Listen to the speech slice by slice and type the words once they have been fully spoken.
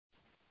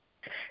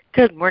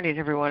Good morning,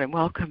 everyone, and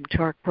welcome to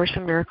our Course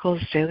in Miracles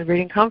Daily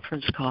Reading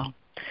Conference Call.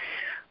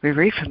 We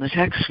read from the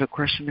text of A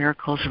Course in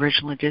Miracles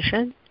Original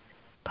Edition,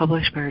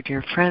 published by our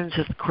dear friends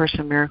of the Course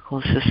in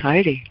Miracles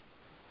Society.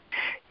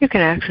 You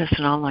can access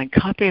an online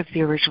copy of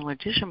the original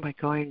edition by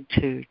going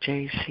to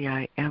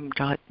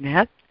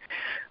jcim.net,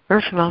 or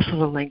if you mouse the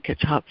link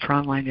at top for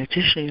online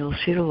edition, you'll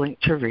see the link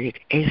to read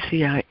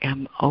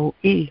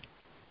ACIMOE.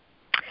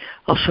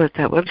 Also at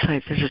that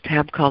website, there's a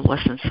tab called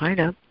Lesson Sign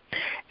Up,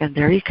 and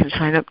there you can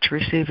sign up to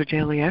receive a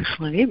daily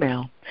excellent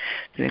email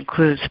that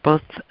includes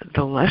both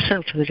the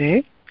lesson for the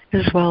day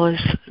as well as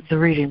the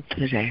reading for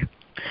the day.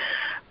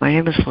 My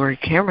name is Lori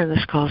Cameron.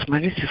 This call is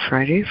Monday through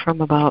Friday from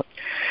about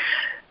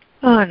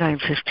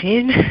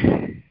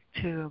 9:15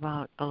 to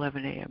about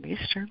 11 a.m.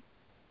 Eastern.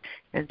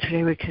 And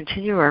today we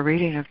continue our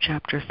reading of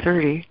Chapter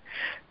 30,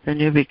 The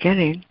New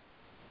Beginning,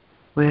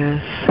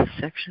 with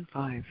Section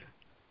 5,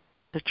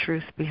 The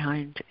Truth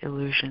Behind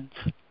Illusions.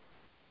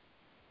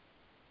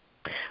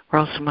 We're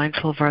also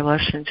mindful of our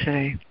lesson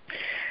today,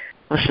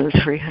 Lesson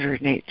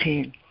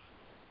 318.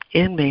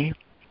 In me,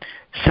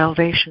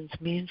 salvation's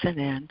means and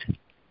end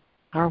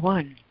are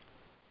one.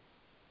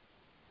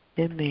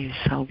 In me,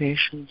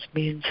 salvation's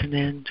means and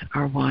end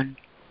are one.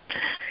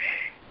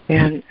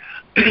 And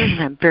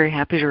I'm very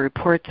happy to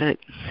report that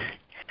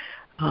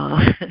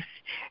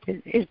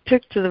it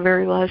took to the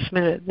very last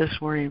minute this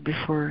morning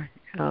before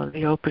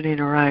the opening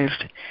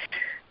arrived.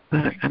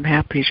 But I'm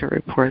happy to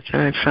report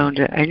that I found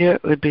it. I knew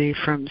it would be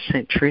from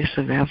St. Teresa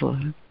of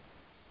Avila.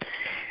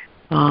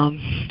 And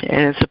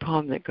it's a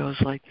poem that goes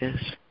like this.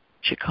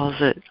 She calls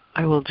it,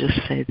 I Will Just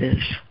Say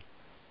This.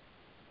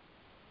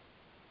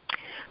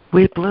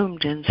 We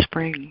bloomed in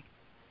spring.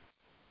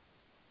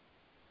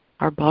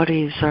 Our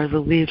bodies are the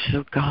leaves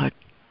of God.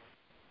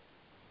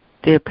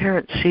 The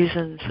apparent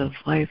seasons of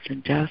life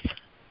and death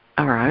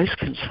our eyes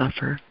can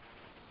suffer.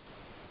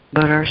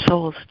 But our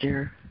souls,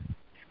 dear,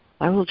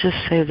 I will just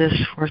say this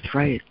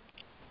forthright.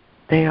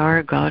 They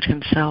are God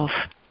Himself,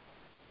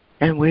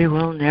 and we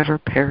will never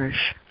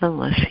perish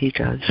unless He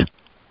does.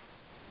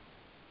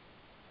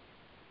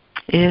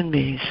 In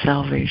me,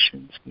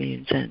 salvation's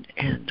means and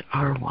end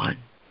are one.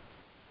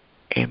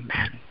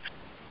 Amen.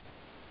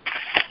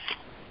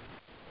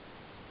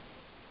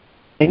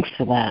 Thanks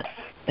for that.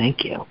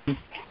 Thank you. It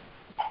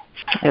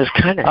was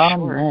kind of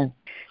short. Amen.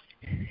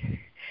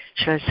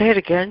 Should I say it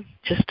again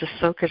just to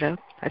soak it up?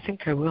 I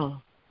think I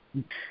will.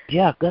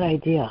 Yeah, good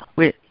idea.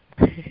 We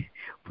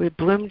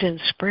bloomed in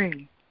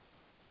spring.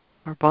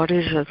 Our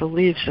bodies are the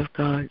leaves of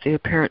God. The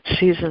apparent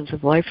seasons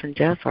of life and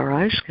death our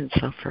eyes can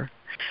suffer.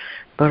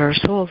 But our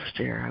souls,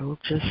 dear, I will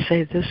just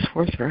say this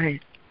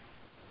forthright.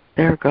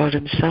 They are God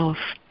Himself.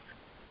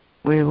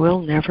 We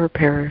will never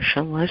perish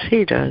unless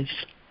He does.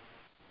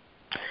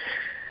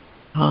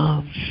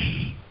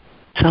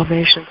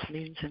 Salvation's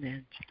means and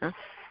ends. Huh?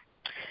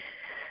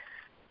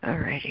 All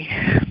righty.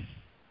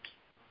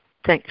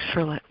 Thanks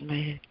for letting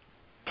me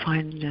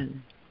find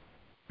and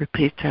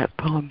repeat that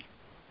poem.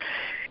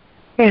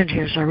 And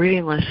here's our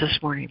reading list this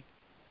morning.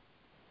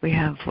 We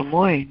have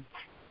Lemoyne,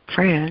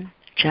 Fran,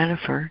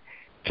 Jennifer,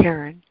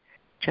 Karen,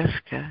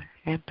 Jessica,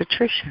 and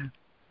Patricia.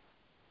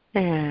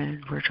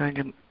 And we're joined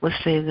in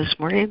listening this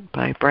morning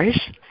by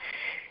Bryce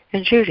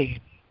and Judy.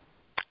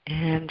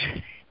 And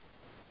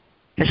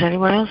has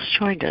anyone else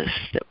joined us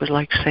that would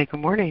like to say good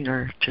morning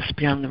or just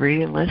be on the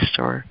reading list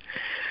or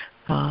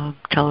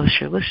tell us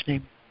you're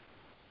listening?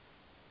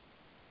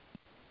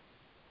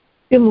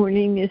 Good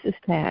morning, this is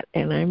Pat,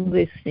 and I'm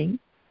listening.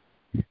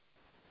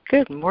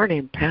 Good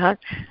morning, Pat.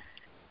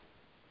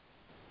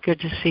 Good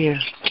to see you.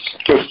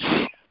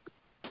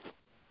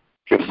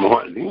 Good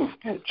morning,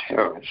 it's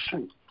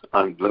Harrison.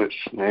 I'm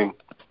listening.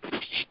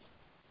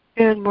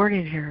 Good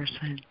morning,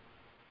 Harrison.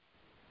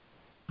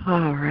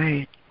 All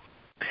right.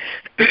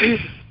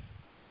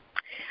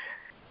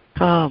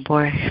 Oh,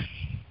 boy.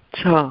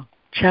 So,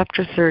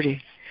 Chapter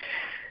 30,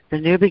 The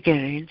New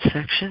Beginning,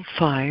 Section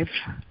 5,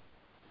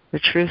 The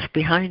Truth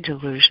Behind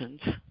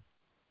Illusions.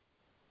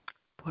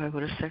 Boy,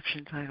 what a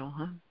section title,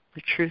 huh?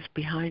 The Truth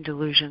Behind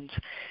Illusions.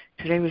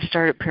 Today we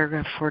start at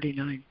paragraph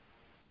 49.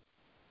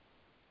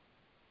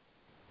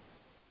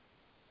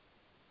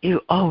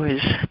 You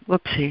always,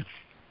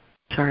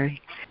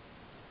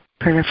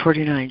 paragraph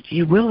 49.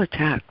 You will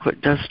attack what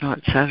does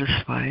not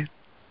satisfy,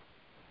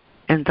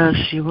 and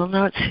thus you will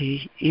not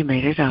see you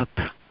made it up.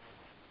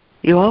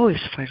 You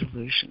always fight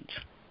illusions,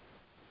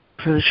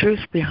 for the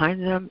truth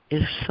behind them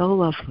is so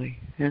lovely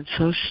and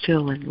so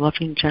still in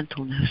loving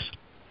gentleness.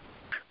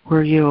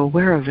 Were you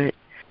aware of it,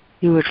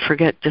 you would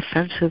forget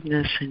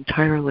defensiveness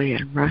entirely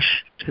and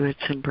rush to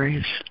its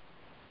embrace.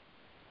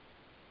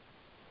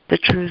 The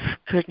truth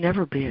could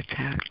never be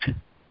attacked.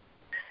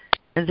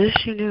 And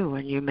this you knew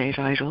when you made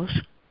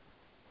idols.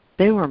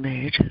 They were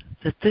made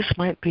that this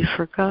might be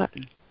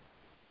forgotten.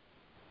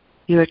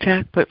 You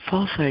attack but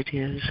false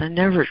ideas and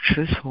never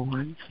truthful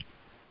ones.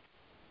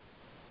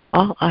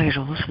 All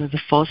idols are the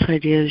false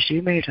ideas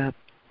you made up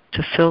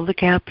to fill the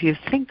gap you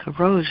think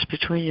arose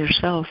between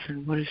yourself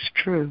and what is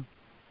true.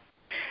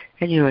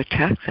 And you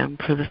attack them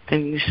for the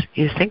things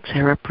you think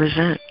they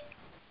represent.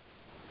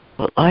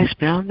 what lies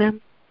beyond them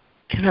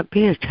cannot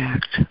be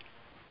attacked.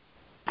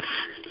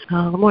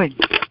 Lemoyne.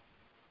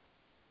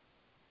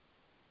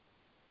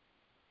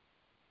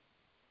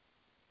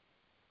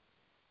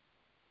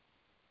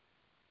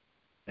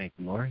 Thank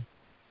you, Lori.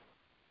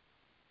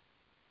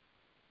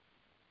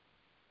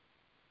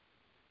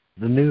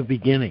 The New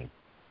Beginning,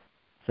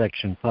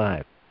 Section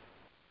 5,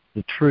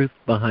 The Truth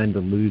Behind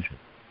Illusion.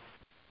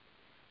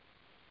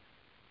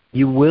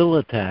 You will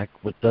attack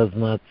what does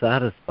not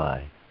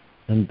satisfy,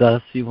 and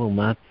thus you will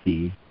not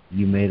see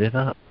you made it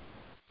up.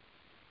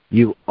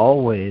 You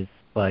always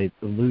fight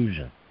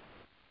illusion,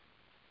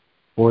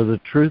 for the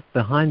truth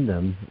behind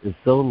them is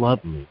so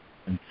lovely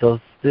and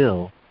so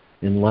still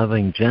in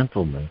loving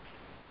gentleness.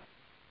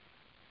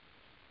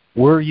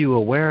 Were you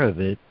aware of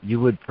it, you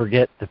would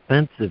forget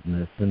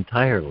defensiveness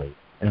entirely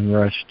and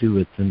rush to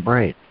its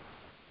embrace.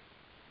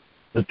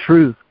 The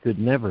truth could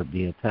never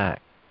be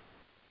attacked,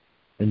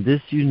 and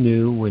this you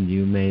knew when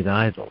you made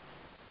idols.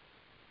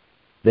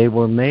 They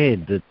were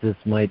made that this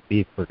might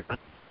be forgotten.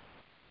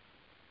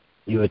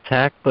 You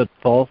attack but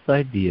false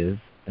ideas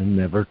and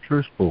never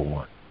truthful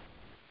ones.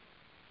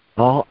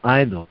 All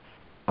idols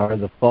are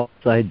the false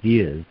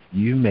ideas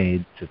you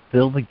made to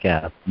fill the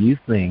gap you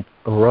think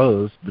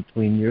arose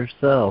between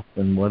yourself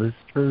and what is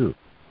true.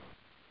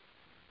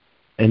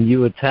 And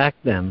you attack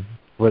them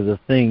for the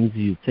things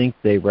you think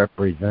they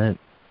represent.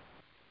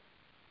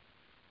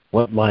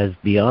 What lies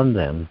beyond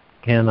them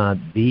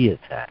cannot be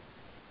attacked.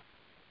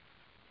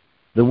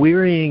 The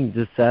wearying,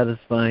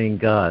 dissatisfying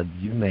gods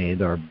you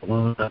made are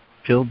blown-up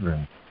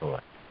children's toys.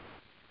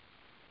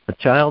 A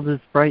child is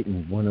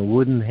frightened when a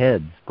wooden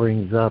head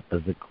springs up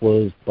as a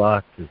closed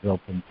box is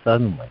opened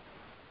suddenly,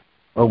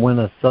 or when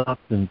a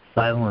soft and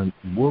silent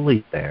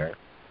woolly bear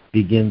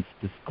begins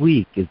to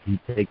squeak as he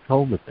takes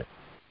hold of it.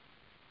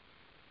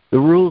 The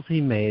rules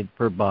he made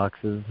for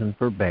boxes and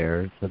for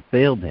bears have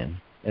failed him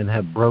and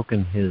have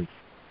broken his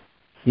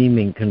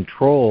seeming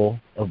control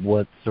of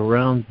what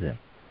surrounds him.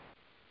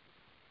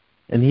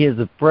 And he is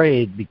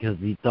afraid because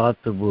he thought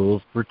the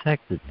rules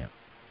protected him.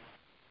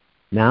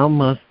 Now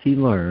must he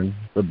learn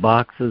the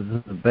boxes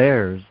and the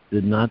bears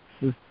did not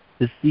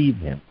deceive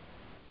him,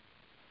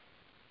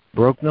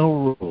 broke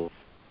no rules,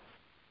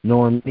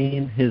 nor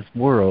mean his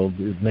world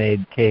is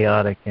made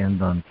chaotic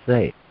and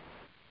unsafe.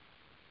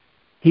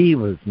 He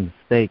was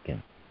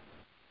mistaken.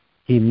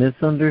 He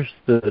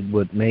misunderstood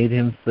what made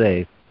him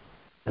safe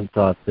and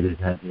thought that it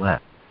had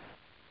left.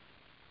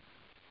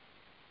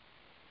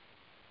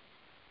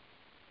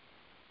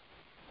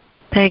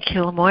 Thank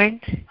you, Lemoyne.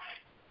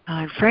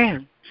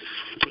 Fran.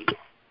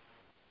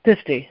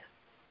 50.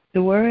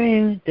 The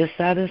worrying,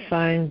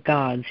 dissatisfying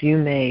gods you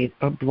made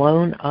are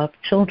blown-up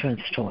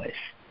children's toys.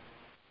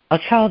 A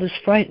child is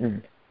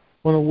frightened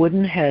when a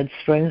wooden head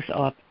springs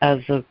up as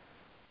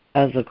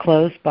a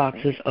closed box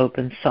is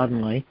opened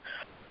suddenly,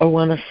 or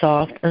when a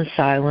soft and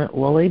silent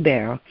woolly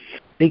bear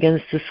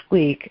begins to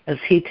squeak as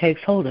he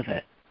takes hold of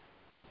it.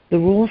 The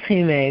rules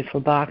he made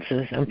for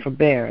boxes and for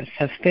bears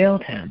have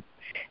failed him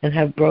and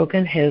have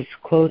broken his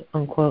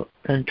quote-unquote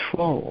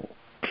control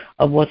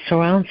of what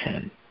surrounds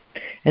him.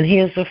 And he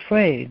is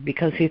afraid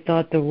because he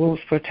thought the rules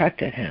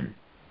protected him.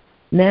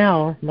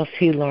 Now must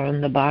he learn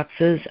the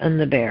boxes and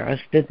the bears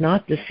did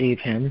not deceive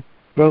him,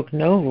 broke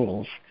no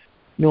rules,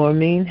 nor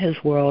mean his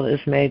world is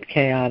made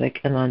chaotic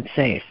and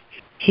unsafe.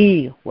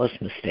 He was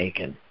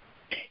mistaken.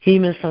 He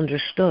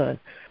misunderstood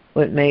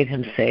what made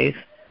him safe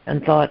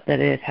and thought that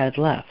it had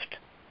left.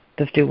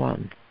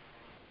 51.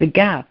 The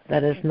gap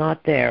that is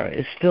not there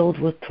is filled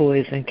with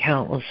toys in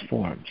countless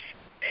forms,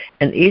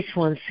 and each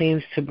one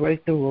seems to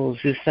break the rules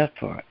you set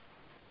for it.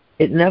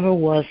 It never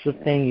was the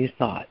thing you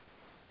thought.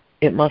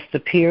 It must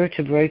appear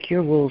to break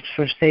your rules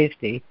for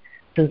safety,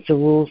 since the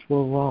rules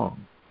were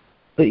wrong.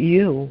 But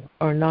you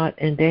are not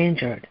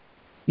endangered.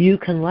 You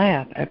can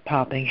laugh at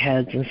popping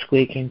heads and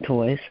squeaking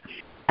toys,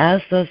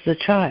 as does the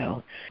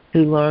child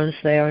who learns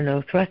they are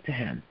no threat to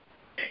him.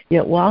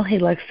 Yet while he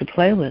likes to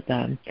play with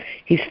them,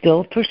 he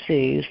still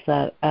perceives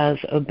that as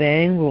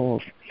obeying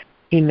rules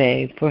he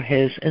made for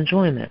his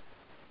enjoyment.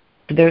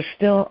 There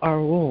still are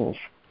rules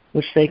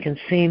which they can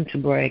seem to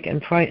break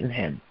and frighten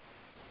him.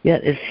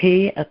 Yet is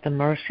he at the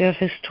mercy of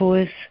his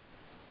toys,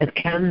 and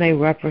can they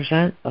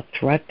represent a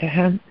threat to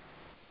him?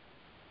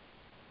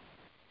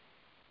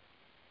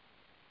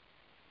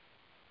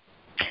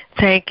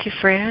 Thank you,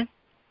 Fran.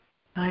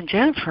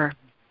 Jennifer.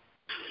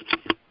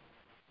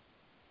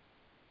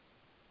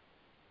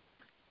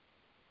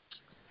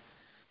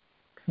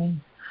 Okay.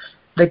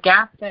 The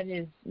gap that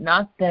is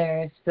not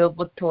there is filled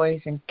with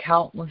toys in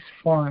countless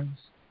forms,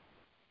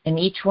 and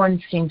each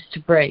one seems to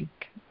break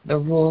the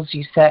rules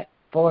you set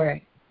for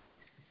it.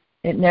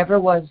 It never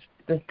was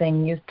the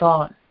thing you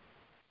thought.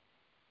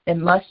 It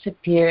must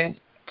appear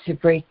to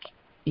break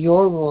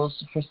your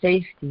rules for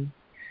safety,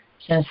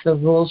 since the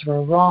rules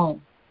were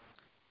wrong.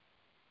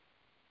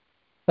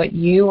 But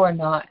you are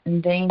not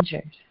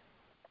endangered.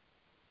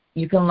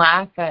 You can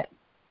laugh at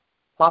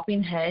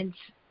popping heads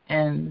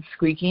and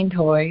squeaking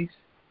toys,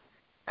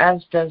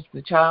 as does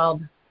the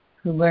child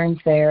who learns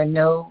they are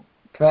no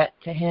threat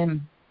to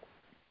him.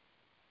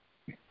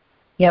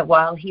 Yet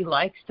while he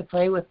likes to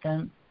play with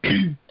them,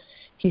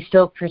 he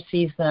still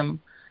perceives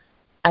them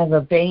as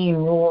obeying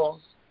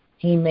rules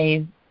he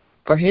made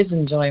for his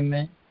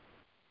enjoyment.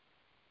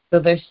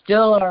 So there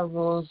still are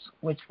rules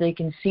which they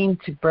can seem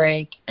to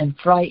break and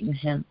frighten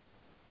him.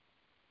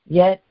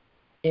 Yet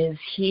is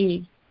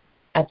he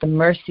at the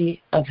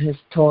mercy of his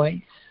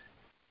toys?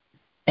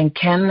 And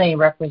can they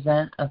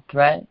represent a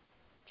threat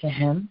to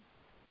him?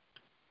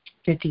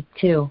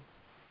 52.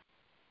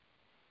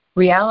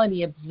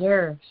 Reality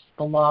observes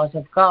the laws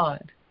of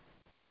God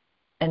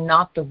and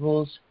not the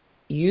rules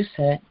you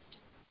set.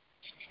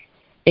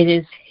 It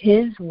is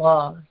his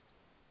laws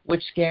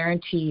which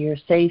guarantee your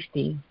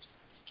safety.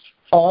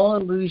 All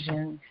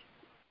illusions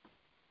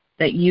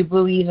that you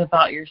believe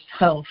about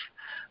yourself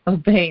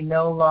obey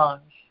no laws.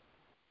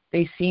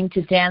 They seem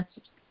to dance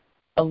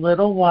a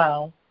little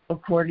while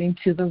according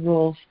to the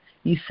rules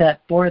you set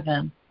for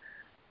them,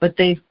 but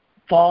they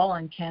fall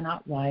and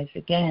cannot rise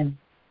again.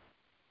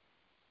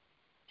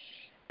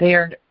 They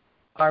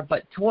are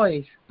but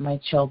toys, my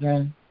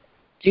children.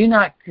 Do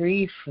not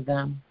grieve for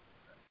them.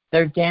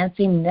 Their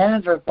dancing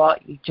never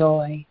brought you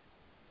joy,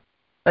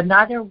 but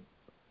neither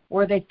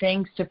were they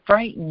things to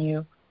frighten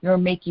you nor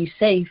make you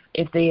safe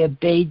if they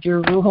obeyed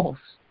your rules.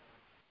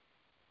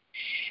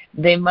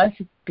 They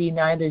must be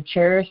neither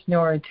cherished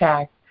nor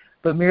attacked,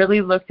 but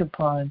merely looked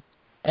upon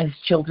as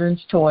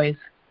children's toys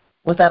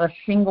without a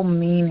single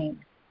meaning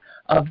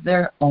of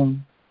their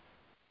own.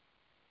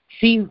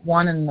 See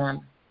one in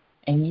them,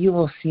 and you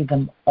will see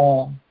them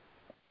all.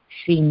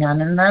 See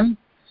none in them,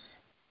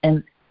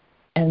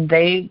 and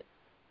they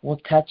will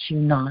touch you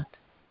not.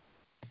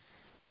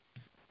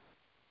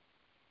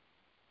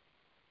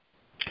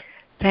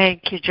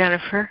 Thank you,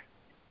 Jennifer.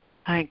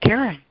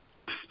 Karen.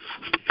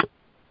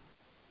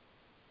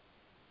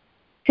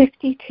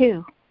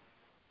 52.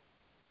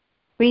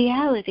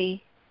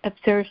 Reality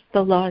observes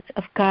the laws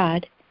of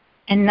God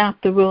and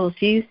not the rules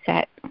you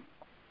set.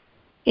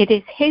 It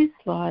is his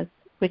laws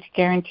which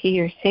guarantee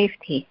your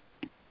safety.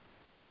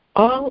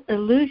 All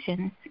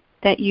illusions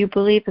that you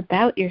believe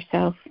about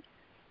yourself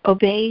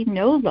obey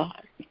no laws.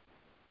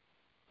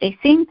 They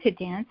seem to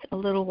dance a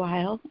little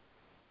while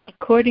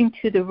according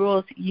to the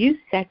rules you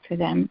set for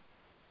them,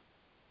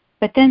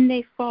 but then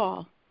they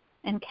fall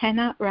and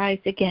cannot rise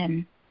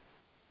again.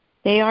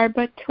 They are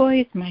but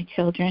toys, my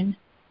children.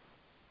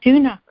 Do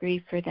not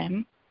grieve for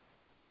them.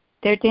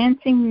 Their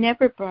dancing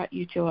never brought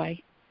you joy,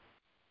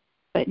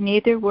 but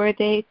neither were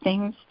they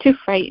things to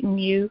frighten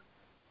you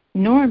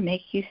nor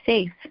make you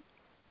safe.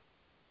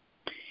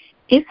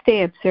 If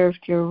they observed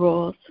your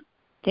rules,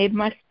 they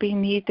must be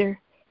neither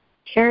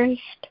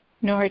cherished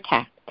nor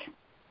attacked.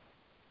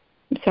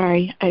 I'm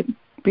sorry, I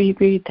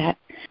reread that.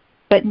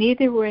 But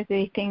neither were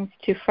they things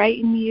to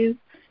frighten you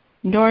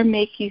nor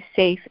make you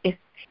safe if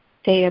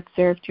they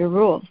observed your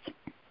rules.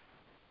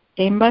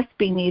 They must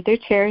be neither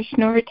cherished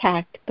nor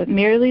attacked, but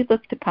merely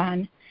looked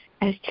upon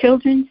as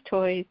children's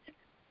toys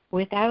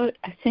without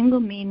a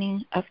single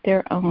meaning of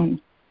their own.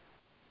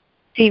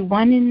 See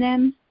one in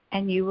them,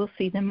 and you will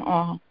see them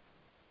all.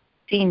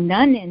 See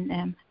none in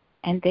them,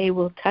 and they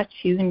will touch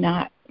you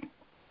not.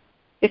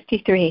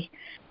 53.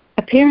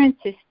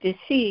 Appearances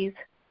deceive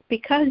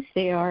because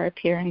they are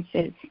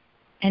appearances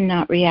and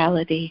not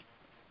reality.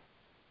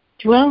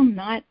 Dwell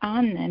not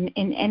on them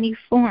in any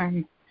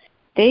form.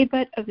 They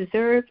but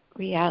obscure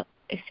reality,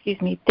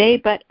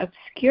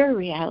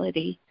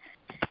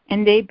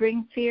 and they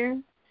bring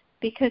fear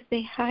because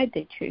they hide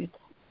the truth.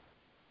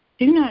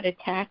 Do not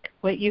attack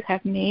what you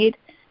have made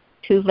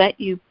to let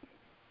you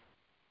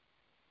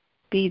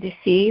be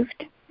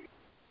deceived,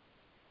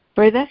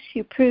 for thus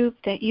you prove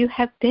that you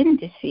have been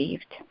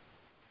deceived.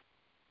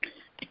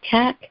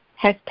 Attack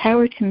has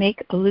power to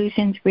make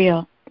illusions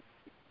real,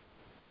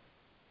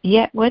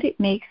 yet what it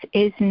makes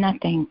is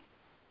nothing.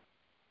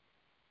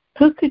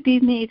 Who could be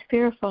made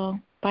fearful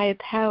by a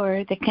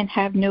power that can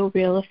have no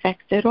real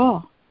effects at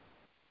all?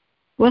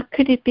 What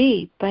could it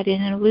be but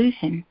an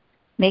illusion,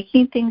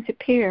 making things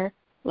appear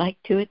like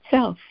to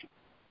itself?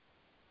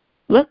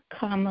 Look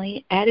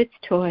calmly at its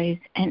toys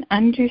and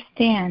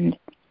understand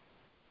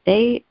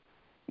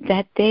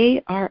that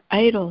they are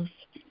idols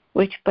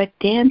which but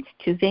dance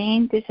to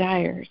vain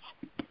desires.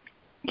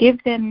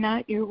 Give them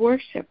not your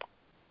worship,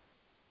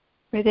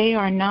 for they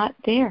are not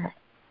there.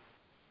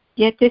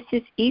 Yet this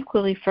is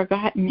equally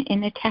forgotten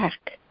in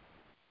attack.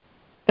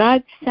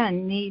 God's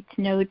Son needs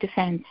no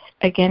defense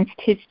against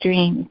his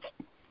dreams.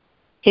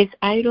 His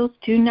idols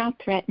do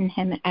not threaten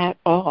him at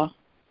all.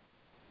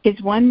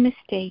 His one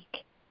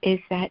mistake is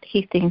that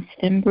he thinks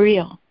them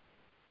real.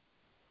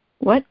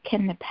 What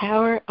can the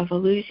power of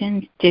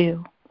illusions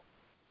do?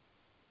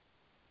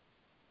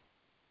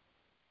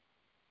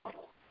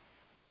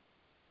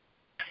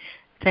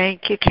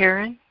 Thank you,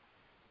 Karen.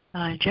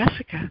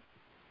 Jessica.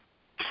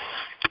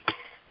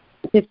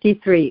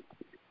 53.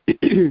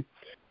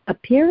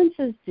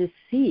 Appearances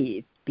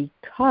deceive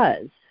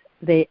because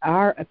they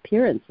are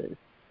appearances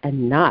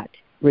and not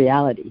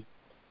reality.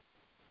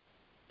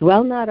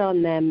 Dwell not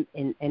on them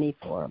in any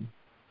form.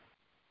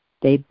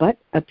 They but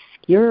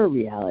obscure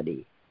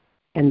reality,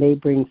 and they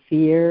bring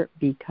fear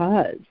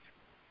because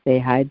they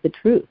hide the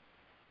truth.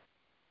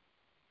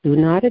 Do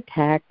not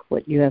attack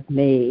what you have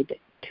made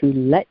to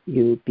let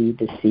you be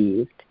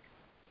deceived,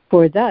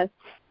 for thus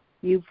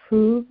you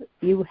prove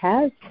you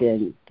have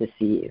been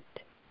deceived.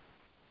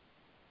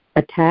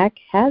 Attack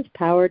has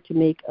power to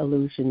make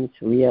illusions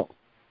real.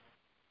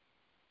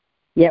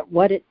 Yet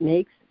what it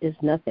makes is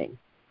nothing.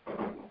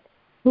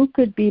 Who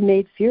could be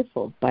made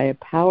fearful by a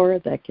power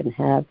that can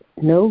have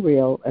no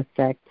real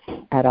effect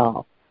at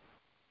all?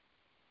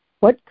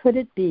 What could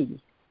it be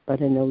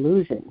but an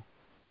illusion,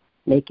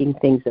 making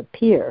things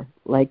appear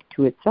like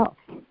to itself?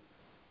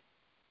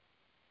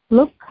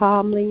 Look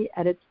calmly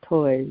at its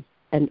toys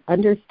and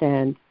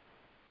understand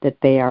that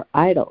they are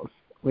idols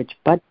which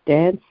but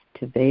dance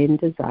to vain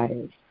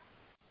desires.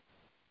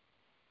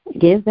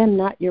 Give them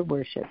not your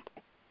worship,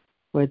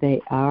 for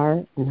they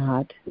are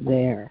not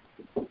there.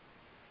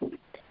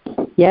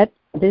 Yet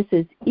this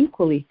is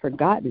equally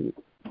forgotten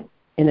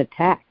in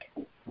attack.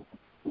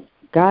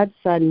 God's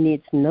Son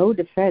needs no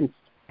defense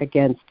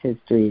against his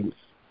dreams.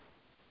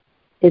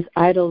 His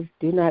idols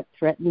do not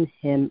threaten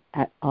him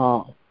at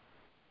all.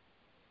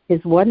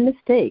 His one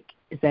mistake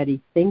is that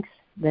he thinks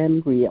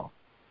them real.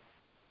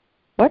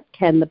 What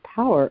can the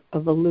power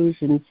of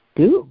illusions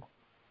do?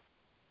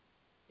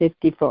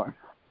 54.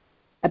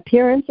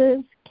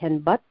 Appearances can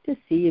but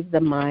deceive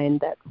the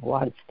mind that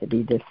wants to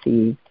be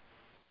deceived.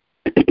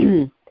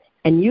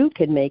 And you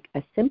can make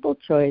a simple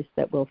choice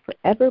that will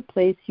forever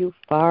place you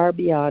far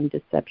beyond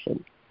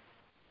deception.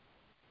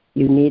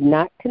 You need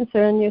not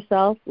concern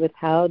yourself with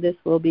how this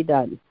will be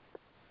done,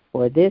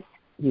 for this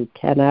you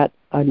cannot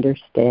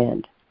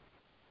understand.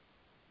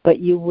 But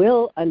you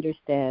will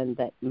understand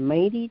that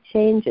mighty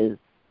changes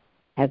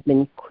have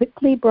been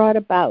quickly brought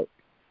about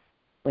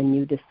when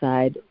you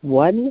decide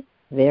one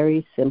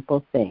very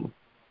simple thing.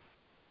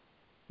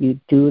 You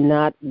do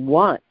not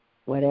want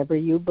whatever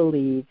you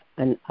believe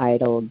an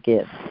idol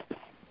gives.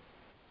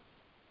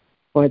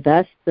 For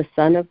thus the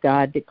Son of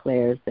God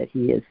declares that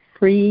he is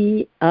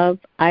free of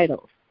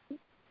idols,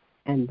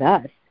 and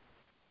thus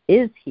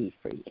is he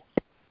free.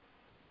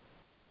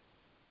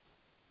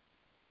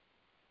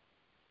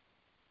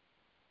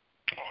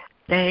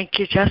 Thank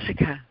you,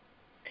 Jessica.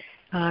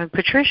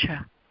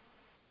 Patricia.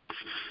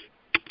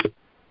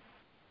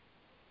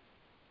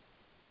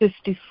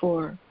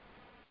 54.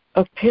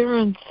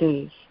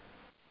 Appearances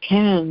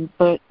can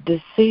but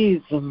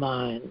deceive the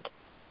mind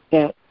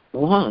that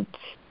wants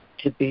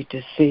to be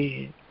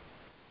deceived.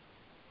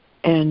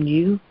 And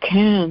you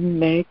can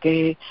make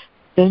a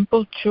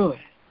simple choice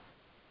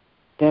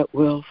that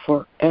will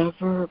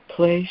forever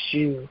place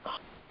you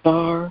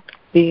far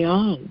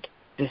beyond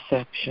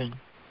deception.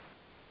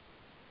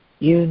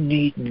 You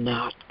need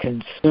not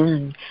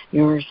concern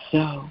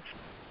yourself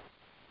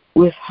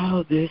with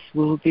how this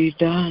will be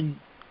done.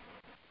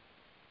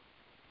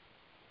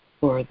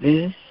 For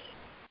this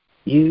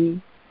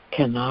you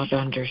cannot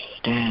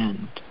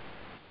understand.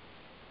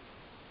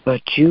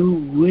 But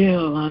you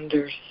will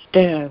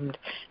understand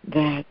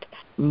that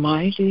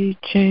mighty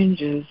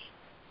changes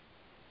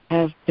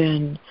have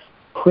been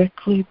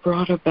quickly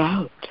brought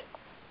about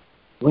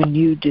when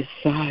you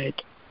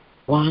decide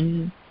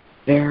one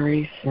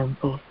very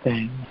simple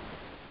thing.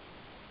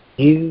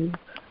 You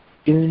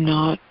do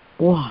not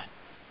want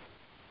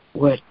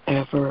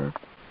whatever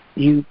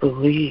you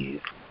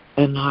believe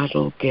an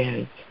idol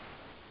gives.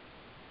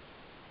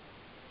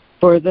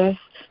 For thus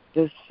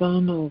the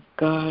Son of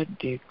God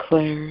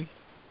declares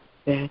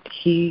that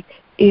he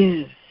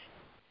is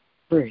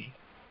free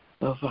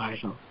of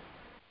idols,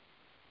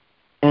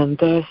 and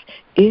thus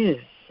is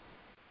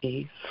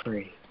he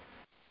free.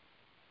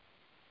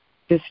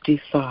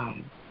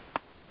 55.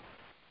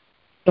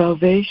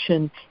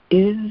 Salvation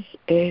is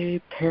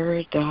a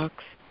paradox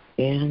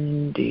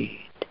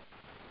indeed.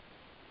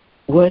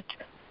 What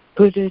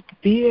could it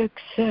be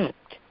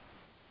except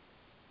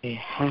a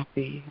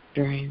happy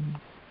dream?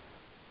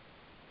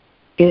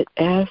 It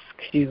asks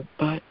you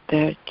but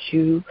that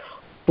you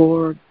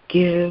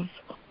forgive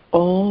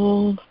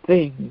all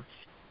things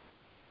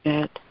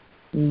that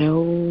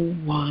no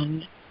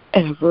one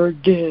ever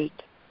did.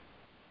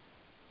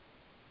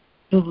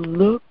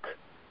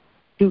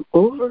 To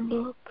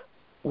overlook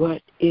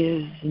what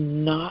is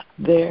not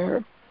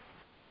there,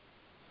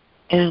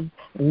 and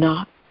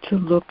not to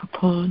look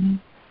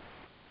upon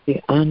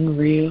the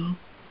unreal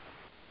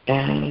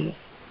as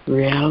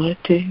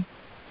reality.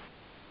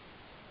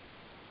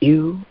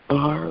 You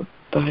are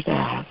but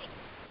asked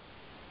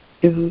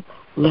to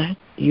let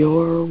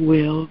your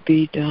will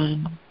be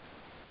done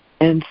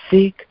and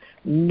seek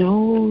no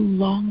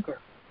longer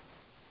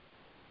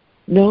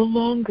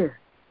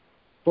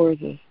for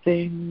the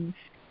things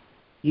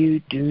you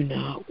do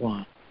not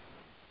want.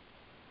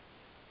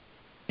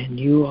 And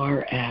you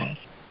are asked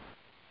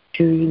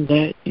to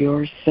let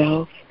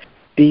yourself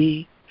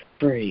be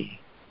free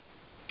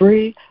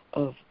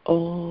of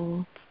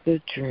all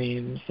the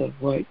dreams of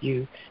what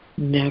you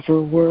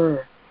never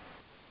were,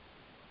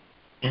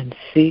 and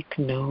seek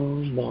no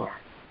more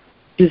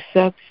to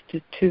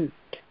substitute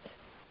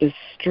the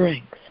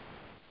strength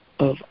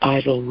of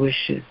idle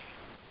wishes.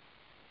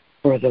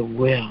 for the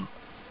will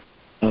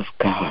of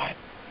God.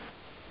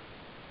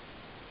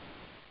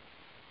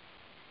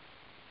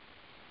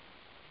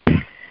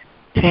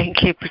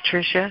 Thank you,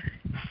 Patricia.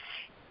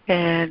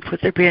 And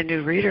would there be a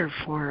new reader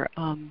for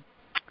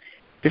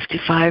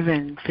 55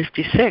 and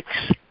 56?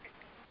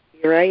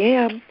 Here I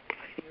am.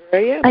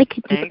 I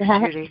could do Thanks,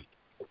 that. Judy.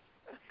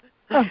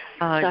 Oh,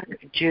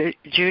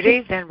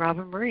 Judy, then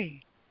Robin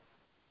Marie.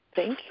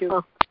 Thank you.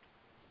 Oh.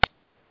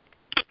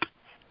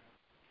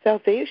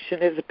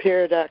 Salvation is a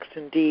paradox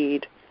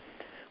indeed.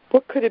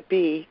 What could it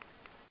be?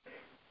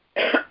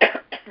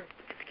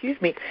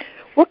 Excuse me.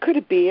 What could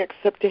it be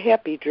except a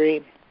happy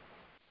dream?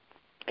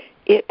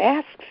 It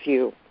asks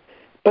you,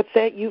 but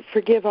that you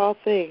forgive all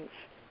things,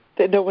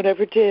 that no one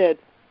ever did,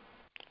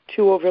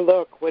 to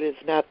overlook what is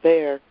not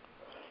there,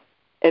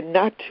 and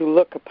not to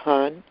look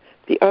upon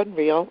the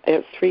unreal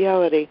as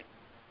reality.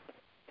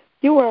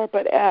 You are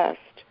but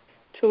asked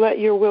to let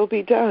your will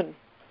be done,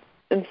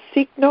 and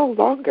seek no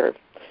longer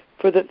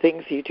for the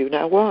things you do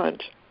not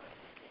want.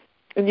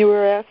 And you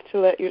are asked to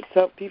let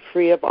yourself be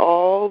free of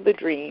all the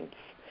dreams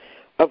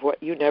of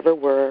what you never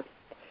were,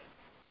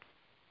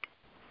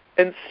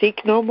 and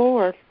seek no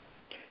more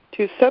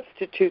to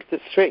substitute the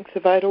strength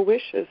of idle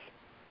wishes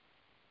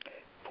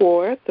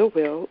for the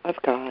will of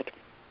God.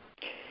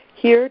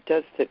 Here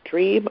does the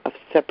dream of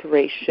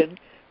separation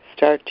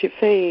start to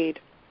fade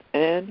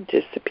and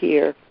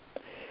disappear.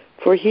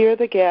 For here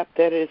the gap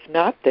that is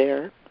not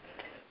there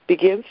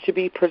begins to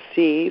be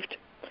perceived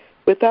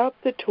without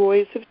the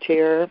toys of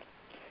terror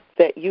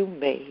that you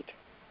made.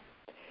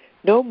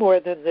 No more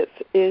than this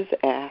is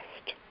asked.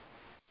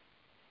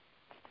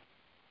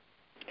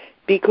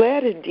 Be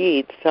glad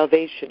indeed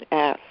salvation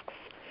asks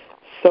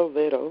so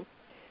little,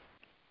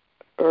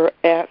 or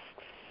asks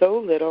so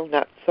little,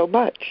 not so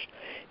much.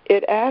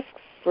 It asks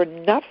for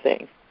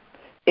nothing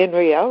in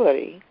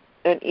reality,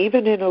 and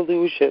even in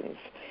illusions,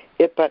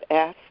 it but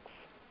asks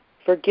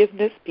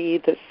forgiveness be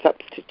the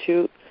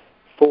substitute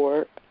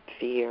for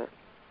fear.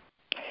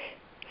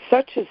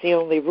 Such is the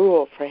only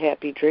rule for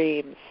happy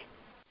dreams.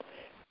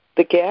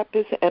 The gap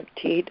is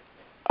emptied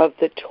of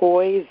the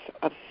toys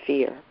of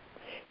fear,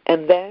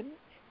 and then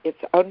its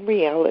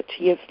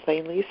unreality is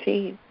plainly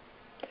seen.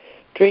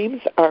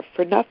 Dreams are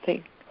for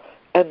nothing,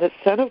 and the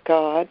Son of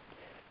God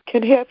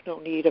can have no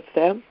need of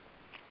them.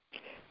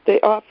 They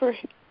offer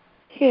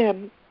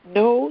him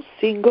no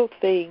single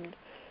thing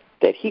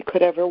that he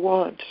could ever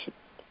want.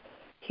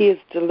 He is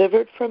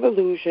delivered from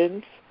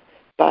illusions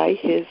by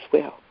his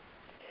will,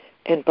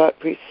 and but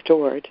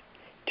restored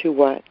to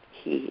what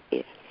he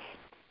is.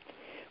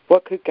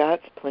 What could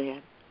God's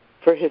plan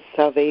for his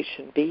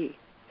salvation be,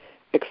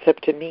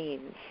 except a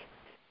means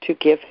to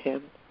give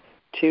him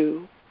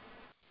to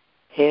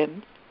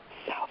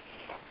himself?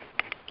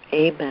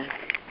 Amen.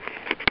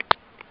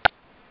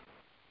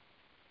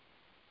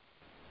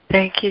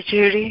 Thank you,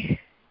 Judy.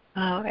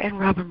 And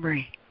Robin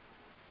Marie.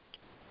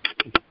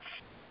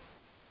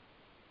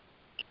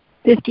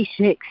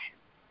 56.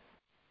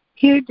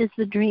 Here does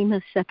the dream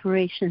of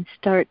separation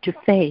start to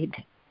fade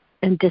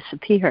and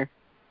disappear.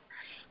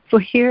 For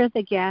here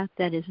the gap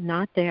that is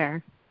not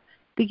there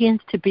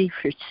begins to be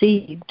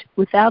perceived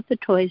without the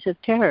toys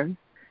of terror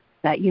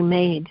that you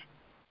made.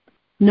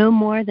 No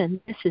more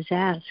than this is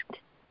asked.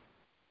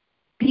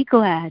 Be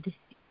glad,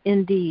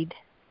 indeed.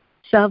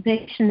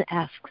 Salvation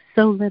asks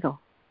so little,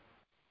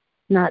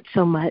 not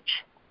so much.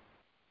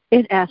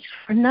 It asks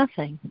for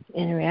nothing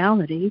in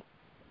reality,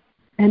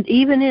 and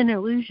even in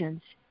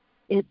illusions,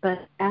 it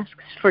but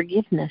asks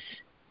forgiveness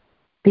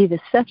be the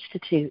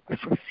substitute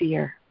for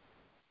fear.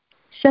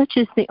 Such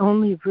is the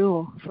only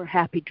rule for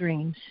happy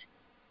dreams.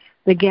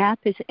 The gap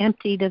is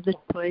emptied of the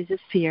toys of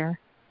fear,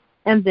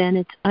 and then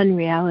its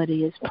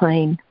unreality is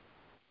plain.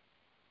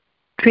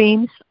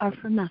 Dreams are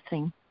for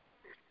nothing,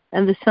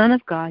 and the Son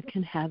of God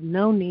can have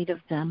no need of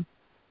them.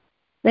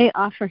 They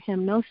offer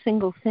him no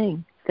single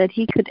thing that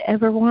he could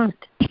ever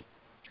want.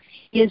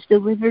 He is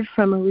delivered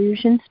from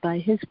illusions by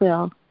his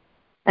will,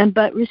 and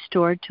but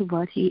restored to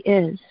what he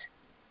is.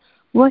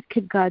 What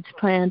could God's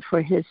plan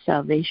for his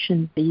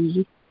salvation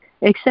be,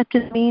 except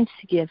a means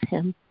to give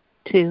him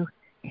to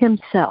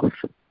himself?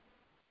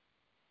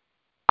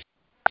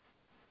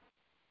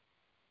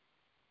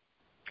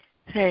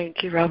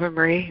 Thank you, Robin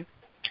Marie.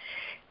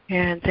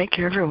 And thank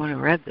you, everyone who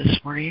read this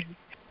morning.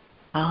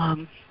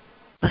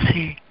 Let's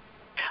see.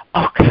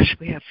 Oh, gosh,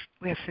 we have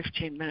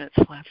 15 minutes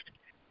left.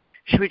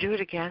 Should we do it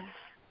again?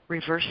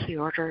 Reverse the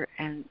order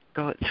and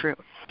go it through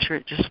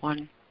it just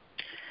one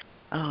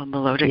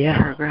melodic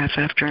paragraph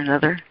after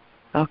another?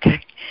 Okay.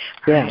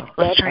 All right.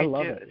 Let's try I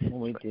love it when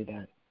we do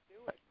that.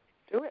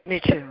 Do it. Me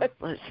too.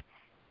 Let's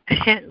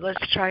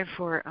try to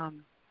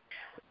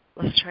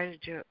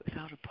do it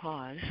without a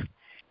pause.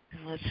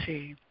 And let's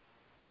see.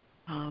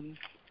 I'll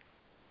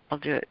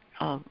do it.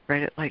 I'll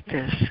write it like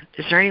this.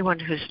 Is there anyone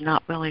who's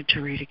not willing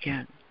to read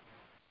again?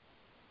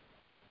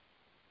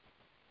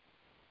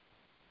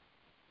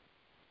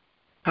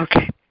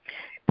 Okay.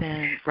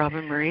 Then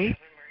Robin Marie.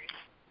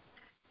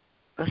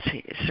 Let's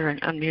see. Is there an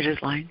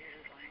unmuted line?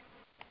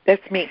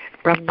 That's me.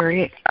 Robin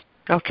Marie.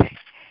 Okay.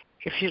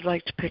 If you'd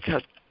like to pick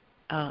up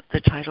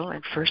the title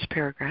and first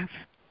paragraph.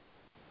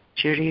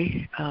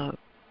 Judy,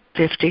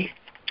 50.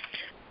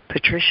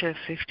 Patricia,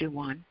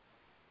 51.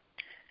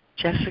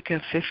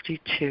 Jessica,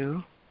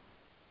 52.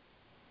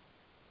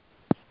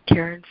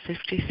 Karen,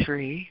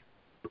 53.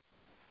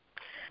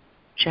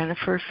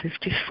 Jennifer,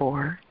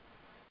 54.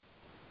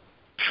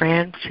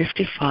 Fran,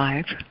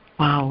 55.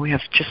 Wow, we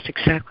have just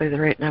exactly the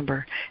right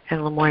number.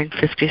 And Lemoyne,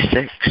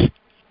 56.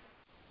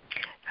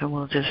 And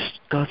we'll just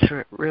go through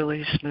it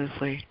really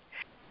smoothly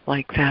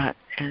like that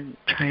and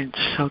try and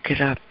soak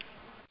it up.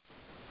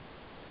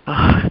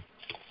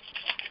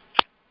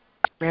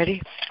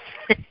 Ready?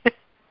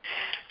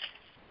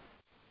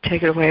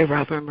 Take it away,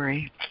 Robin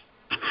Marie.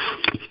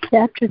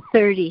 Chapter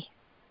 30,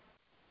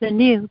 The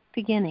New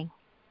Beginning.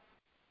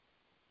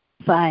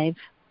 5.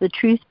 The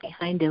Truth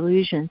Behind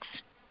Illusions.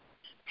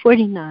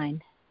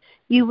 49.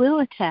 You will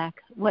attack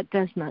what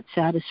does not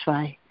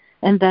satisfy,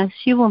 and thus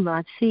you will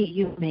not see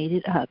you made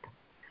it up.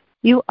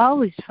 You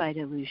always fight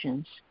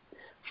illusions,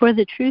 for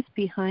the truth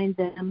behind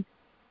them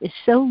is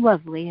so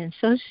lovely and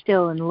so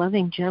still and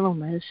loving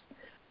gentleness.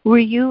 Were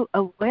you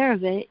aware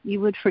of it,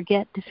 you would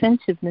forget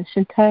defensiveness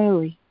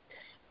entirely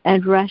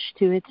and rush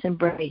to its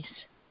embrace.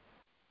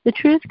 The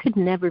truth could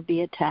never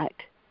be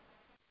attacked,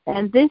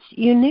 and this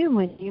you knew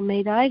when you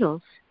made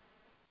idols.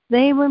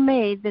 They were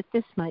made that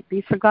this might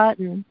be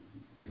forgotten.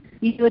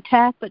 You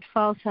attack but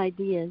false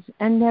ideas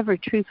and never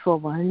truthful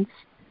ones.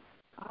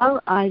 All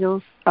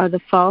idols are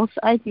the false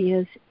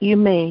ideas you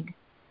made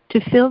to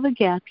fill the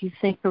gap you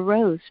think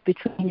arose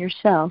between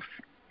yourself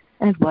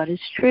and what is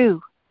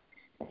true,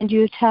 and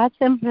you attack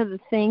them for the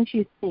things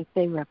you think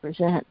they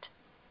represent.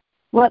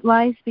 What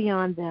lies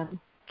beyond them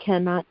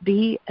cannot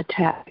be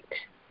attacked.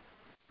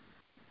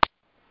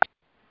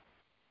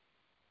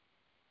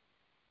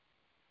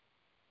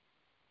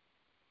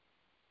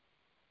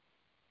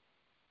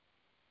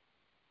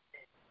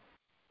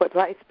 What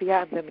lies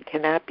beyond them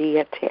cannot be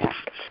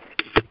attacked.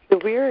 The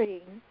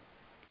wearying,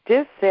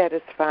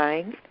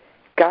 dissatisfying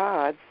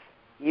gods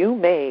you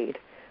made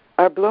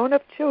are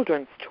blown-up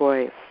children's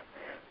toys.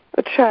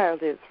 A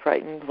child is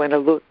frightened when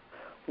a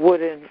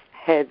wooden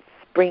head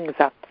springs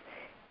up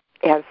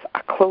as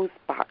a closed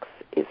box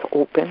is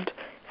opened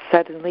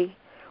suddenly,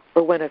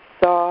 or when a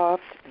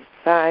soft and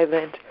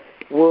silent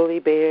woolly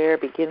bear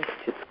begins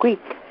to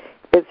squeak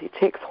as he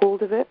takes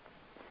hold of it.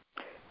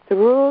 The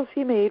rules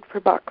he made for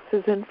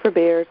boxes and for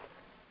bears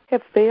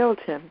have failed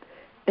him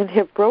and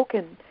have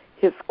broken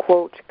his,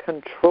 quote,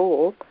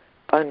 control,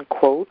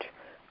 unquote,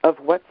 of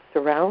what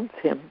surrounds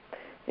him,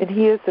 and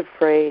he is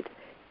afraid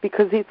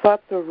because he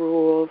thought the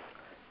rules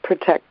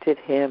protected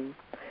him.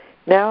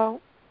 Now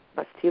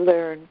must he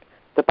learn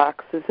the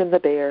boxes and the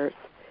bears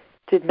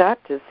did not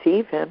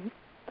deceive him,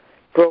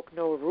 broke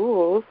no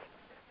rules,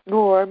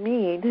 nor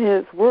mean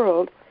his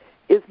world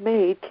is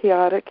made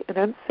chaotic and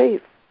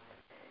unsafe.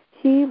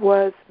 He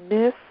was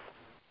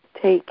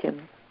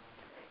mistaken.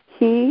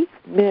 He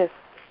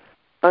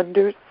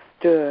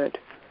misunderstood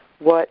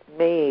what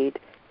made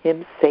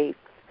him safe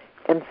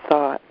and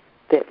thought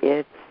that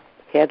it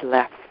had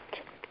left.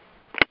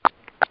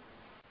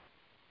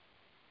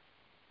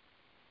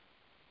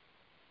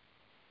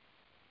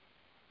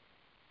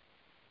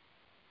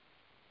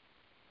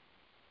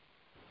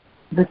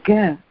 The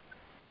gap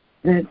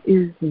that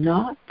is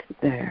not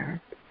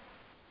there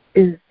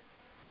is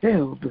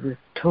filled with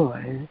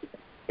toys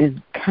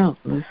in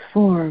countless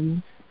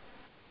forms,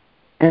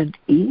 and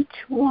each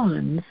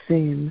one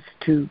seems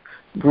to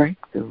break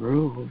the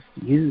rules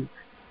you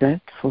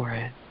set for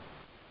it.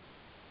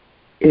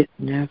 It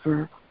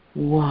never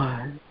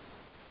was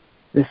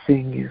the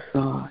thing you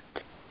thought.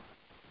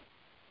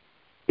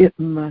 It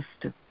must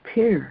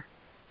appear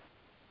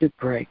to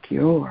break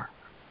your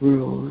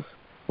rules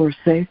for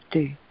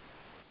safety,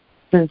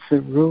 since the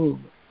rules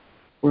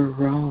were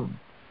wrong.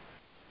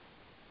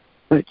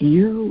 But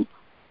you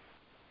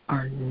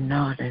are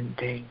not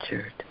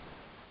endangered.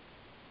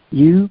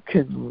 You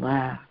can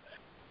laugh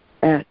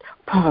at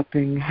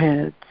popping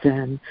heads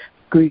and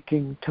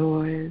squeaking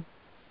toys,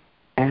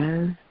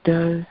 as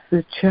does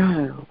the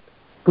child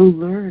who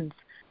learns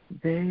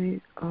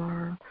they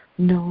are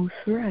no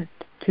threat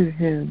to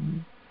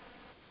him.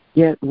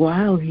 Yet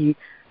while he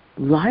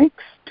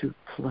likes to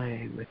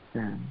play with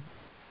them,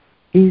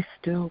 he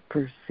still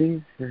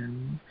perceives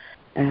them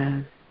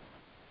as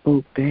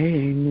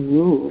obeying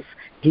rules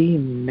he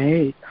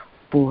made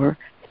for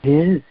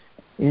his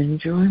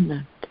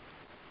enjoyment.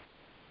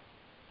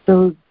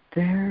 So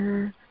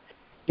there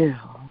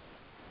still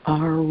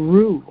are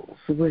rules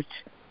which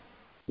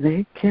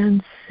they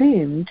can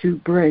seem to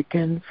break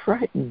and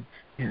frighten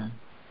him.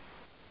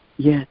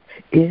 Yet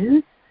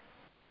is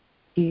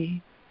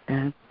he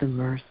at the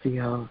mercy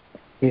of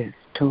his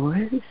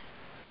toys?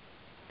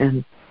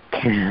 And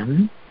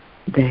can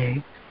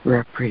they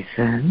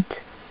represent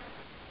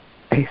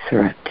a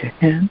threat to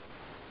him?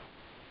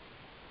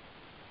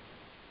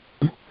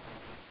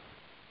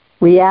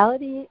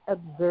 Reality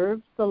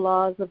observes the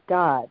laws of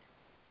God,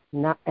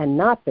 and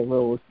not the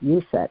rules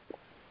you set.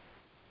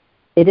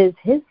 It is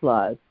His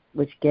laws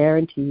which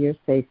guarantee your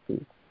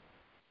safety.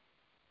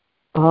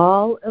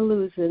 All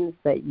illusions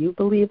that you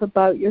believe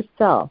about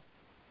yourself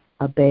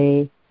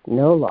obey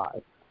no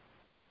laws.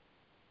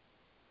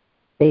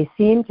 They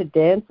seem to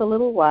dance a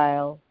little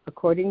while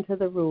according to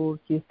the rules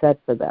you set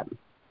for them,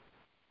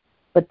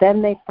 but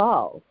then they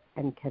fall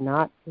and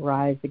cannot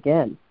rise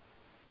again.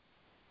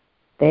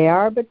 They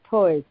are but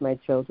toys, my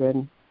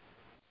children.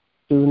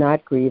 Do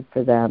not grieve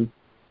for them.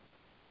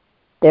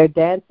 Their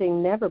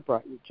dancing never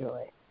brought you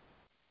joy,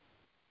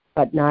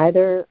 but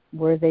neither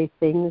were they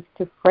things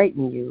to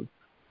frighten you,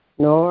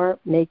 nor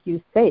make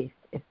you safe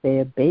if they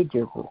obeyed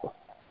your rules.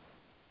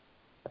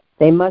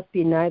 They must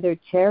be neither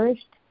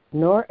cherished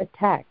nor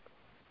attacked,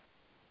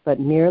 but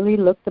merely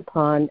looked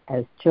upon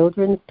as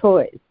children's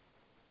toys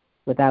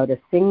without a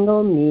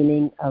single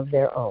meaning of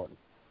their own.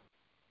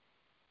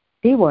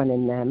 See one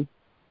in them,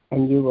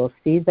 and you will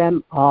see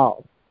them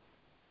all.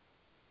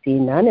 See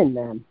none in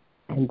them,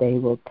 and they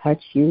will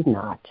touch you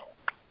not.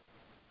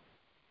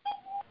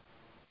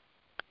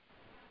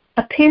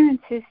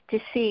 Appearances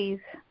deceive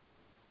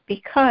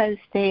because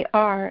they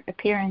are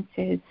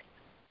appearances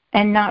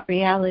and not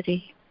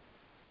reality.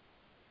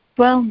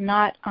 Dwell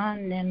not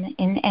on them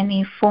in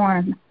any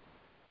form.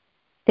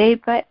 They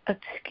but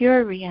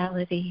obscure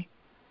reality,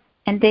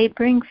 and they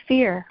bring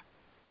fear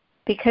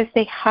because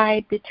they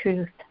hide the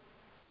truth.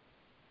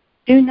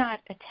 Do not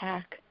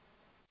attack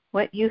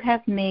what you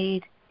have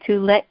made to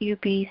let you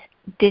be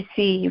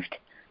deceived,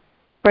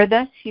 for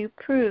thus you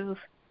prove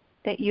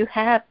that you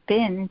have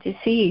been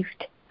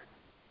deceived.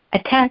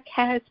 Attack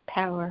has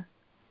power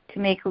to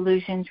make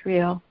illusions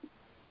real,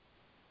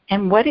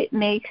 and what it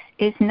makes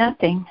is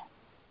nothing.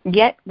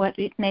 Yet what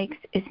it makes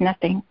is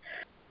nothing.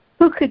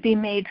 Who could be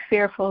made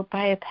fearful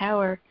by a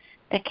power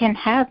that can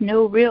have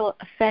no real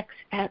effects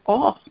at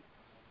all?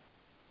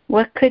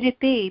 What could it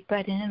be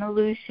but an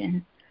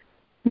illusion,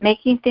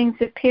 making things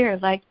appear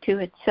like to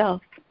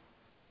itself?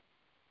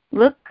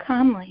 Look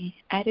calmly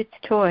at its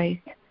toys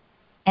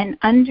and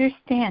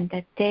understand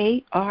that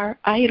they are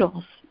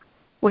idols,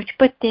 which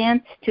but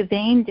dance to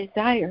vain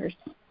desires.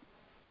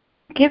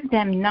 Give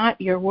them not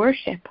your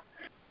worship,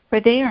 for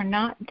they are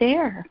not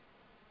there.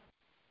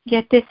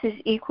 Yet this is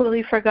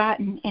equally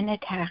forgotten in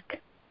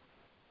attack.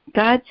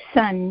 God's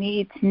Son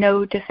needs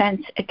no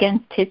defense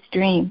against his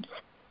dreams.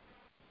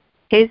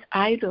 His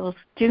idols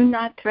do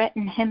not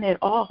threaten him at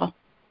all.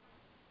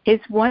 His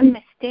one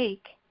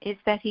mistake is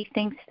that he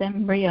thinks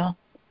them real.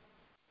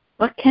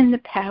 What can the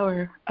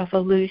power of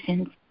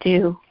illusions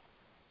do?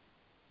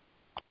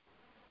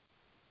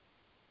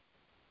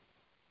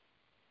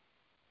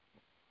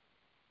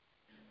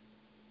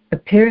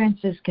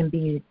 Appearances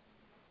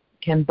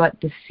can but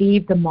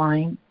deceive the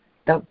mind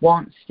that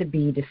wants to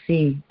be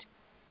deceived.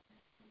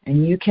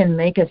 And you can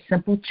make a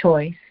simple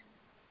choice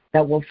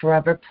that will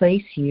forever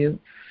place you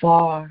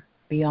far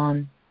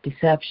beyond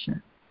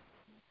deception.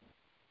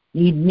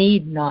 You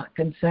need not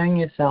concern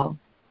yourself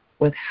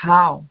with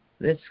how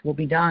this will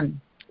be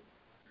done,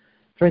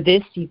 for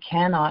this you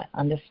cannot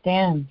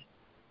understand.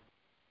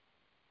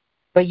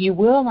 But you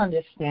will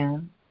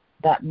understand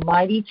that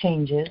mighty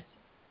changes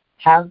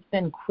have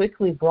been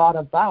quickly brought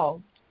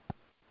about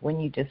when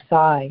you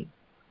decide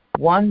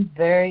one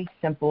very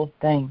simple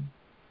thing.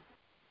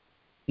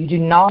 You do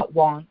not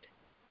want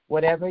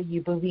whatever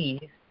you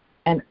believe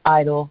an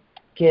idol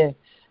gives.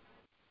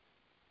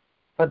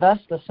 For thus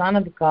the Son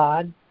of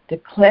God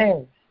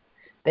declares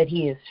that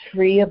he is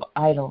free of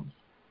idols,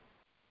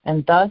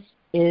 and thus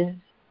is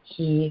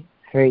he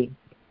free.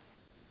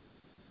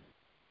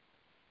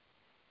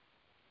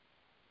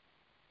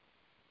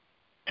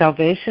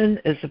 Salvation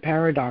is a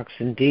paradox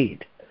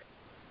indeed.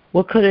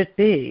 What could it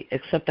be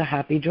except a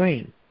happy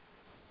dream?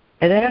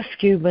 It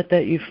asks you but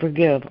that you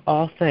forgive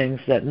all things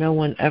that no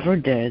one ever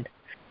did,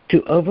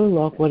 to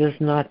overlook what is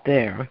not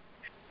there,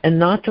 and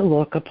not to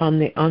look upon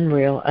the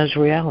unreal as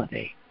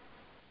reality.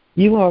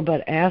 You are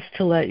but asked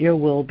to let your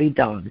will be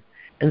done,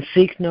 and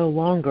seek no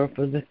longer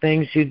for the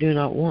things you do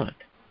not want.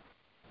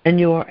 And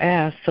you are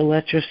asked to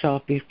let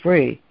yourself be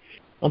free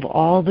of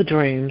all the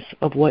dreams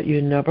of what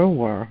you never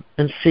were,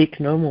 and seek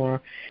no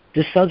more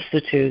to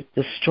substitute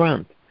the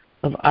strength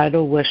of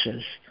idle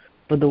wishes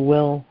for the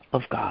will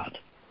of God.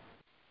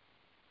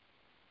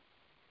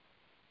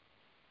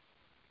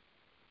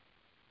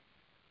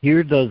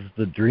 Here does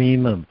the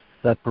dream of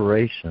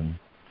separation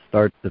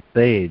start to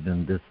fade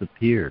and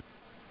disappear.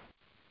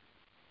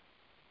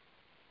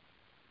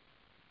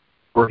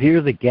 For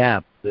here the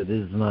gap that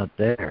is not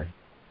there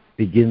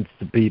begins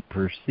to be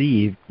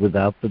perceived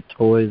without the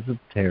toys of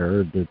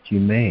terror that you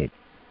made.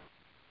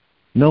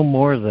 No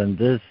more than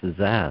this is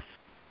asked.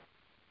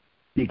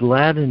 Be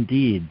glad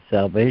indeed,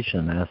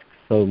 salvation asks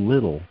so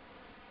little,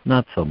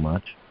 not so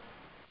much.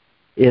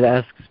 It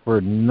asks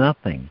for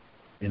nothing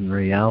in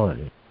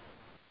reality.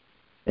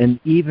 And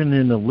even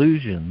in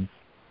illusions,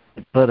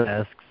 it but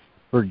asks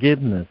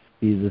forgiveness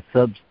be the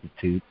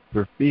substitute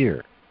for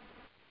fear.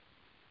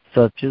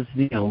 Such is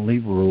the only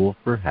rule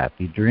for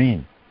happy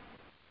dreams.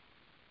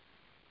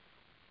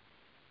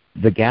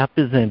 The gap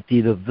is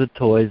emptied of the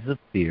toys of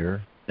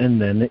fear, and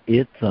then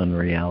its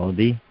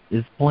unreality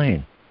is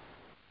plain.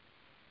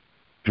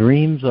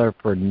 Dreams are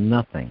for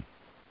nothing,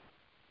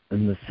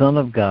 and the Son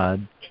of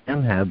God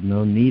can have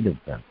no need of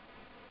them.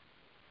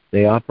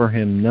 They offer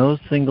him no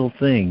single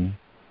thing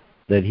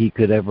that he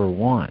could ever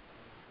want.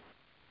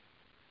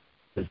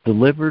 Is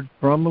delivered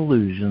from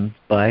illusions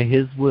by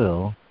his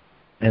will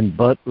and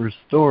but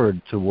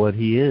restored to what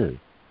he is.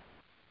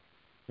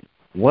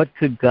 What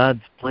could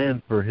God's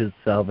plan for his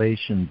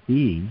salvation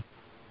be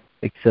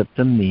except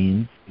a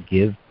means to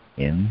give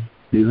him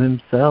to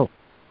himself?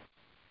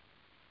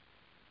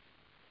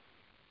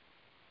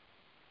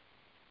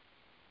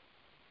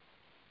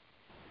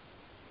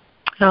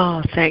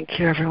 Oh, thank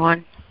you,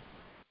 everyone.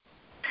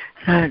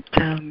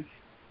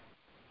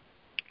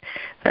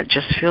 That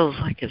just feels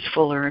like it's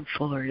fuller and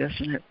fuller,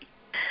 doesn't it?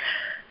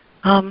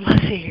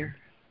 Let's see here.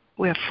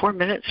 We have 4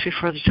 minutes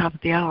before the top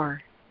of the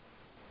hour.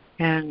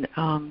 And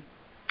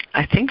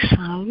I think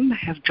some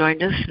have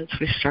joined us since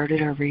we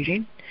started our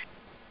reading.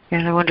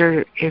 And I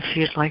wonder if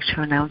you'd like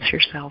to announce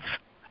yourself,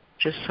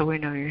 just so we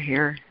know you're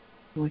here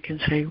and we can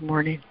say good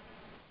morning.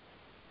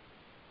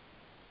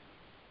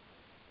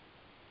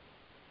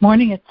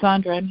 Morning, it's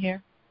Sandra. I'm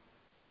here.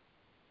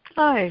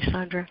 Hi,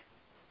 Sandra.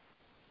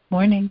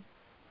 Morning.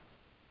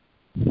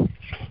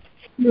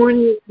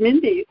 Morning,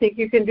 Mindy. You think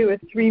you can do a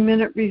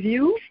 3-minute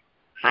review?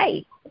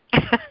 Hi.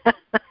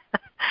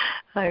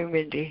 Hi,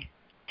 Mindy.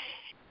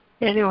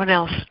 Anyone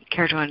else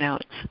care to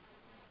announce?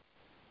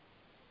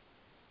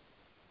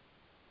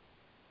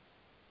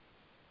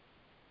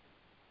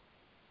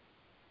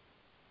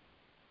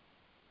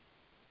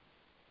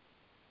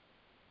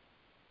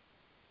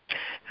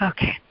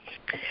 Okay.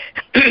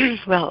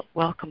 Well,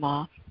 welcome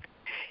all.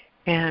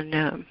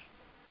 And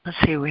let's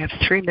see, we have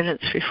 3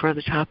 minutes before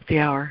the top of the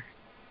hour.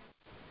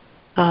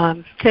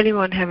 Does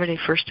anyone have any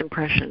first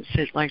impressions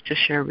they'd like to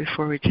share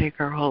before we take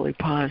our holy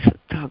pause at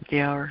the top of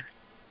the hour?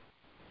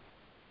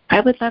 I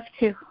would love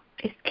to.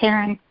 It's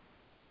Karen.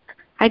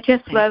 I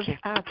just love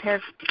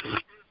paragraph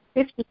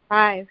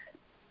 55.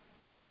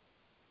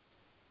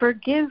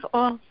 Forgive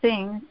all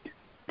things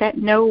that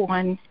no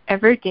one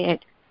ever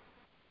did.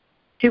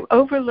 To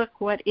overlook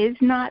what is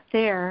not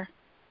there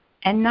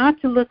and not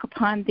to look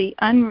upon the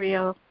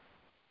unreal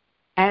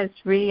as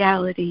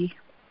reality.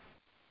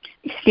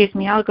 Excuse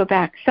me, I'll go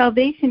back.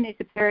 Salvation is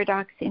a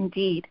paradox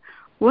indeed.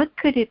 What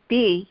could it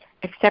be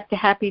except a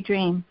happy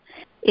dream?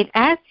 It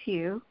asks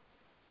you,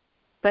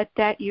 but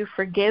that you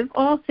forgive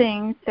all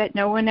things that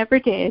no one ever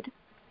did,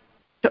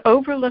 to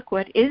overlook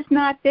what is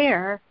not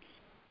there,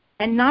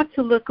 and not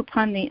to look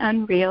upon the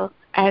unreal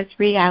as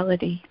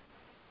reality.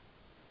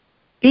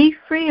 Be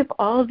free of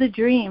all the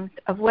dreams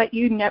of what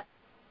you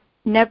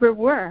never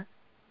were,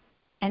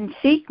 and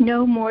seek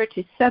no more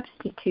to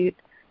substitute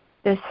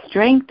the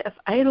strength of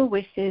idle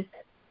wishes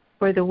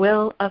for the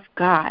will of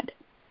God.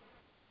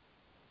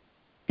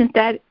 Isn't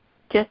that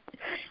just,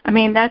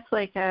 that's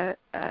like a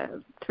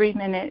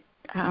 3-minute,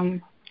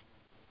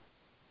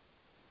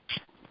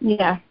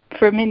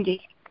 for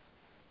Mindy.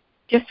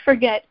 Just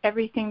forget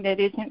everything that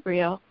isn't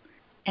real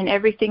and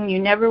everything you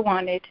never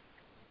wanted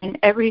and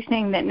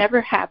everything that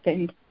never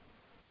happened,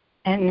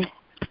 and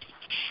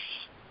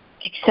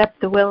accept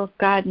the will of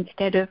God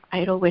instead of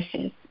idle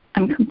wishes.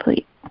 I'm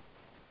complete.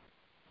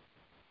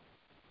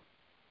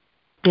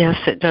 Yes,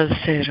 it does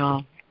say it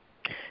all.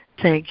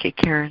 Thank you,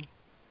 Karen.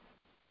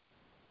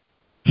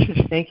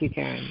 Thank you,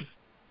 Karen.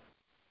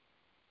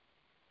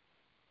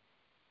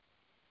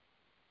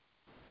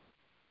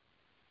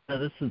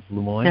 This is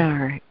Lemoyne. All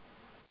right.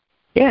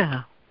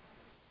 Yeah.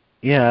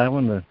 Yeah, I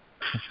want to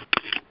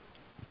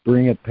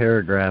bring a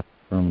paragraph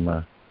from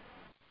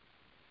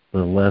the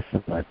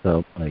lesson. I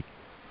felt like,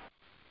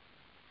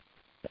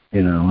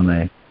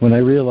 when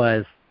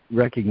I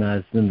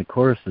recognized in the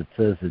course it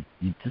says that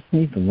you just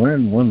need to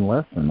learn one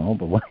lesson all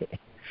the way.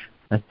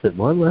 I said,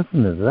 what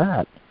lesson is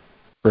that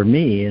for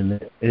me? And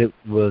it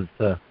was,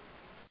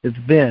 it's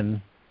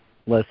been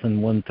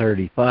lesson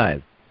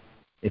 135.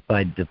 If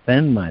I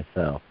defend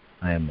myself,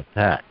 I am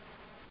attacked.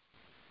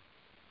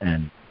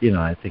 And,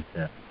 I think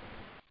that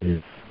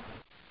is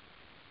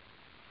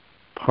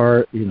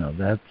part,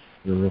 that's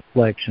the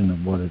reflection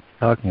of what it's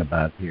talking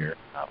about here,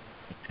 about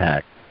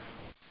attack.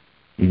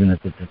 Even if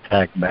it's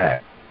attacked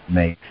back,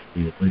 makes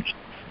the illusion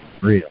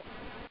real.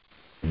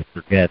 We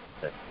forget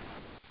that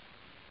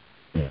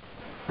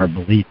our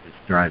belief is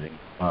driving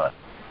us.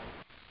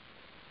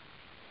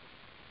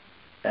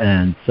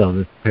 And so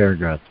this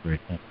paragraph's very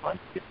simple.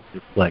 It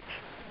reflects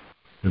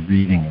the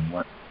reading and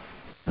what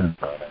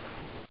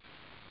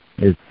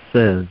it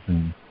says,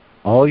 and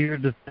all your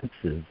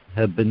defenses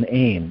have been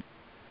aimed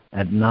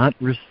at not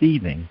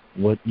receiving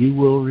what you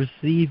will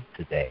receive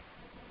today.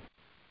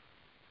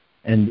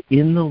 And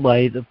in the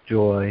light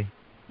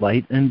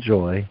and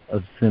joy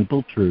of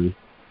simple truth,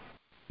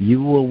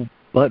 you will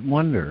but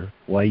wonder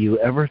why you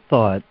ever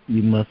thought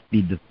you must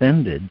be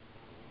defended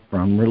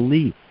from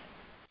release.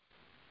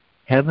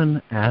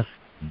 Heaven asks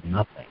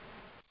nothing.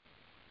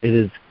 It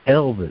is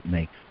hell that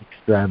makes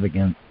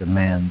extravagant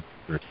demands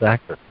for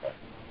sacrifice.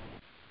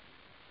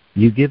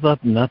 You give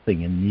up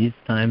nothing in these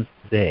times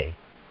today.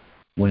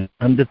 When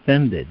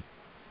undefended,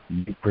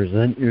 you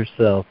present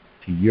yourself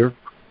to your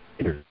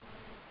Creator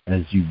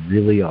as you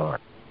really are.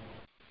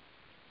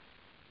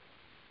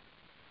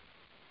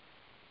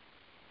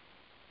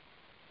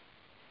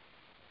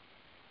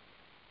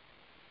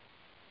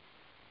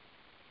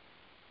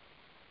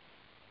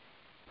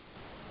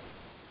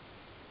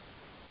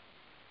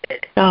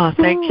 Oh,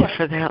 thank you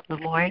for that,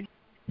 Lemoyne.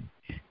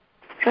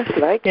 I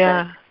like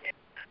that.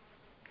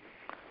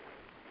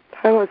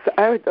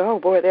 Oh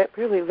boy, that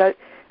really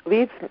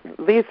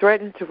leads right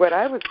into what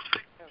I was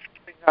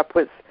putting up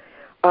was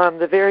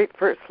the very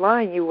first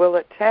line, you will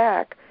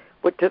attack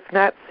what does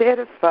not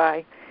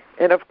satisfy.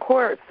 And of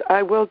course,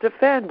 I will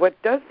defend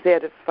what does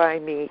satisfy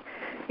me.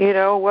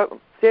 What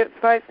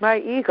satisfies my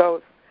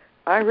egos,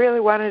 I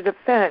really want to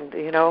defend,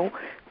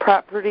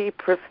 property,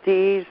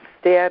 prestige,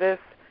 status,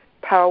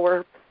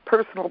 power,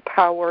 personal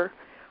power,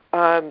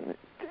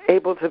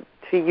 able to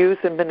use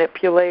and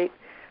manipulate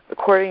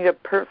according to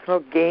personal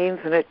gains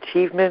and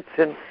achievements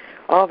and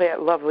all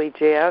that lovely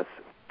jazz.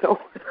 So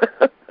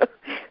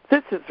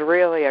this is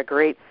really a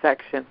great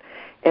section.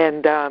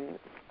 And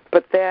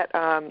but that,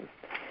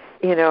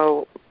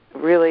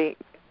 really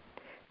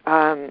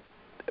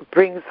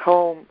brings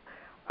home,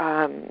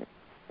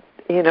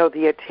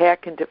 the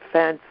attack and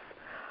defense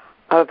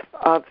of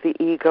the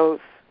ego's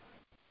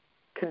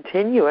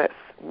continuous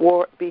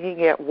war,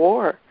 being at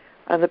war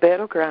on the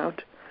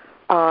battleground,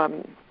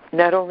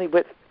 not only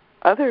with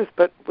others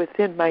but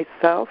within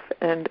myself,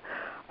 and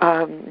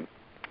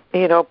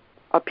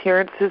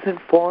appearances and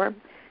form,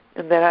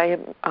 and that I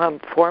am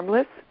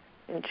formless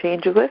and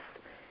changeless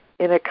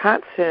in a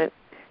constant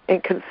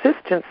and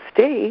consistent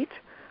state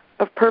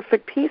of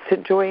perfect peace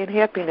and joy and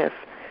happiness.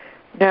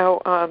 Now,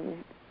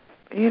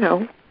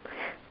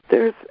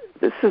 this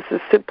is a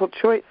simple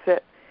choice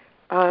that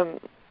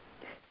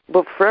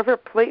will forever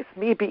place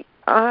me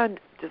beyond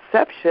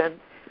deception,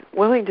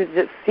 willing to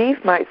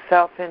deceive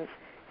myself and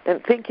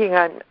thinking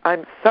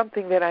I'm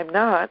something that I'm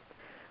not,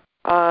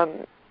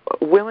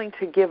 willing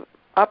to give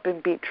up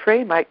and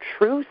betray my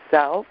true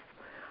self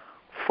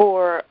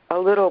for a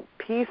little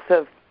piece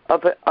of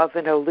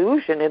an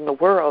illusion in the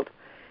world.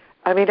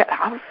 I mean, it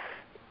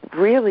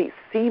really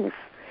seems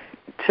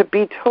to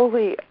be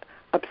totally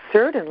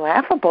absurd and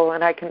laughable.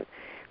 And I can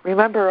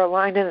remember a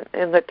line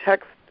in the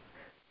text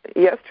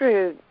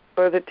yesterday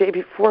or the day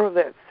before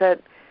that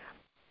said,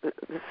 the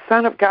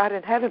Son of God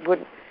in heaven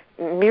would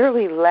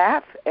merely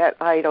laugh at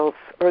idols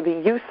or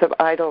the use of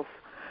idols.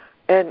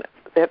 And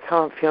that's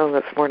how I'm feeling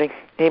this morning.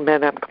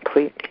 Amen. I'm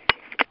complete.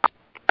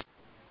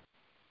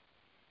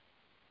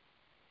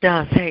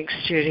 Yeah, thanks,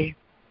 Judy.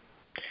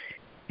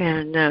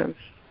 And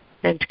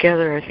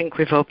together, I think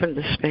we've opened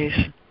the space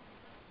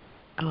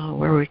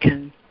where we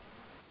can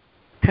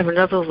have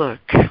another look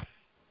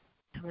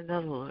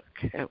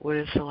at what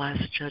is the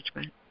last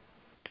judgment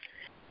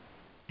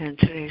and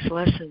today's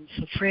lesson.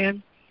 So,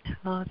 Fran,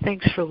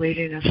 thanks for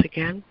leading us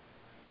again.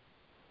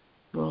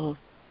 We'll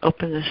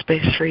open the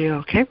space for you,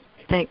 okay?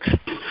 Thanks.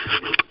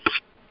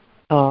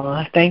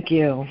 Oh, thank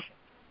you.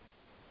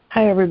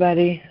 Hi,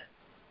 everybody.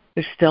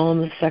 We're still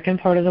in the second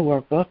part of the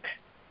workbook.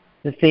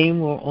 The theme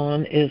we're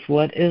on is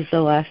what is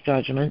the last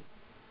judgment?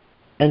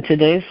 And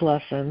today's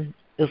lesson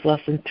is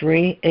lesson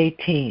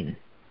 318.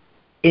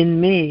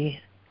 In me,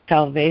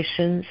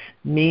 salvation's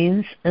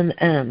means and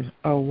end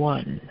are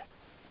one.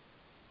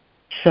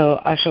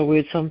 So I shall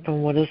read some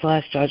from What is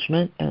Last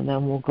Judgment, and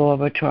then we'll go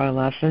over to our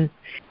lesson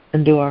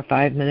and do our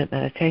 5-minute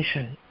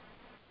meditation.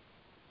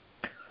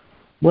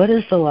 What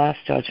is the last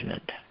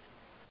judgment?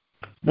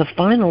 The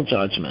final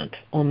judgment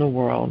on the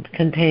world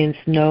contains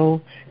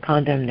no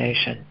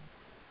condemnation,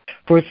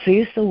 for it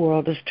sees the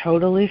world as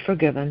totally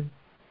forgiven,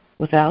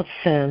 without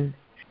sin,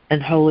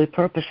 and wholly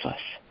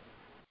purposeless.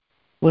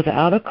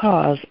 Without a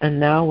cause and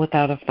now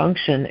without a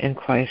function in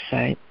Christ's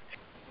sight,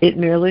 it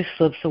merely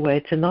slips away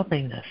to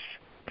nothingness.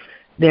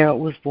 There it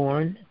was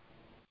born,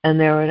 and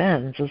there it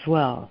ends as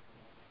well.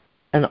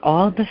 And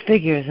all the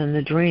figures in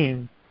the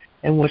dream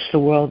in which the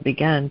world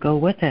began go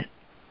with it.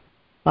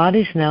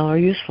 Bodies now are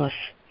useless,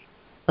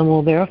 and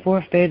will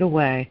therefore fade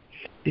away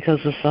because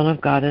the Son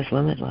of God is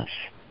limitless.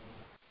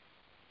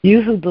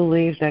 You who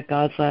believe that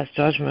God's last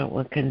judgment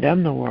will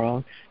condemn the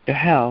world to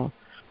hell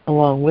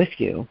along with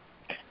you,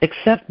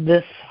 accept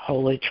this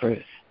holy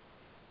truth.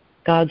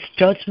 God's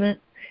judgment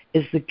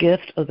is the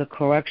gift of the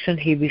correction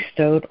He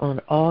bestowed on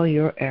all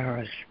your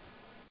errors,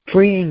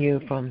 freeing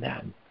you from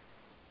them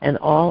and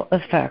all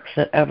effects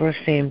that ever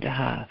seem to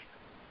have.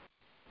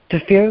 To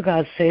fear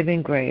God's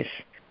saving grace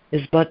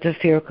is but to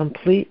fear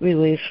complete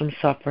release from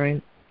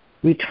suffering,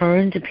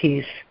 return to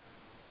peace,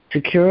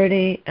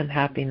 security and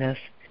happiness,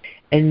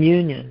 and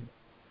union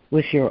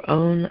with your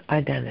own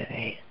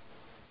identity.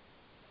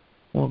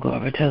 We'll go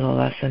over to the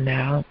lesson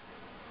now.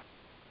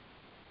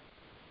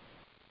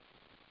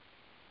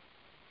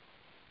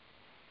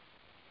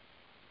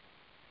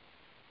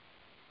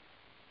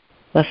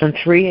 Lesson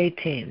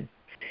 318.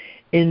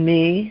 In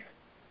me,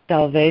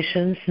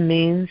 salvation's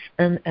means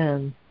and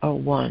end are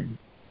one.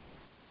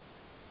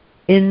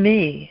 In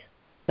me,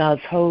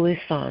 God's holy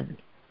Son,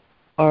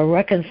 are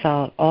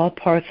reconciled all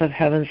parts of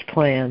heaven's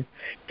plan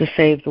to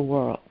save the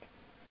world.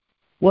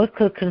 What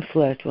could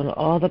conflict when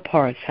all the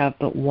parts have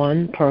but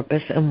one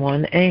purpose and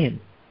one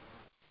aim?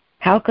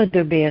 How could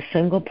there be a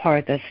single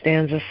part that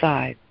stands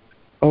aside,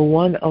 or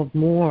one of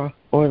more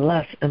or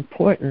less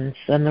importance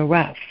than the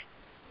rest?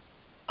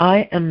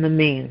 I am the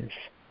means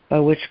by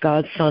which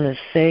God's Son is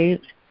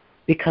saved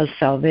because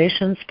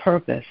salvation's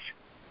purpose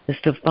is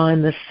to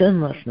find the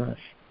sinlessness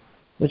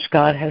which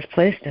God has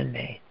placed in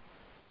me.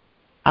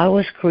 I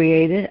was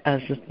created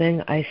as the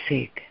thing I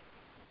seek.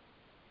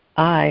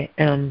 I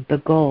am the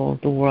goal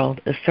the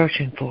world is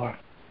searching for.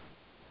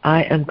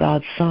 I am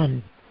God's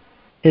Son,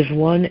 His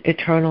one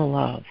eternal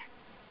love.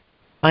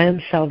 I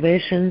am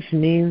salvation's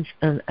means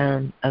and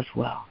end as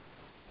well.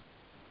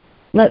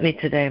 Let me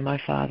today, my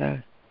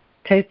Father,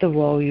 take the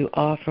role you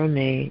offer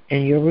me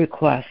in your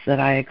request that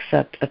I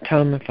accept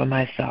atonement for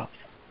myself.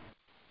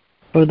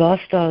 For thus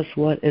does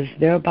what is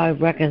thereby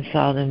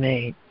reconciled in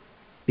me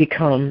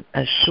become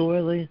as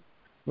surely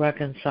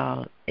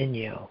reconciled in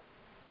you.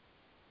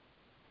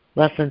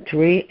 Lesson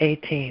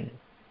 3:18.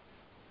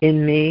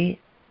 In me,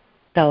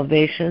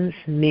 salvation's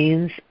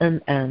means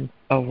and end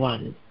are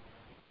one.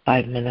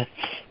 5 minutes.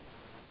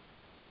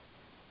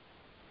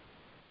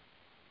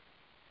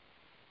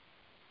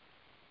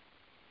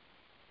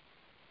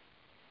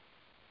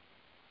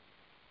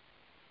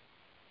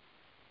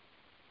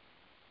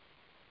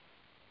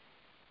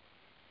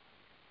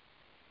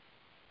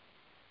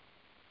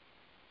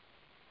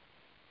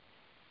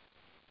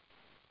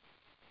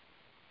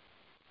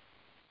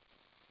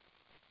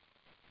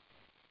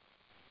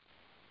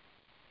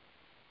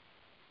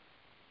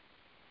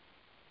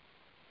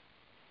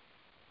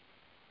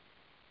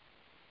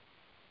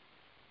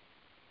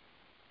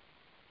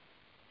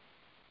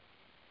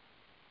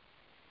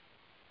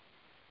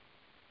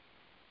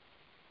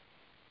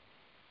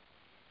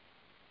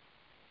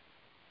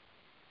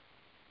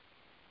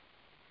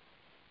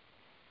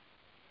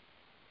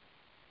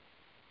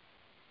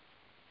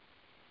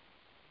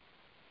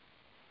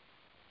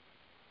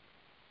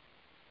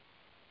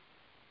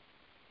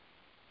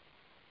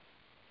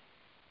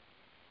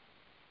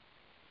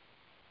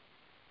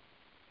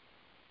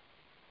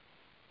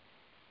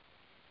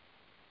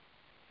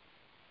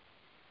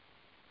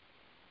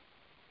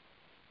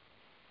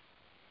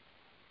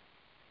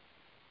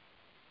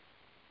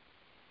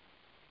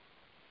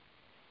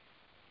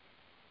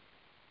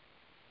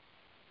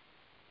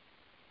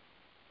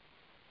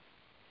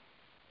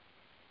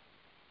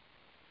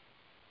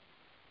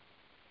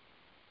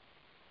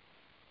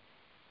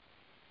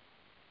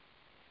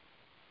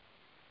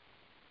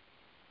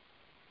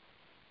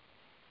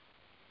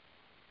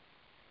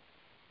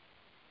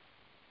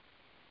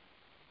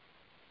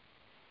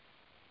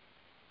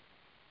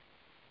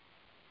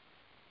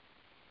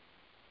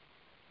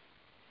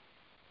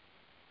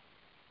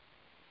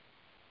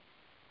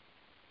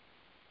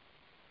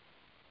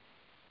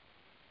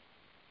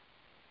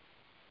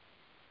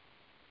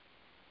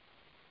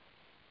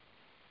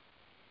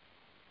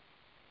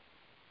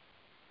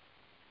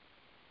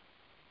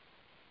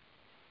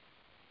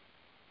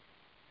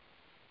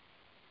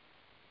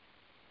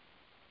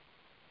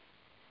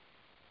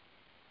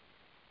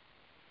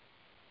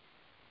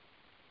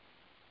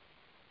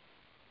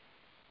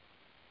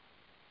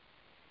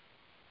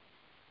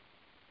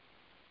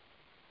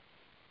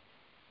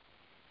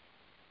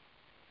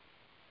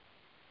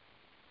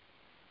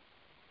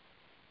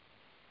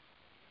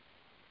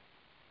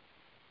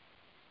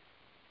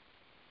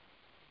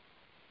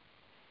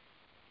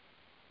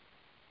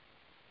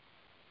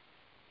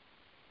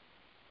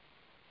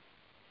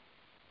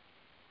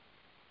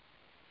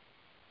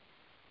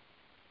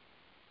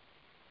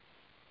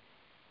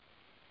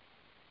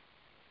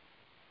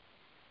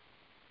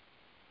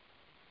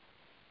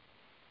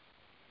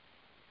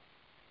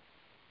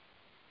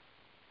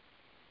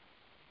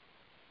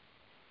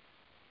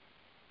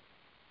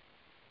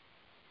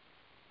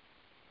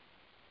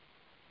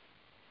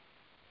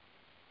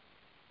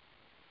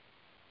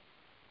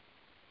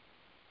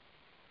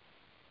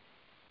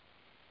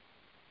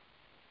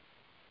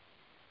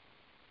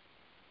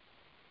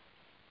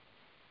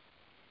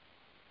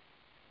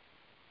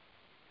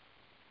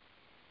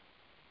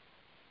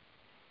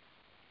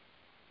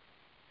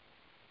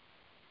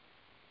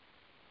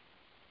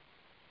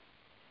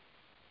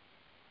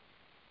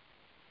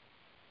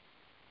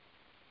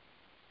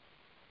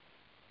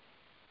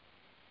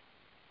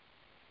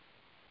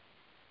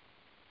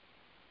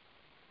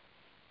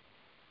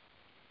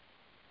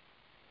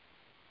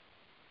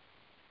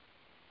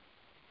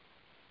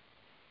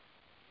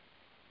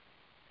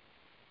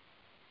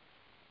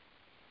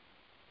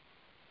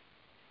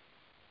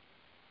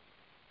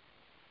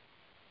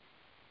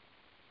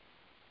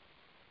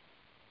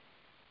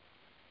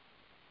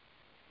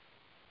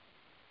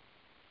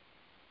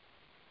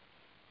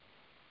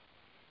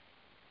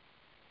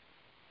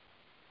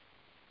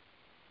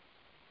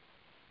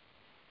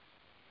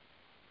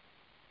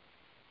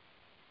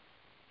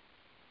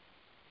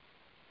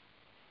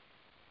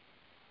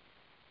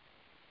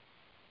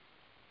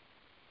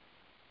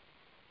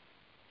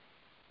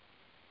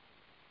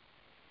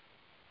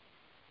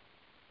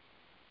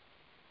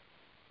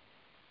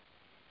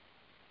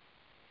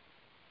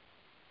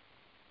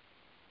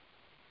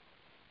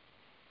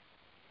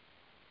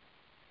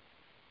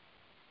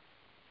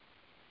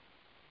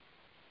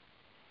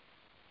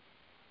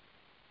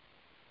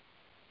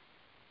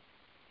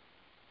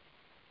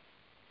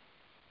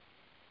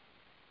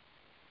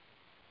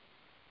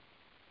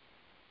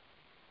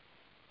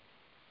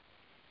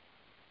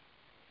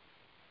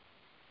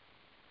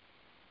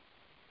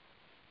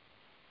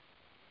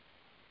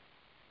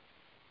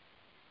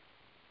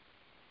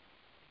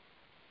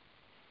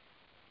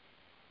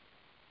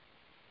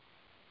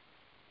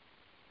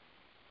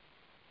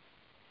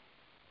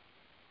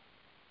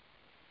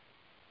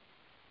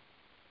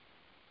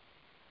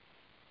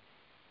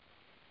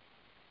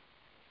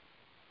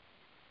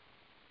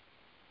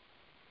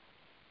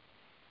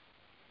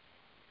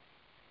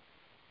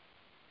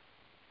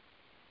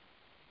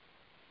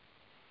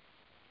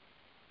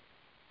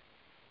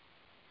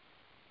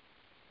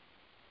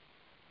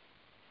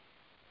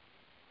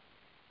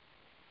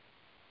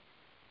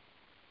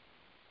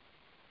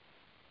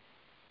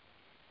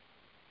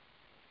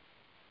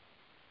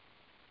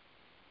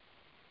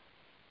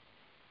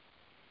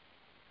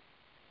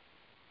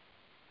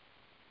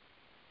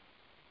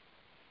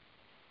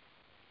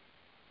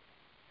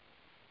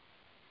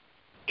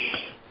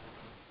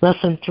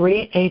 Lesson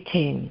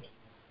 3:18.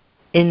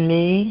 In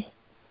me,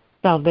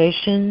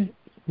 salvation,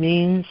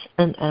 means,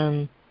 and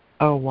end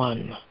are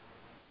one.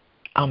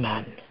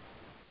 Amen.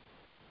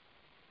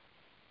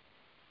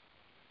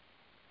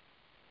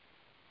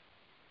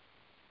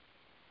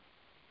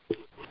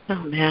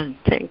 Amen.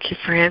 Thank you,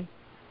 Fran.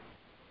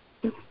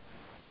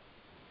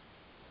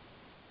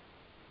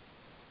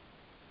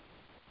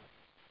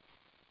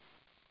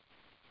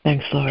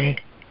 Thanks, Lori.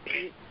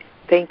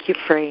 Thank you,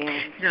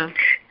 Fran. No,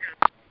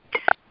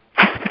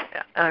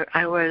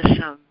 I was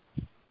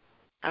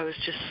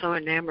just so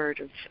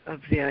enamored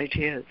of the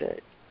idea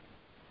that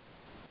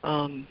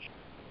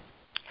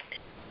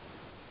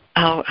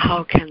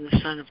how can the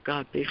Son of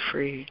God be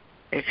free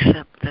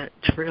except that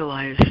to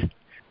realize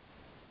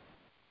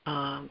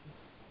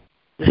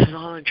this is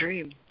all a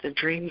dream. The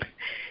dream,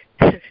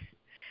 it's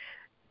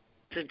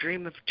a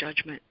dream of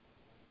judgment.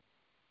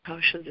 How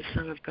should the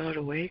Son of God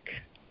awake?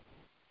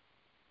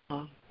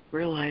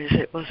 Realize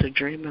it was a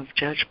dream of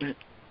judgment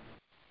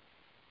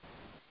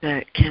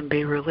that can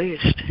be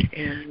released,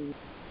 and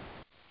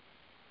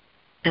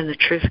the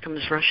truth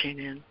comes rushing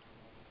in.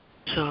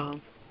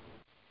 So,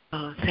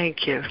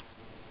 thank you.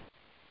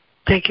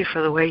 Thank you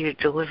for the way you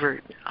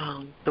delivered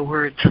the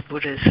words of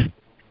what is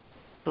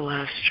the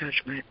last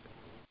judgment,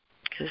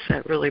 because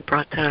that really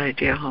brought that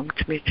idea home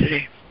to me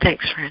today.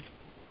 Thanks, Fran.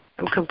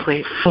 I'm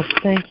complete. Well,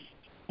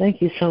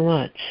 thank you so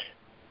much.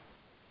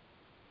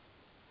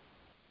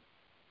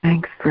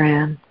 Thanks,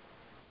 Fran.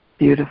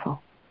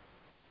 Beautiful.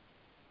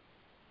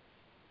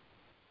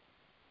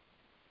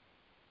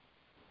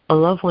 I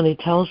love when he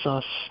tells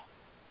us,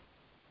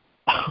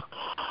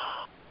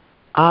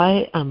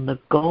 I am the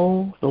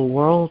goal the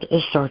world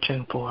is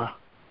searching for.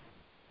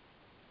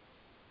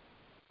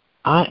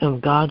 I am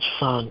God's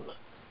Son.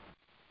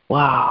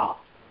 Wow.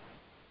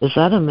 Is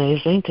that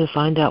amazing to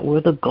find out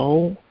we're the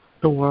goal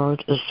the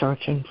world is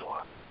searching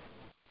for?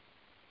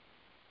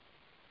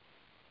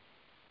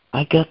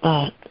 I get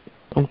that.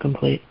 I'm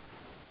complete.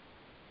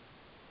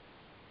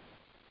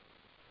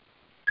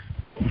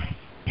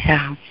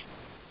 Yeah,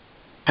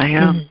 I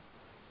am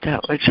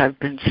that which I've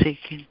been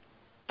seeking.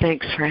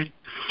 Thanks, Fran.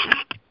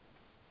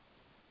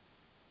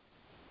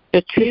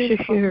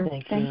 Patricia here.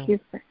 Thank you.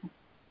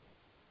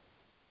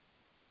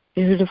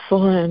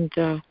 Beautiful and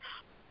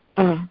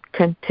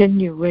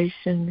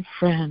continuation,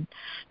 Fran.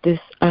 This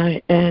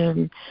I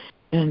am,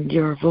 and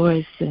your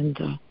voice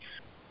and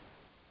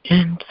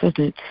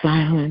infinite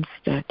silence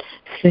that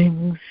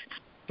sings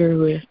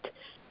through it,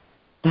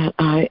 that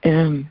I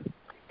am.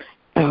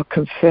 I'll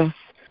confess,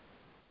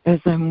 as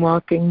I'm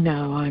walking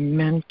now, I'm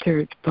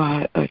mentored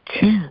by a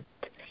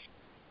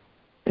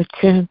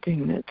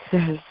chanting that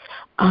says,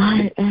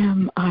 I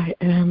am,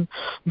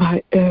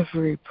 by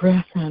every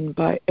breath and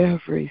by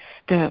every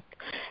step,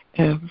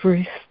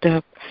 every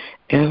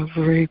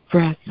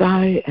breath.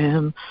 I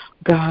am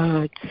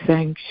God's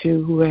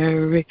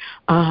sanctuary.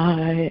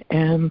 I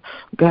am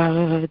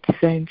God's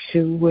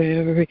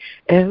sanctuary.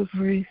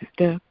 Every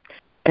step,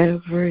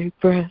 every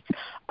breath.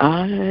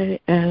 I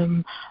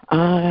am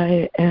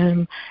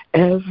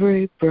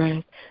every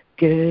breath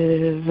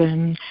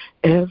given,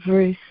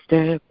 every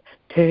step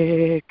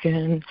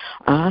taken.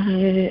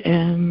 I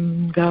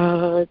am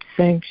God's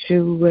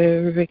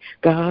sanctuary,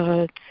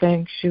 God's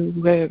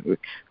sanctuary,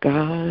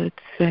 God's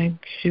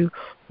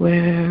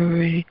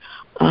sanctuary.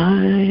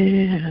 I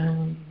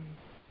am.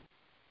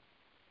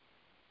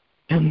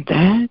 And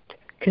that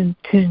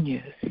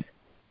continues.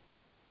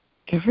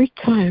 Every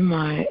time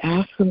I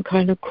ask some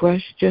kind of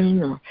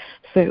question or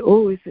say,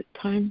 oh, is it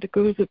time to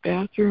go to the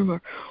bathroom,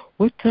 or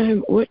what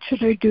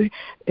should I do?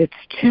 It's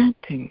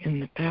chanting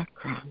in the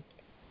background.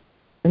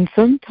 And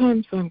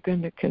sometimes I'm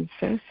going to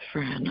confess,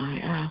 Fran, I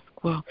ask,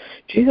 well,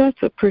 gee,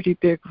 that's a pretty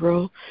big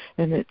role.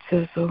 And it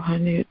says, oh,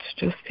 honey, it's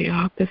just the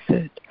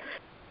opposite.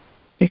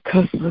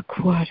 Because look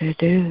what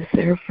it is.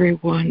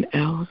 Everyone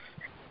else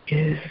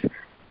is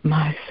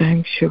my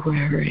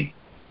sanctuary.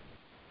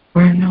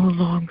 We're no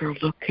longer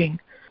looking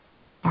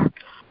for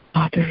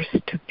others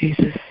to be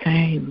the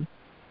same.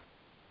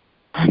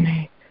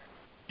 Honey,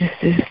 this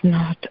is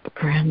not a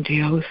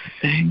grandiose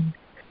thing.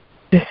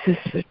 This is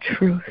the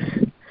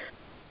truth.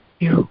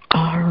 You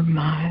are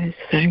my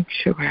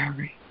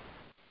sanctuary.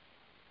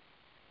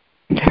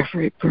 And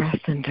every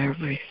breath and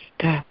every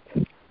step.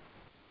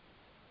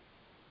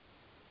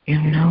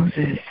 You know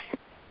this,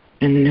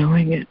 and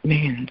knowing it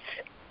means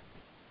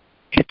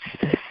it's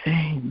the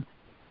same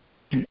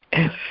in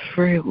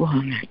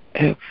everyone and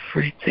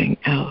everything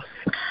else.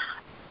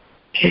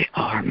 They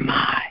are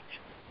my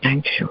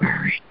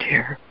sanctuary,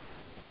 dear.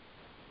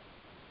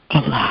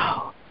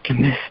 Allow the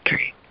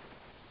mystery.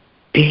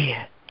 Be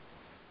it.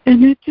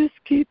 And it just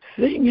keeps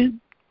singing.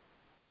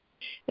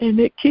 And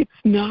it keeps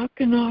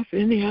knocking off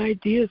any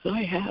ideas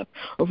I have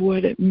of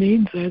what it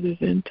means other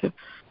than to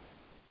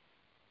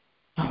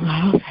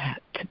allow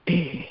that to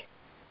be.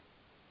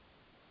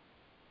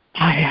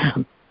 I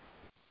am.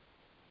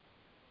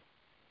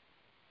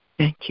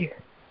 Thank you.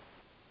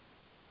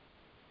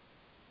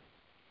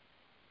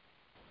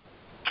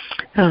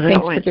 Oh, that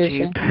Thanks, went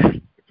Patricia.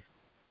 deep.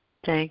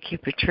 Thank you,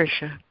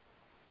 Patricia.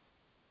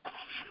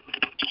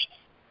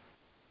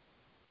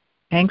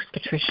 Thanks,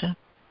 Patricia.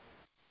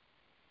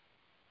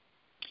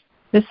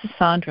 This is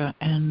Sandra,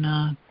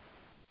 and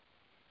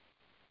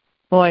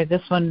boy,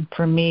 this one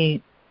for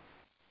me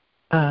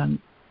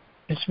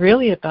is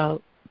really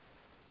about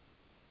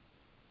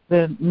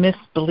the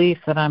misbelief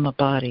that I'm a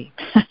body.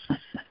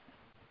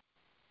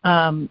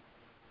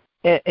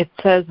 It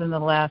says in the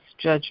Last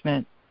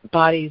Judgment,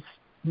 bodies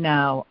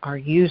now are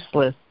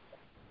useless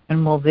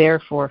and will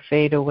therefore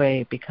fade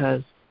away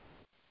because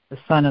the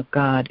Son of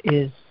God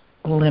is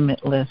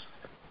limitless.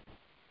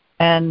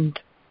 And,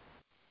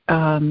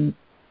 in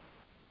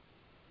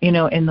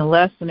the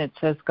lesson it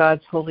says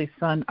God's Holy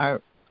Son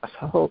are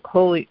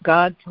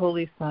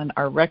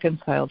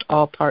reconciled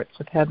all parts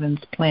of heaven's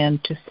plan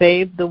to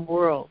save the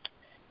world.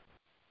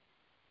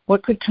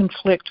 What could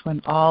conflict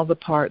when all the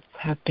parts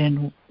have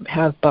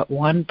but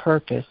one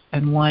purpose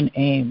and one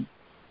aim?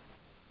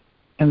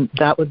 And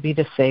that would be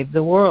to save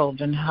the world.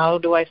 And how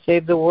do I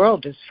save the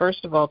world? Is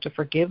first of all to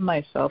forgive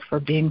myself for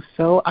being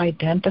so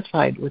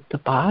identified with the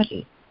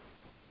body.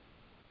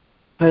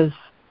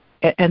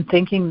 And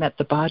thinking that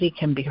the body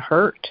can be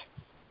hurt.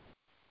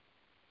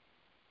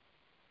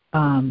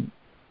 And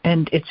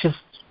it's just,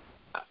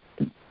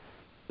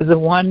 the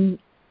one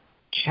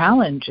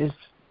challenge is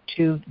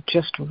to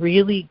just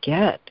really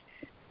get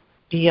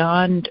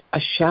beyond a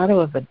shadow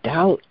of a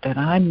doubt that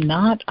I'm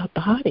not a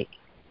body.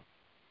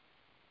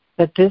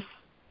 That this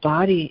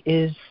body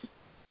is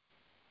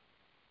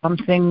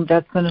something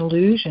that's an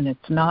illusion.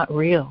 It's not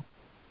real.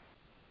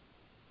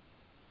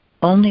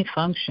 Only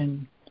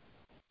function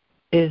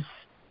is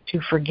to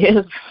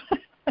forgive,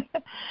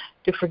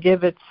 to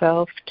forgive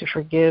itself, to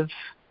forgive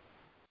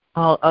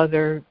all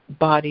other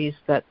bodies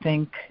that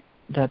think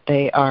that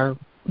they are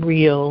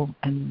real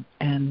and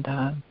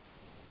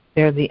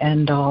they're the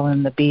end all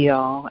and the be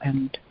all.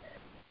 And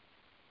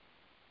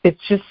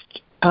it's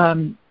just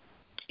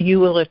you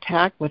will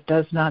attack what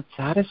does not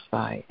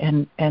satisfy.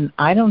 And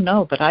I don't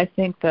know, but I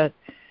think that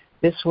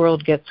this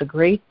world gets a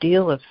great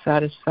deal of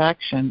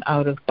satisfaction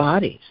out of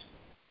bodies.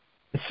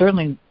 It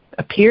certainly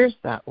appears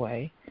that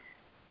way,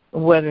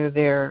 whether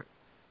they're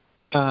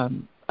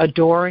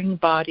adoring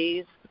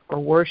bodies or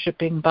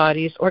worshiping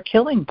bodies or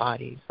killing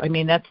bodies. I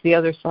mean, that's the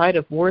other side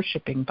of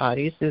worshiping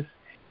bodies, is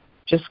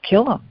just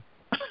kill them.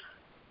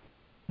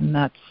 And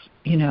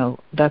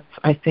that's,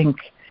 I think,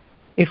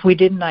 if we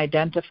didn't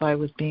identify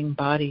with being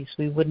bodies,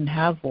 we wouldn't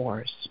have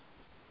wars.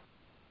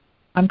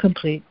 I'm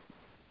complete.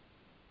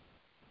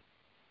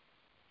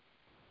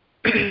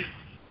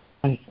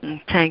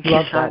 Thank you,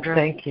 Love Sandra.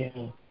 that. Thank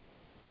you.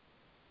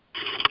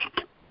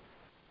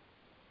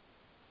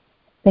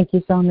 Thank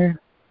you, Sandra.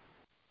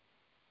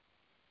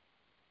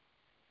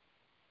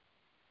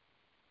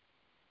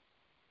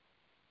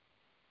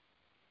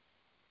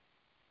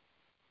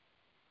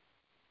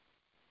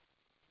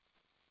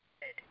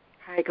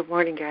 Hi, good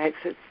morning, guys.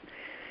 It's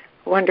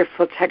a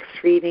wonderful text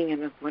reading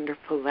and a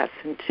wonderful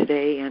lesson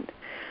today.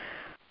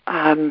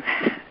 And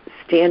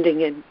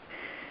standing in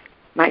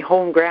my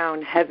home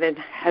ground,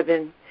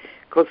 heaven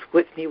goes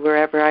with me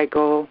wherever I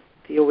go.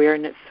 The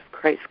awareness of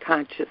Christ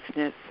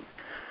consciousness,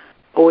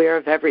 aware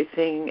of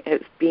everything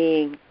as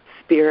being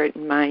spirit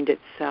and mind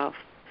itself,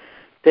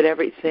 that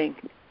everything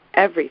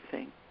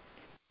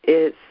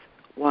is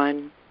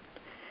one,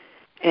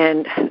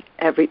 and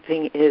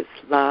everything is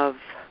love.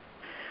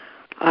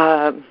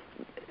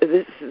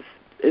 This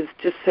is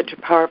just such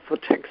a powerful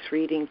text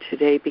reading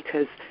today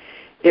because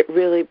it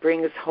really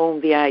brings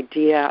home the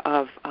idea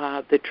of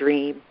the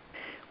dream,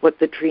 what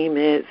the dream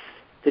is,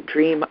 the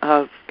dream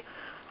of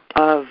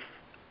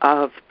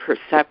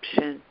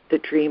perception, the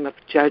dream of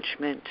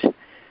judgment,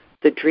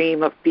 the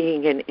dream of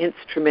being an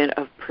instrument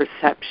of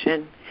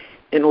perception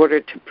in order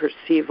to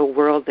perceive a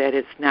world that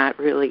is not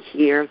really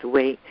here the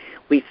way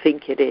we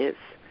think it is,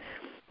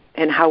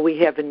 and how we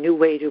have a new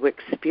way to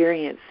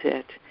experience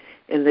it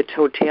in the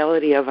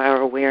totality of our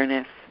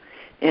awareness,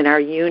 in our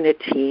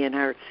unity, in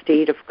our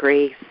state of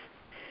grace,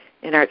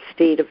 in our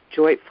state of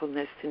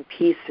joyfulness and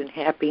peace and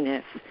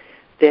happiness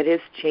that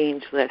is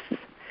changeless,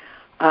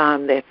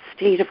 that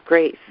state of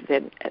grace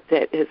that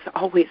is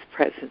always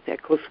present,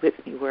 that goes with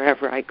me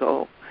wherever I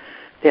go,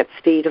 that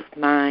state of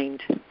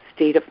mind,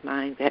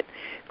 that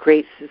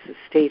grace is a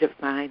state of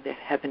mind, that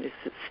heaven is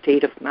a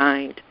state of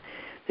mind,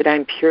 that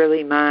I'm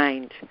purely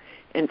mind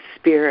and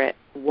spirit,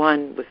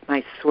 one with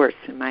my source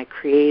and my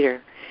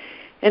creator,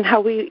 and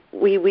how we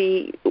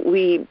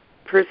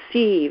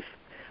perceive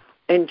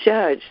and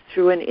judge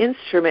through an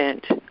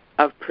instrument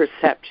of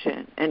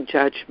perception and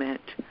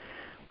judgment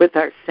with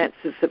our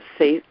senses of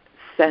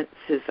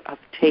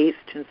taste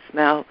and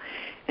smell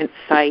and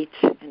sight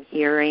and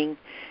hearing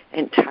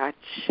and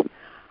touch,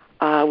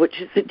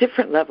 which is a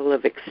different level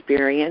of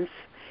experience,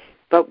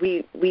 but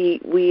we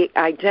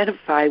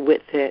identify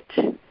with it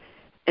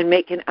and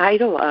make an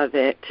idol of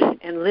it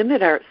and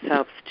limit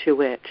ourselves to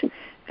it,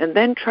 and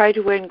then try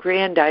to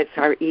aggrandize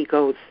our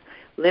ego's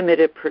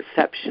limited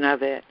perception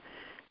of it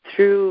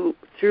through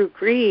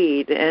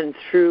greed and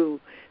through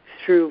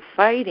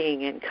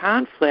fighting and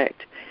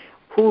conflict.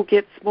 Who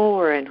gets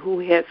more and who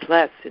has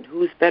less, and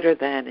who's better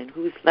than and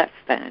who's less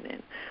than,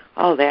 and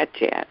all that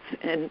jazz.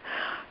 And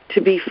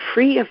to be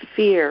free of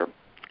fear,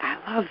 I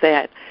love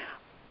that.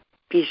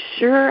 Be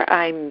sure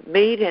I'm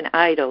made an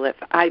idol if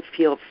I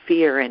feel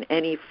fear in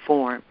any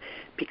form,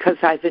 because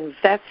I've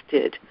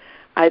invested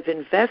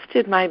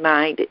my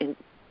mind in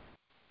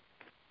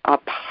a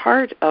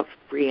part of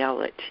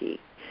reality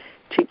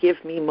to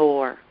give me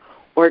more,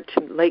 or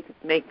to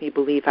make me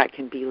believe I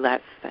can be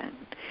less than.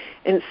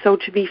 And so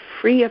to be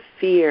free of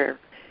fear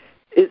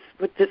is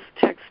what this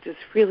text is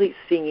really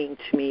singing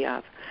to me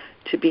of.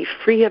 To be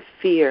free of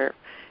fear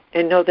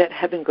and know that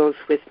heaven goes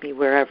with me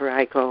wherever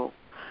I go.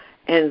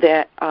 And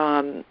that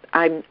I'm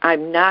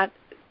not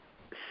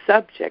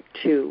subject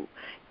to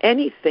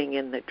anything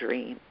in the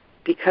dream,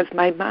 because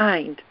my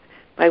mind,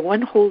 my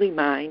one holy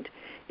mind,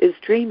 is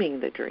dreaming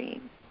the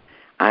dream.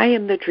 I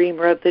am the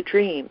dreamer of the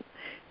dream.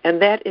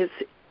 And that is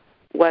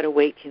what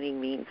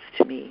awakening means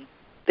to me.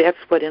 That's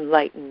what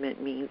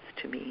enlightenment means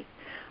to me.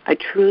 I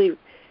truly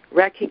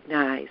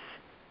recognize,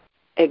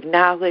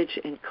 acknowledge,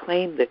 and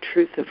claim the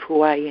truth of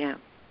who I am,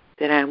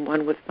 that I am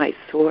one with my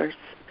source,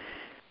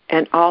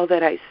 and all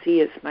that I see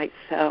is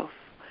myself,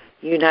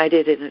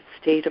 united in a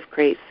state of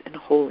grace and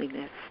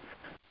holiness.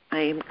 I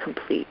am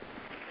complete.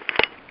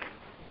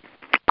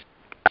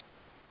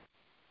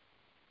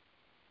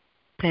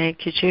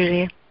 Thank you,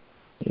 Judy.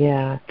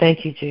 Yeah,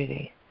 thank you,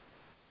 Judy.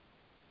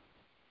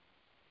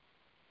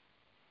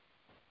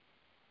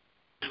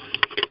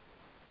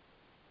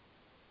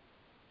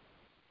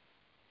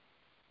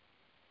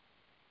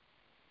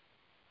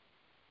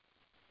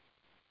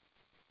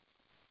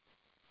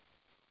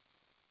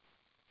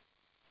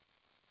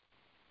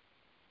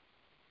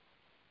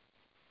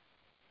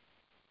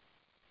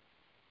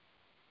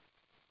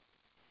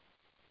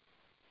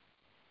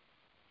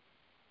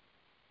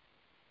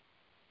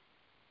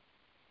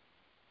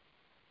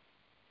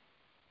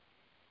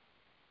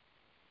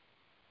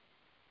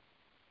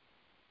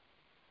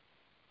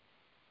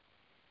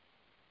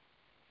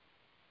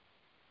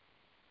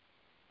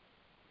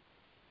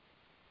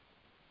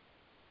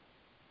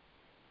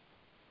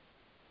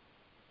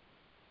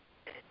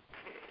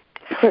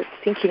 I was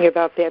thinking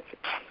about that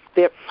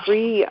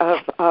free of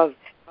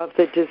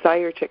the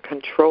desire to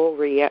control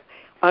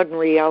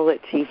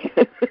unreality,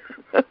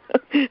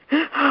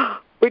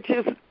 which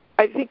is,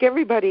 I think,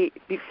 everybody,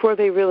 before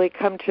they really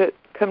come to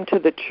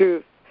the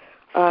truth,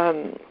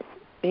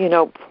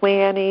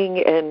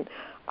 planning and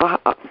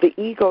the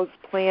ego's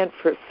plan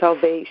for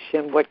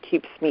salvation, what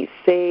keeps me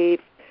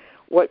safe,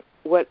 what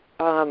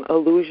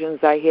illusions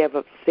I have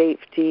of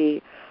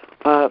safety,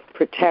 of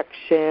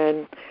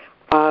protection,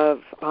 of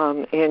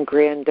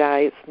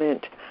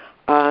aggrandizement,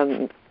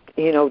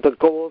 the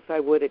goals I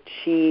would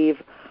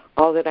achieve,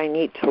 all that I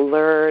need to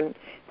learn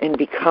and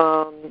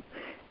become,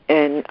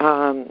 and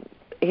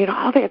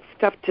all that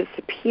stuff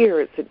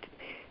disappears.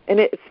 And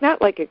it's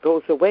not like it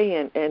goes away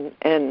and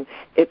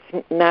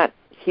it's not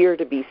here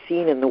to be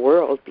seen in the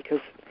world,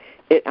 because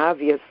it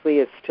obviously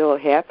is still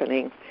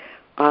happening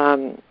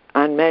in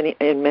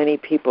many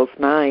people's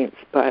minds.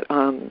 But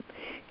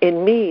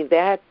in me,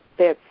 that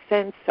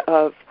sense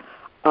of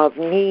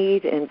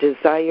need and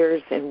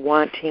desires and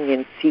wanting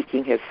and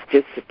seeking has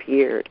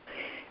disappeared.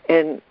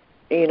 And,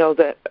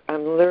 that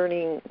I'm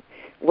learning,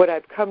 what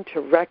I've come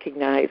to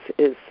recognize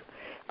is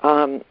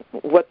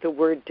what the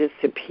word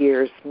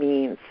disappears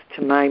means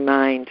to my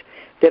mind,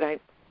 that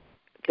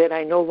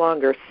I no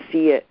longer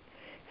see it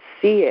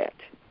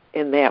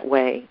in that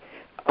way.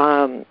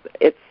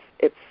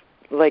 It's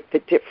like the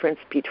difference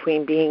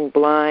between being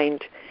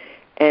blind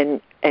and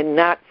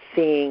not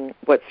seeing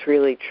what's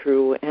really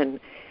true, and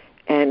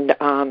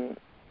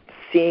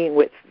seeing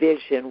with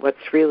vision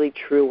what's really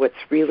true, what's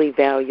really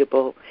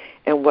valuable,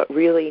 and what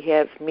really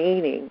has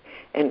meaning,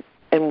 and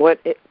what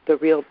the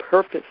real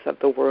purpose of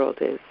the world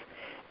is,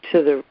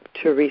 to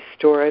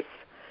restore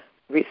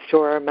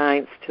our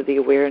minds to the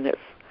awareness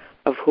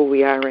of who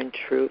we are in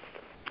truth.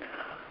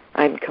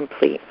 I'm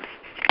complete.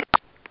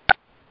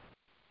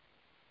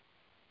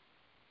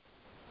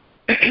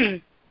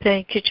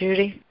 Thank you,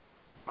 Judy.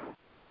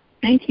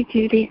 Thank you,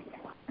 Judy.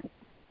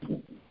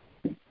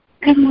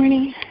 Good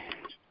morning.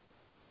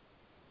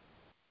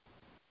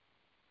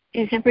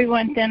 Is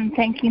everyone done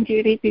thanking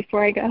Judy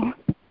before I go?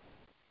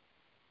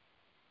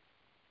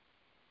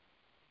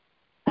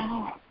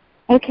 Oh,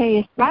 okay.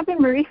 Is Robin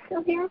Marie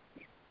still here?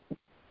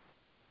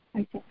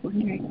 I'm just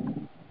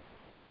wondering.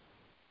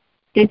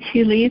 Did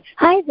she leave?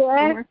 Hi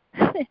there.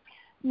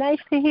 Nice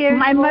to hear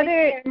my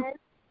mother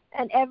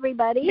and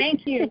everybody.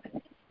 Thank you.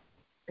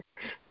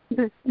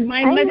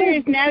 My mother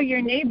is now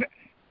your neighbor.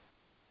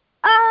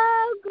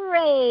 Oh,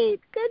 great.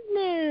 Good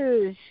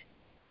news.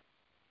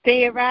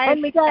 They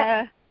arrived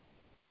at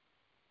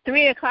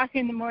 3 o'clock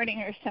in the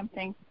morning or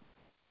something.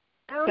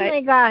 Oh,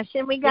 my gosh.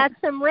 And we got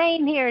some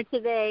rain here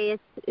today.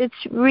 It's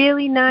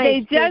really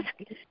nice.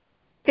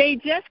 They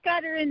just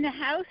got her in the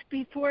house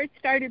before it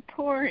started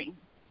pouring.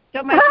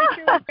 So my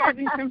sister was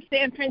driving from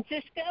San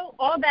Francisco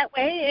all that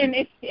way, and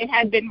if it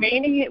had been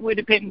raining, it would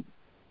have been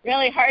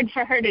really hard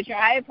for her to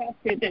drive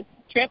after this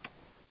trip.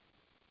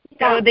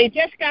 So they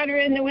just got her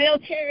in the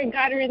wheelchair and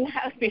got her in the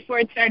house before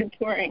it started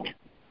pouring.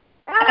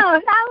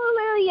 Oh,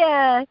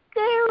 hallelujah.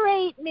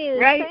 Great news.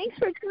 Right. Thanks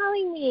for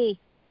telling me.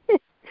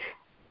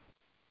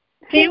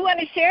 Do you want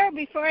to share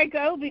before I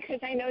go? Because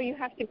I know you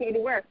have to go to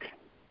work.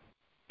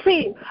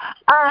 Please.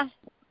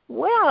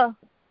 Well,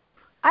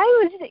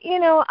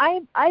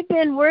 I've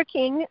been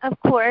working, of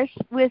course,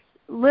 with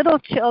little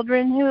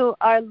children who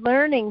are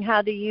learning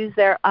how to use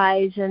their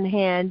eyes and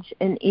hands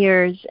and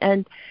ears.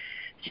 And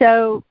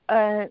so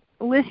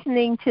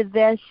listening to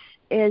this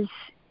is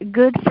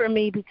good for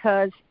me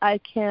because I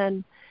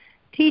can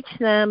teach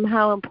them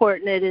how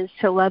important it is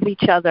to love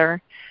each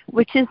other,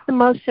 which is the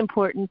most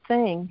important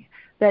thing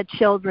that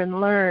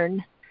children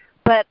learn.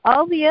 But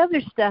all the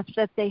other stuff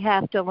that they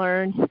have to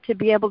learn to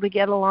be able to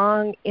get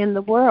along in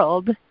the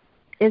world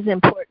is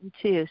important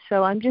too.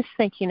 So I'm just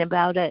thinking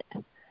about it.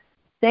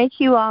 Thank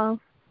you all.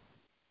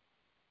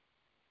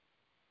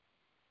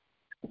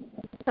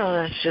 Oh,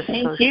 that's just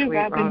Thank so you, sweet,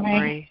 Robin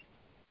Marie.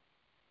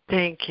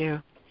 Thank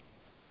you.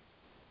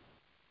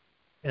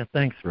 Yeah,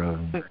 thanks,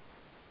 Robin.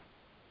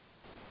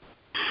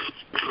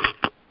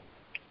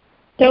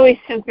 It's always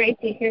so great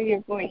to hear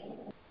your voice.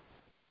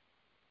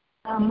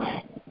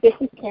 This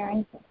is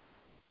Karen.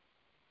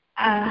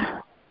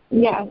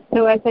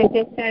 So as I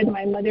just said,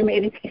 my mother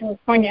made it to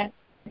California.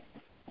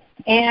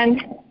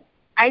 And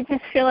I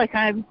just feel like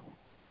I'm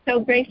so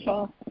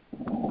grateful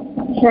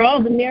for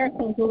all the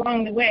miracles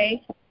along the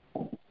way,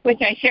 which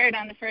I shared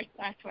on the first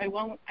class, so I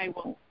won't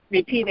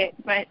repeat it.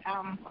 But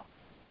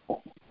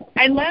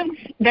I love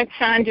that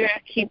Sandra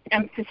keeps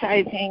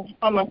emphasizing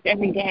almost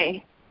every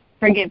day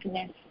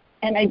forgiveness.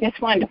 And I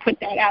just wanted to put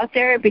that out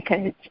there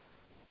because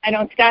I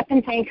don't stop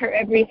and thank her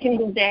every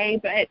single day.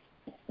 But,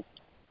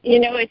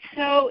 it's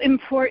so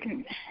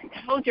important to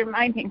hold your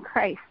mind in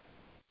Christ.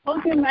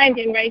 Hold your mind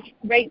in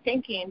right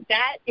thinking.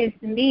 That is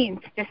the means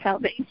to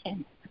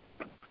salvation.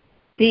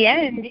 The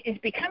end is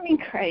becoming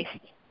Christ.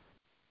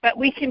 But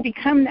we can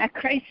become that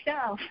Christ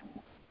self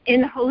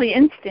in the holy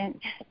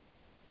instant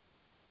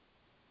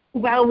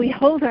while we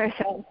hold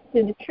ourselves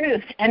to the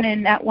truth and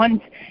in that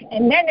one.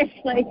 And then it's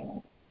like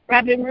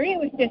Robin Marie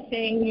was just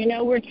saying,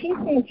 we're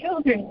teaching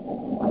children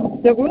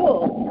the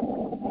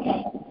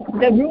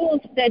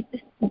rules that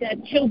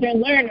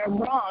children learn are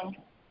wrong.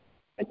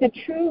 But the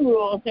true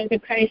rules are the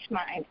Christ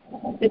mind.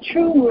 The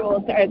true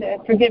rules are the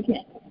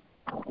forgiveness.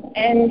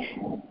 And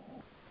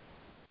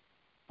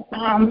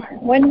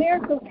when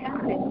miracles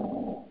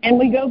happen and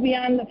we go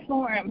beyond the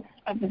form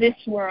of this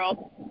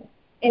world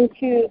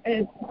into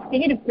a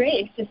state of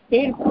grace, a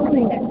state of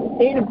holiness, a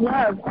state of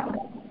love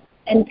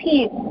and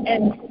peace,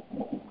 and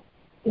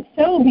it's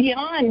so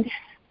beyond.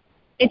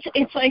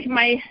 It's like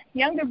my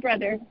younger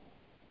brother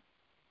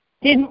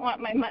didn't want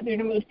my mother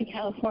to move to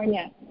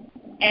California.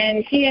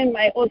 And he and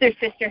my older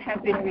sister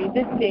have been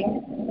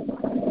resisting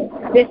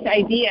this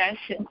idea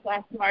since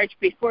last March,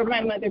 before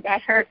my mother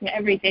got hurt and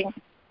everything.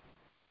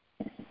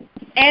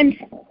 And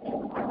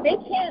they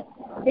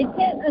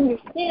can't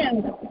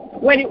understand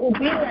what it will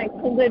be like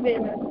to live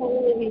in a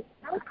holy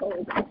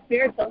household, a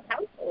spiritual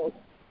household.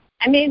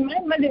 I mean, my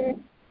mother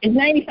is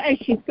 95.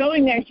 She's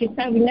going there. She's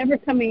probably never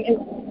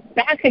coming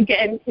back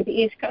again to the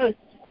East Coast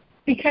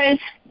because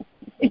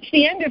it's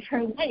the end of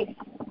her life.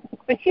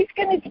 But she's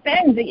going to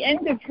spend the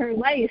end of her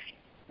life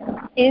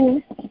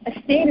in a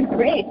state of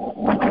grace,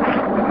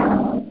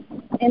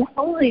 in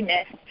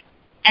holiness,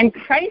 and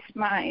Christ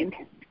mind.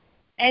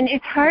 And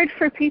it's hard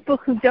for people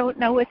who don't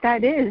know what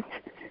that is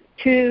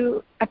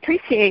to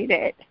appreciate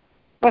it.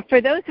 But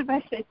for those of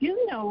us that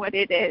do know what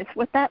it is,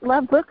 what that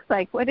love looks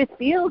like, what it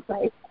feels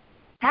like,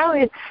 how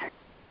it's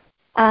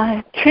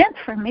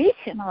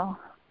transformational,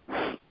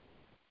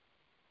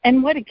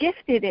 and what a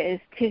gift it is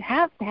to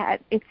have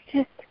that. It's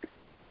just,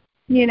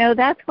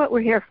 that's what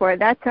we're here for.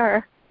 That's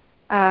our,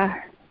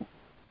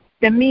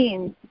 the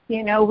means.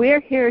 We're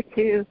here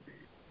to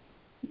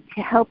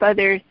help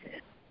others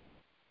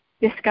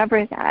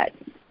discover that.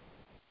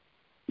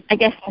 I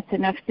guess that's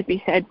enough to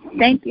be said.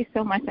 Thank you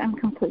so much. I'm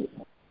complete.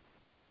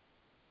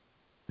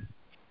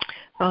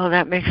 Oh,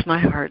 that makes my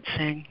heart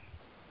sing.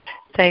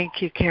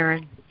 Thank you,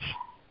 Karen.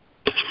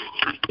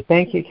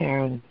 Thank you,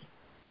 Karen.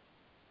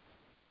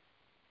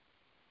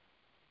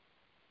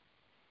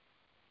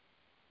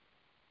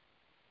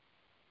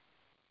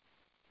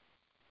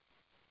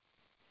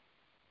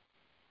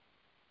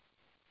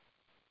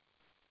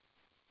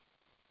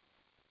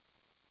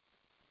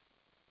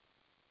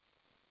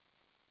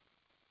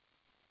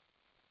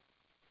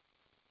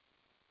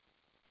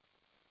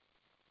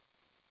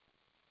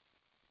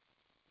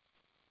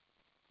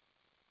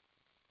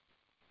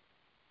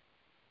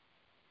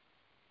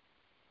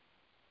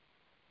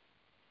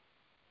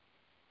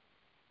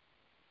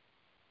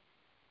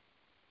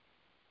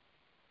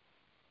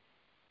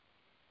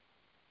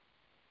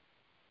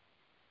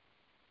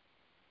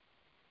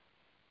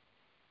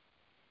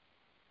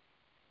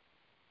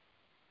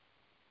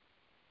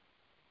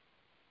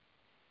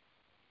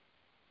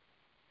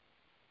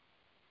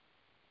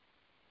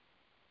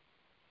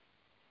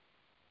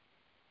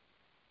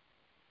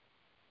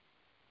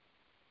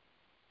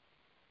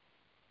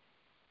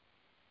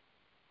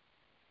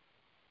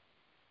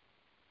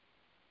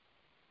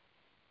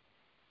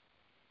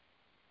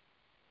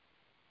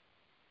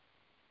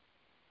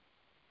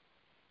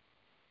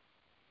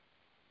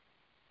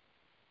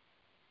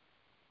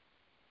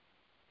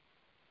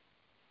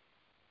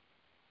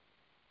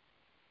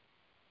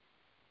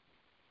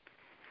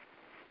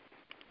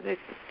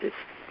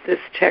 this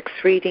text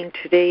reading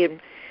today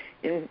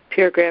in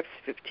paragraphs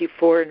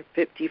 54 and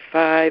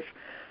 55,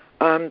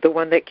 the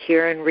one that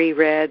Karen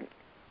reread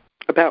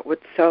about what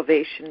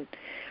salvation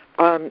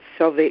is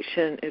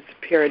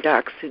a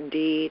paradox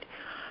indeed,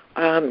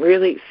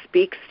 really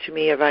speaks to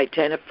me of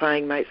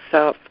identifying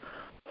myself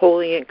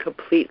wholly and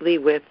completely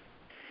with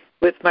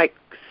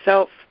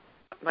myself,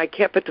 my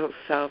capital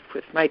self,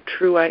 with my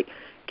true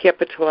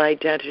capital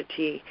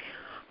identity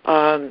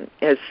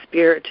as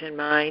spirit and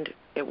mind,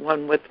 at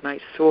one with my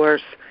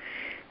source,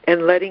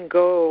 and letting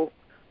go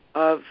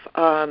of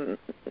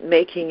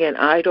making an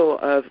idol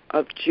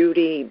of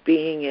Judy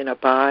being in a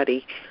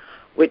body,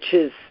 which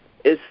is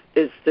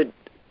the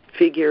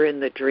figure in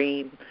the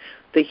dream,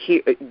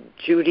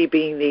 Judy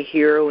being the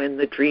hero in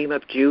the dream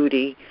of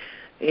Judy,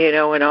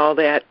 and all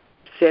that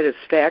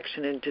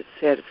satisfaction and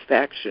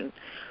dissatisfaction,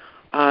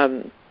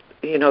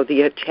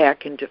 the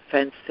attack and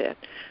defense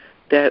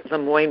that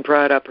Lemoyne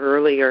brought up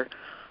earlier,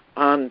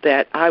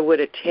 that I would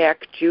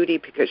attack Judy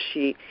because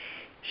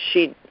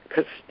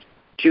because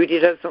Judy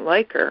doesn't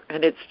like her,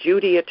 and it's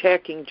Judy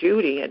attacking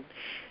Judy, and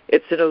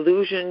it's an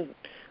illusion,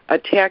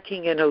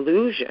 attacking an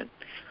illusion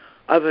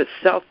of a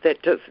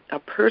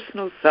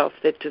personal self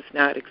that does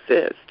not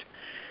exist.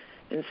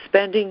 And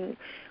spending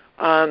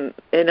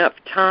enough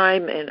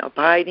time and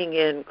abiding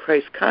in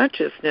Christ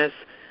consciousness,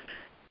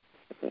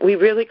 we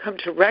really come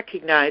to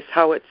recognize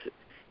how it's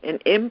an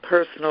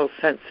impersonal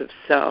sense of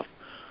self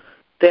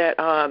that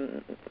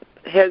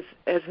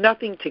has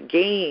nothing to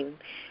gain,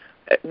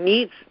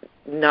 needs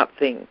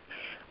nothing,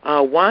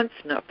 wants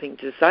nothing,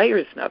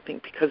 desires nothing,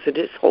 because it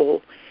is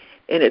whole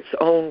in its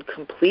own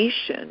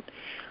completion.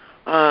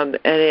 And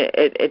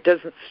it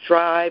doesn't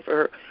strive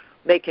or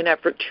make an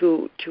effort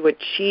to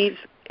achieve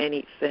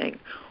anything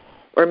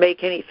or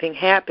make anything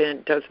happen.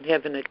 It doesn't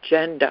have an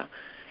agenda.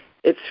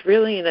 It's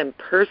really an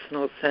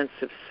impersonal sense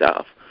of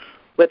self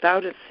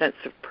without a sense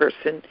of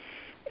person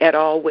at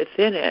all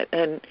within it.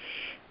 And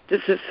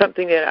this is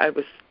something that I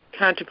was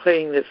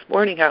contemplating this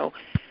morning, how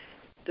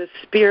the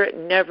Spirit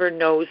never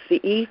knows the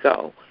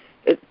ego.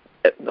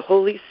 The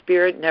Holy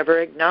Spirit never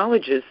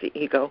acknowledges the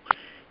ego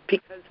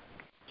because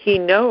He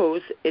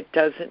knows it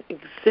doesn't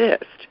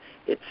exist.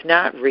 It's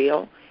not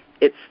real.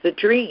 It's the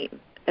dream.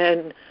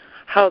 And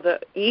how the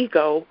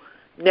ego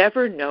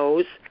never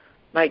knows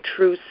my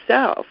true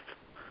self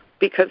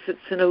because it's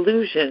an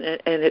illusion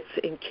and it's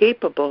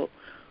incapable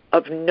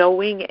of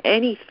knowing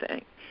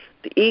anything.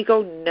 The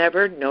ego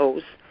never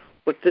knows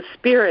what the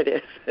Spirit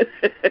is.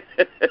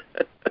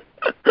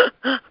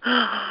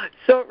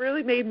 So it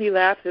really made me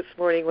laugh this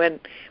morning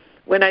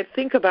when I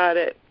think about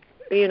it,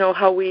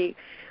 how we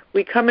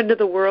come into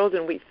the world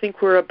and we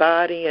think we're a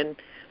body and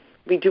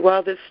we do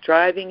all this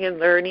striving and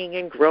learning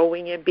and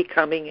growing and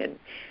becoming,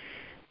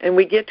 and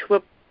we get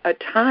to a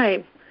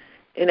time,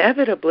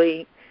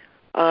 inevitably,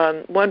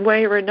 one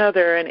way or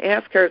another, and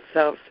ask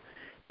ourselves,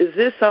 is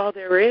this all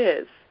there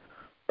is?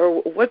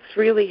 Or what's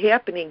really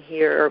happening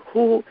here?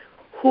 Or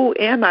who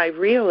am I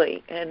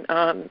really? And,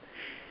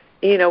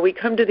 we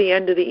come to the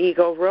end of the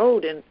ego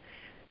road, and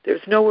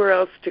there's nowhere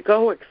else to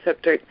go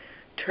except to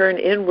turn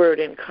inward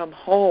and come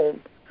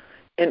home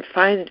and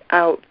find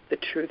out the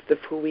truth of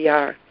who we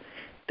are,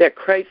 that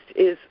Christ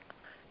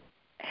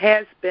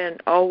has been,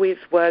 always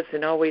was,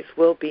 and always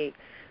will be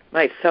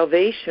my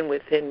salvation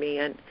within me.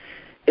 And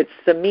it's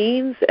the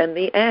means and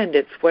the end.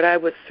 It's what I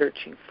was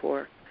searching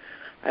for.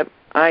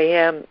 I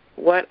am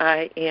what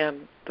I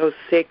am. Those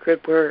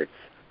sacred words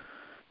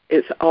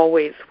is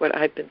always what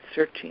I've been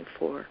searching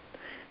for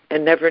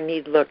and never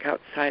need look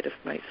outside of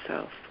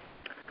myself.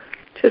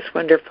 Just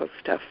wonderful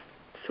stuff.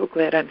 So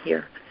glad I'm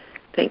here.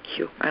 Thank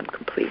you. I'm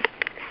complete.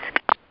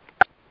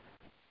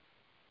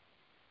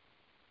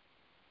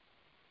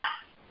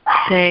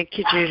 Thank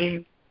you,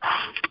 Judy.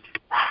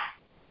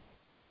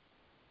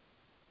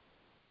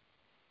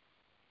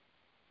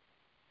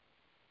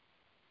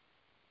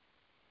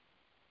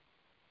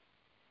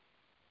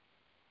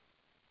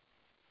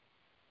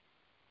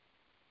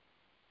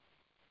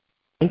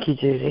 Thank you,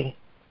 Judy.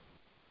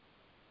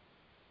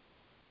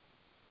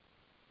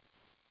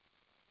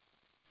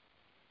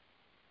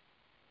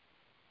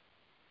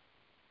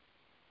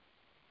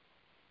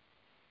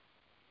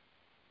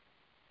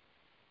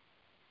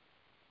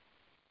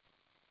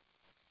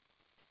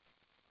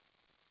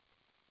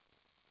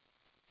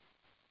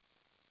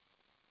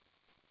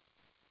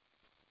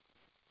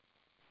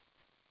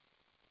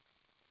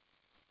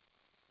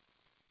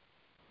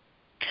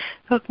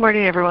 Good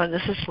morning, everyone.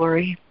 This is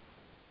Lori.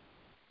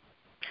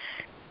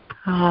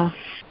 What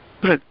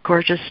a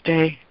gorgeous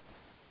day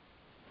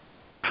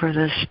for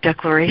this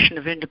Declaration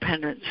of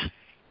Independence,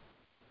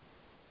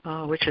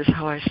 which is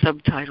how I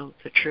subtitled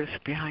The Truth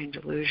Behind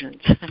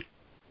Delusions,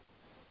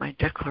 my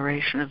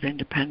Declaration of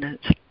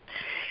Independence.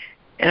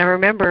 And I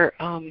remember,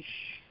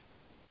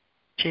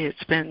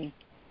 it's been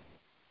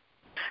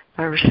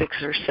 5 or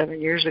 6 or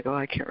 7 years ago,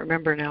 I can't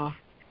remember now,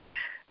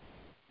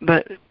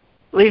 but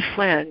Lee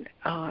Flynn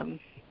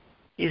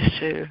used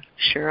to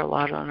share a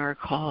lot on our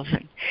calls,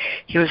 and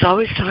he was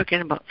always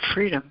talking about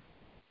freedom.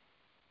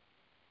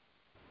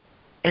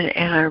 And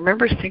I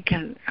remember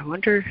thinking, I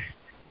wonder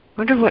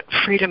what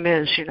freedom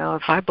is.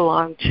 If I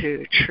belong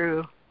to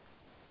true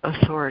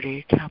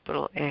authority,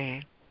 capital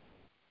A,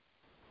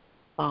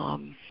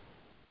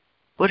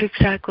 what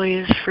exactly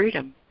is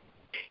freedom?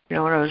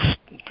 When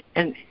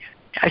and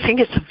I think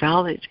it's a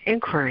valid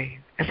inquiry.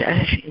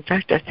 In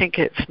fact, I think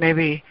it's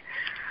maybe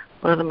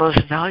one of the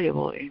most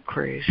valuable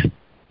inquiries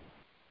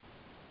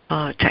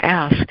to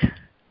ask.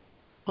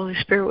 Holy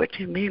Spirit, what do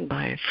you mean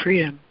by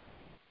freedom?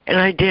 And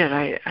I did.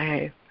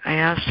 I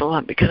asked a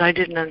lot because I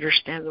didn't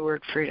understand the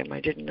word freedom.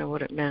 I didn't know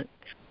what it meant,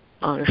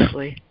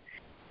 honestly.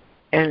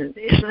 And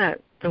isn't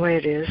that the way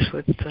it is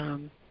with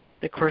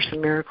the Course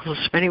in Miracles?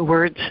 Many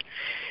words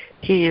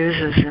he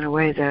uses in a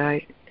way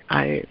that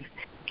I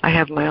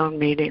have my own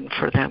meaning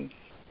for them.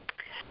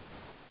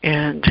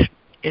 And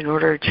in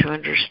order to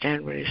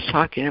understand what he's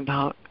talking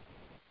about,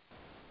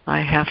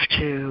 I have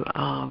to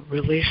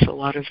release a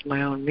lot of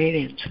my own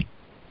meanings.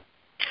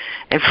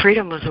 And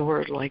freedom was a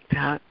word like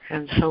that,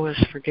 and so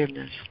is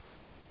forgiveness.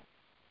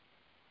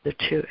 The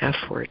two F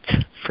words,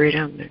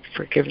 freedom and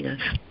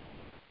forgiveness.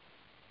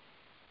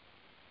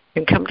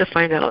 And come to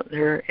find out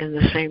they're in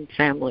the same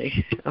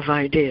family of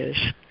ideas.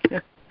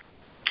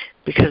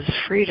 Because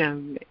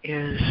freedom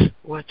is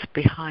what's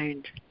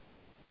behind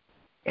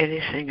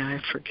anything I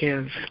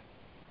forgive.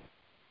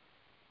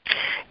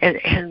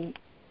 And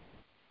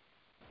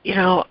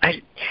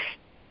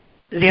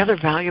the other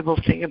valuable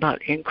thing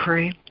about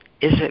inquiry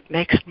is it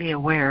makes me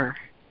aware.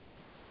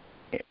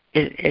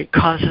 It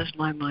causes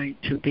my mind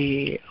to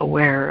be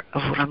aware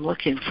of what I'm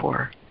looking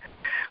for.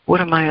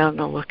 What am I on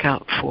the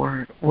lookout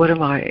for? What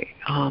am I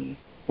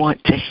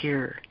want to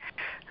hear?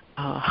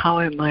 How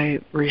am I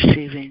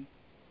receiving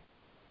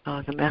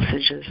the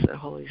messages that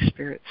Holy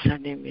Spirit's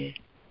sending me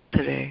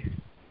today?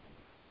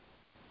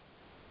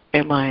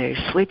 Am I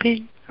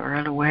sleeping or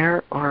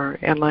unaware, or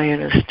am I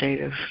in a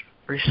state of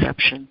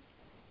reception?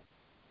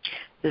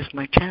 Is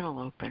my channel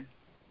open?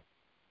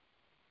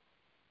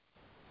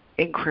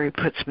 Inquiry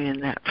puts me in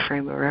that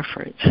frame of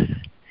reference.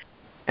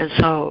 And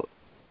so,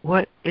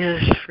 what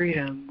is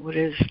freedom? What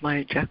is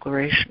my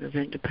declaration of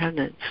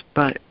independence?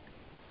 But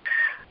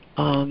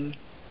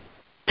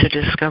to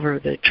discover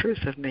the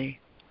truth of me,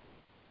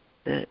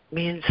 that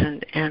means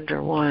and end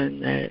are one,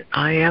 that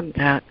I am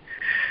that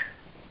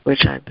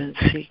which I've been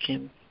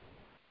seeking.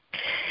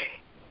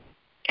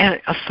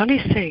 And a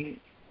funny thing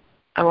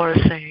I want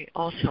to say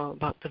also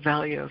about the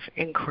value of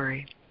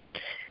inquiry,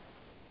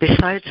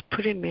 besides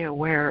putting me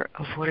aware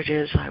of what it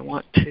is I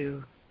want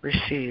to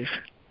receive,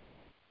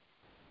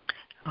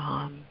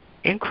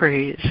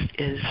 inquiry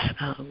is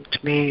to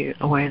me,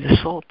 a way the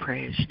soul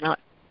prays, not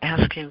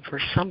asking for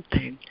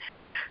something,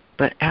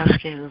 but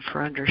asking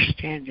for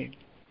understanding.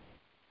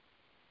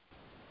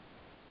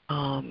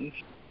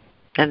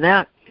 And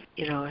that,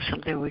 is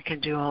something we can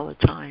do all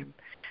the time.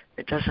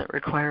 It doesn't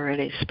require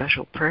any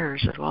special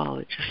prayers at all.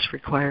 It just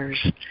requires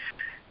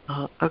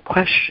a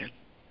question.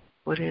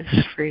 What is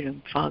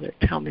freedom? Father,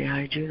 tell me,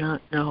 I do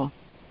not know.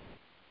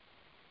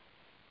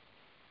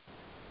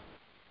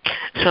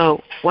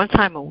 So once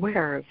I'm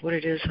aware of what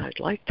it is I'd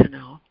like to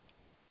know,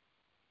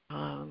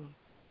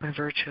 by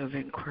virtue of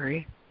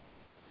inquiry,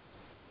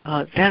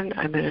 then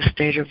I'm in a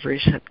state of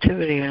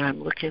receptivity and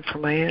I'm looking for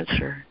my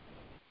answer.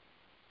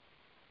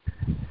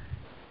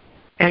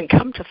 And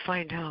come to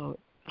find out,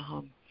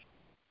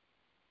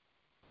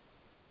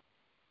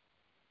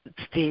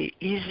 it's the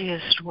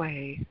easiest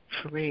way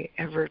for me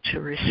ever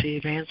to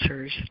receive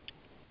answers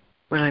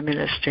when I'm in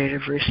a state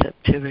of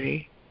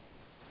receptivity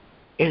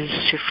is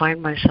to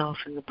find myself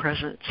in the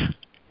presence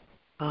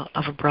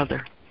of a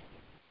brother.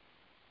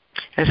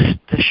 That's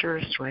the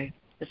surest way.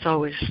 It's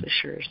always the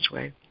surest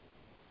way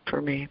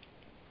for me.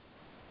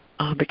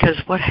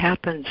 Because what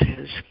happens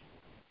is,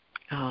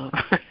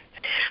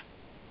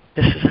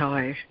 this is how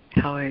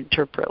I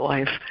interpret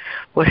life.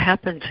 What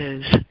happens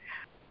is,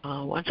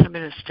 once I'm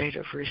in a state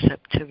of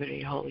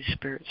receptivity, Holy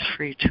Spirit's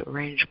free to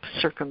arrange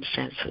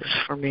circumstances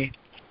for me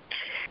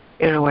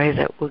in a way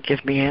that will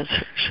give me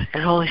answers.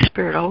 And Holy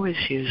Spirit always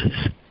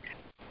uses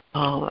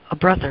a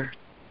brother.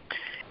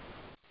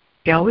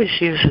 He always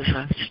uses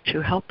us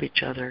to help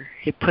each other.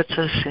 He puts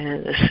us in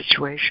a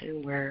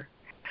situation where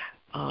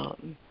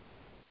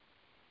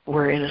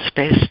we're in a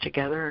space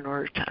together in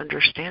order to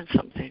understand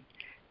something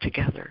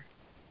together.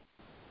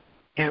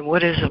 And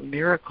what is a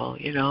miracle,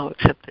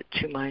 except that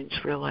two minds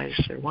realize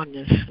their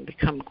oneness and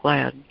become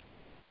glad.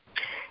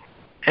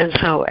 And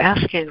so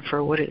asking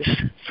for what is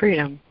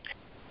freedom,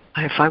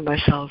 I find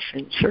myself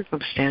in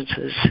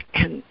circumstances,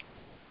 and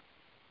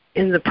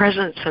in the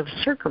presence of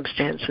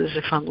circumstances,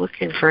 if I'm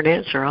looking for an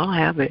answer, I'll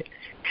have it.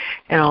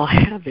 And I'll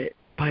have it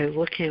by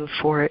looking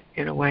for it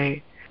in a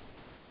way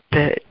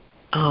that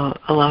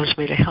allows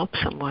me to help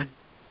someone.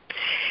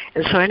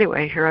 And so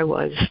anyway, here I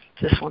was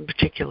this one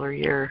particular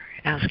year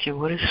asking,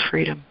 what is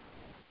freedom?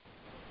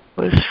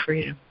 What is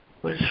freedom?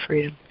 What is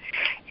freedom?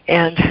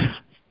 And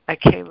I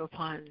came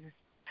upon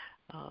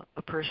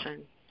a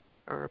person,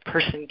 or a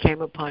person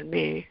came upon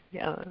me,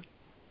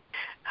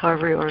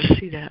 however you want to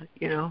see that,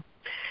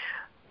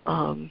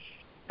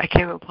 I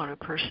came upon a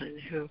person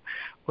who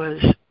was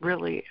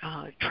really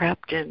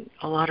trapped in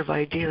a lot of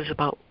ideas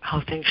about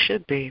how things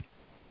should be,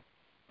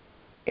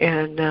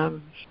 and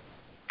the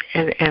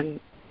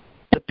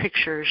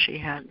picture she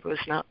had was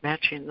not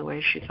matching the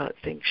way she thought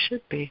things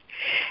should be.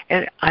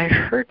 And I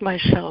heard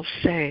myself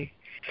say,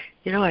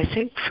 I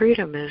think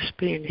freedom is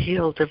being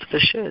healed of the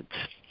shoulds.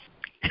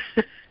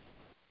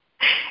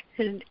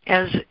 And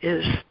as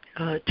is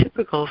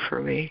typical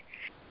for me,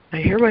 I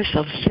hear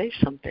myself say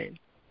something,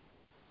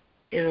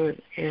 in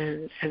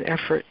an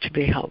effort to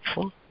be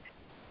helpful.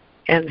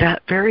 And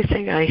that very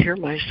thing I hear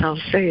myself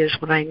say is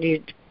when I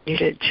needed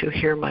to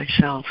hear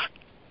myself.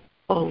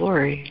 Oh,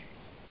 Lori,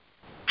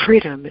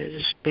 freedom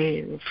is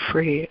being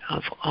free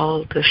of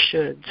all the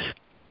shoulds.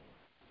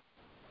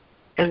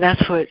 And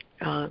that's what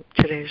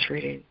today's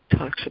reading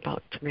talks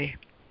about to me.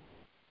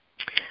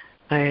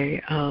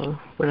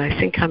 When I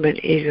think I'm an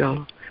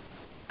ego,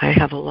 I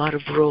have a lot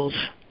of rules,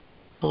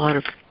 a lot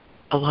of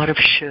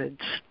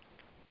shoulds.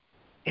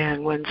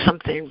 And when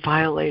something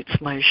violates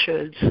my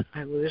shoulds,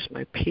 I lose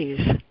my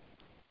peace.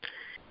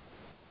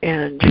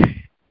 And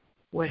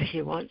what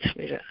he wants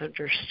me to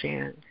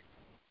understand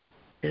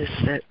is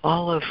that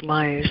all of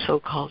my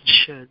so-called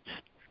shoulds,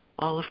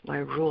 all of my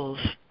rules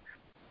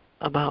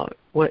about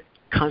what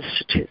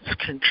constitutes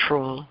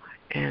control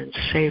and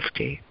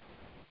safety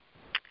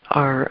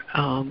are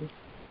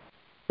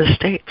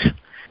mistakes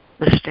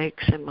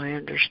in my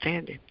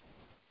understanding.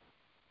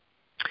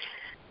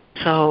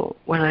 So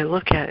when I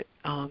look at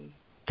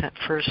that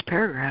first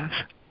paragraph,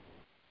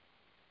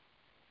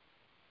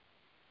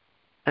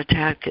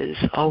 attack is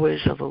always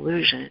of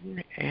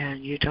illusion,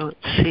 and you don't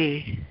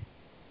see,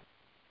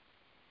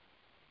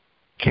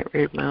 can't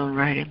read my own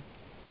writing,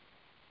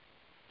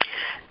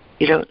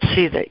 you don't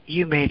see that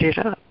you made it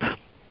up.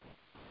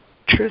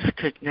 Truth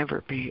could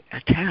never be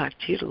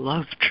attacked. You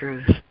love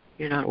truth.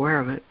 You're not aware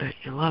of it, but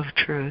you love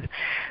truth.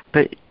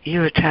 But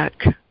you attack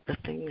the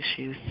things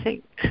you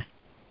think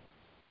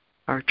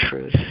are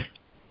truth,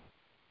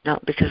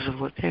 not because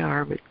of what they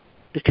are, but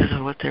because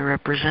of what they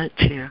represent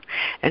to you.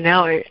 And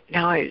now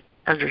I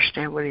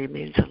understand what he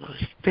means in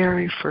those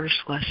very first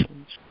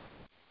lessons.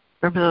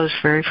 Remember those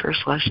very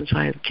first lessons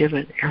I have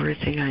given?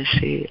 Everything I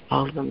see,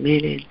 all the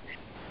meaning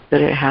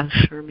that it has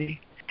for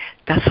me.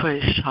 That's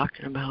what he's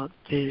talking about,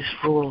 these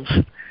rules,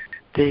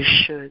 these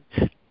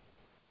shoulds.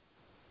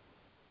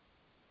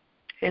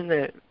 In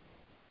the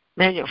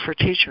Manual for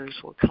Teachers,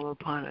 we'll come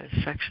upon a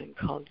section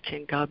called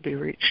Can God Be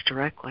Reached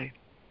Directly?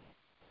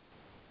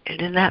 And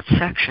in that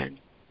section,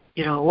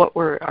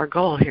 our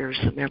goal here is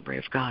the memory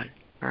of God,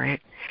 all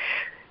right?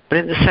 But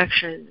in the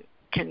section,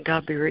 Can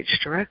God Be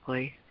Reached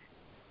Directly?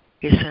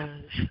 He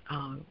says,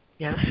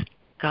 yes,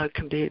 God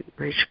can be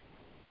reached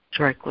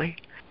directly.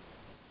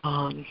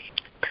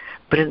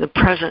 But in the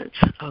presence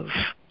of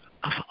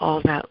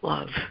all that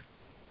love,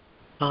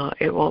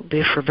 it won't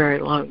be for very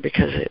long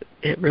because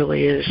it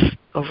really is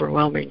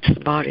overwhelming to the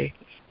body.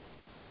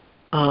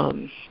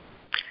 But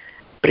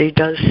he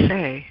does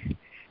say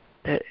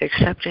that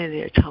accepting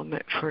the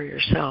atonement for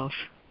yourself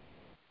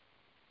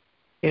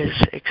is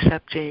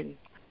accepting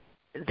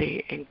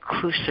the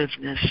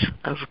inclusiveness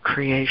of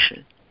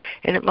creation.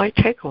 And it might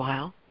take a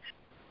while.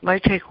 It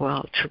might take a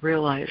while to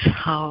realize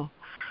how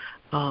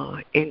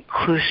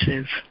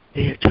inclusive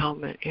the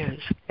atonement is.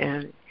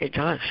 And it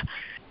does.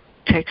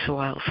 It takes a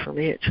while. For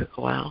me, it took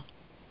a while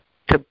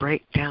to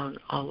break down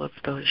all of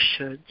those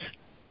shoulds.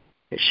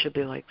 It should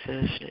be like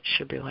this, and it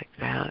should be like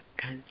that,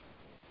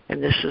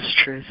 and this is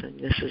truth, and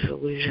this is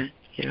illusion,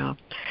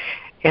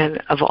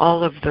 And of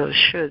all of those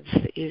shoulds,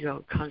 the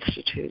ego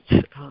constitutes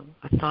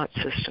a thought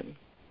system.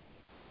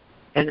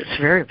 And it's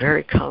very,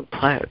 very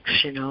complex,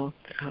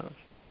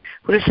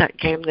 What is that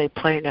game they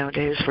play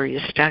nowadays where you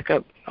stack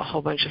up a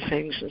whole bunch of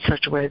things in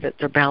such a way that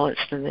they're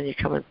balanced and then you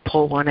come and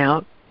pull one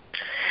out?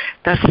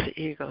 That's the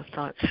ego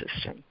thought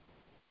system.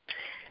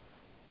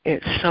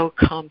 It's so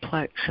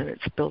complex and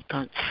it's built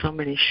on so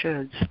many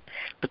shoulds.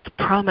 But the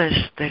promise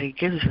that he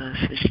gives us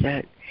is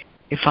that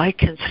if I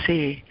can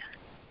see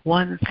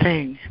one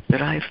thing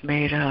that I've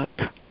made up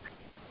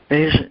that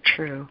isn't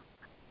true,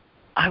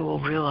 I will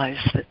realize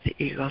that the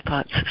ego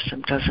thought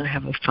system doesn't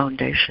have a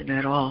foundation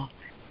at all.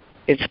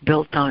 It's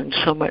built on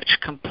so much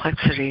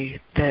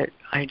complexity that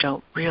I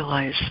don't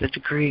realize the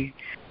degree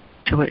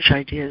to which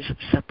ideas of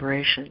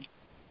separation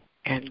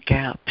and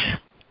gaps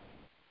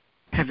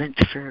have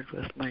interfered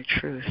with my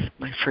truth,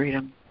 my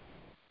freedom.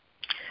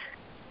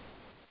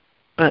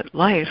 But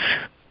life,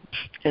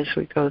 as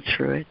we go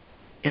through it,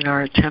 in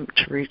our attempt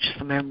to reach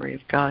the memory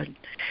of God,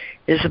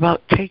 is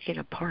about taking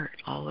apart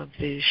all of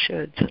these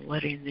shoulds and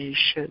letting these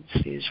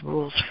shoulds, these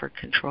rules for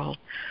control,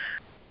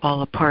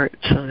 fall apart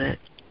so that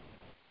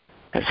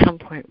at some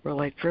point we're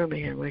like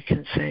Rumi and we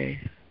can say,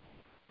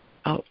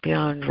 out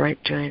beyond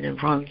right doing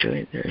and wrong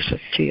doing, there's a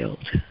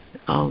field.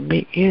 I'll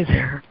meet you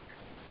there.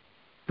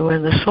 And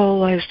when the soul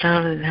lies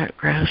down in that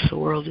grass, the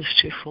world is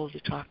too full to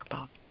talk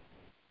about.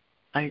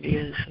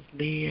 Ideas of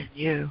me and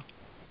you.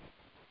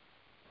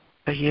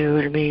 But you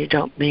and me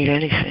don't mean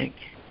anything.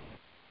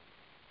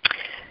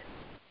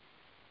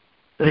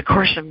 The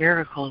Course in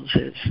Miracles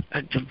is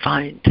a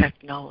divine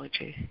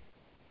technology.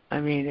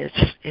 I mean, it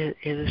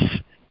is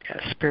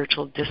a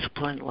spiritual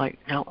discipline like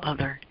no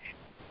other,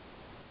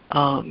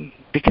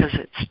 because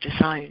it's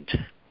designed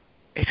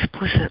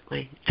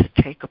explicitly to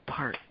take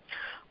apart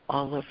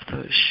all of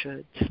those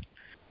shoulds,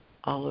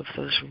 all of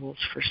those rules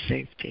for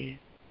safety,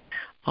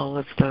 all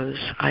of those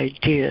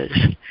ideas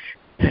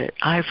that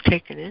I've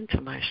taken into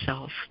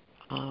myself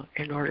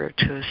in order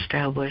to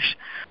establish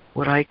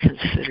what I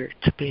consider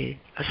to be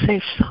a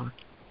safe zone.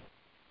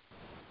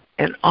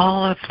 And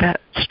all of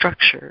that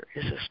structure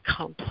is as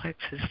complex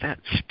as that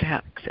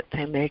stack that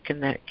they make in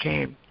that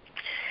game.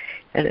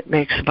 And it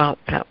makes about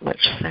that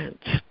much sense.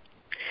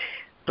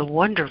 The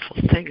wonderful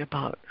thing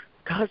about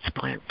God's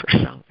plan for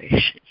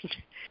salvation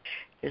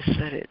is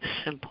that it's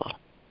simple.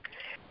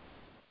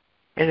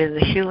 And in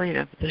the healing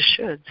of the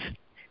shoulds,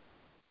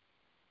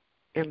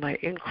 in my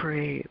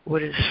inquiry,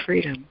 what is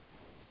freedom?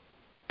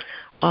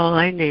 All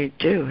I need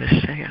to do is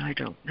say, I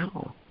don't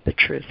know the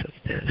truth of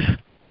this.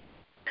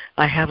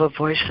 I have a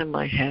voice in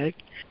my head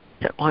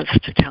that wants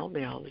to tell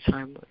me all the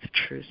time what the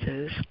truth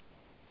is.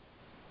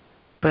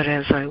 But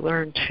as I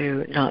learn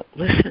to not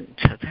listen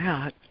to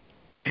that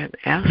and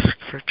ask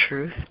for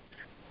truth,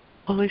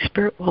 Holy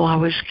Spirit will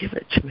always give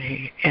it to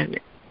me. And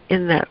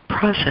in that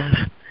process,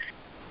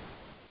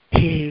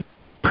 He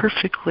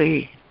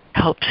perfectly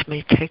helps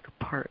me take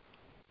apart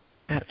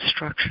that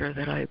structure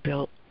that I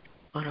built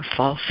on a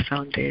false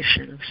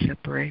foundation of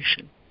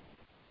separation.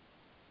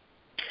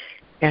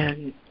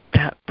 And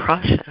that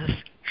process,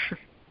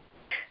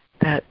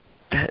 that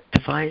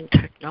divine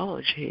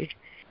technology,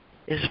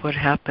 is what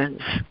happens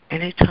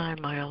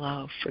anytime I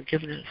allow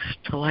forgiveness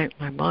to light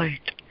my mind.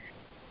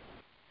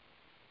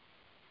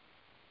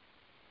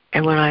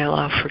 And when I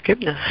allow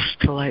forgiveness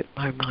to light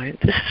my mind,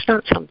 this is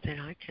not something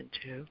I can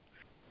do,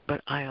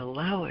 but I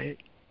allow it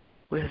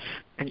with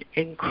an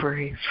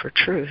inquiry for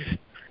truth.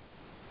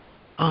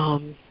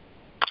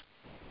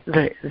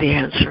 The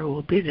answer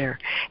will be there.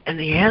 And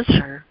the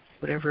answer,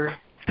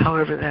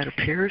 however that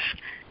appears,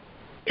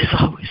 is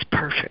always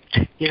perfect.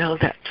 You know,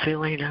 that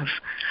feeling of,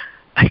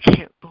 I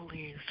can't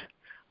believe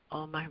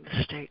all my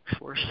mistakes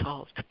were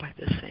solved by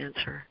this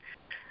answer.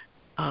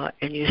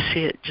 And you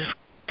see it just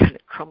kind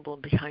of crumble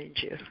behind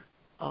you,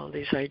 all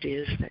these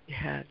ideas that you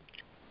had.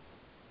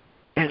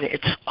 And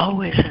it's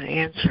always an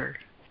answer,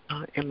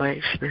 in my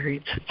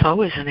experience. It's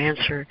always an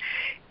answer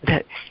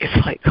that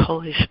it's like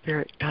Holy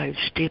Spirit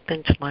dives deep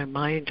into my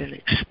mind and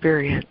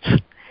experience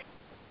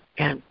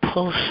and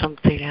pulls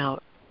something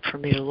out for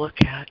me to look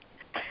at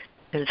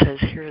and says,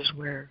 here's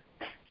where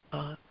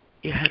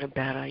you had a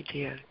bad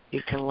idea.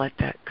 You can let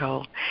that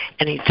go.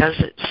 And He does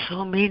it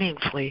so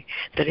meaningfully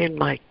that in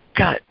my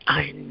gut,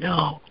 I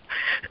know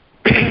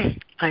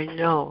I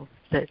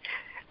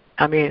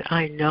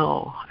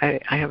know I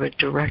have a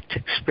direct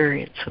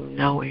experience of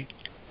knowing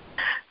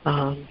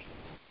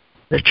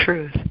the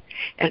truth.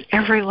 And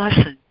every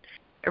lesson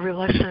in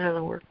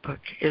the workbook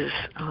is,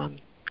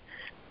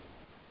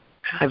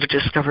 I've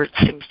discovered,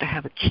 seems to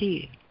have a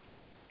key.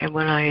 And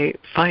when I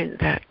find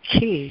that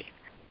key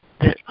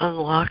that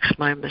unlocks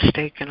my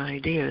mistaken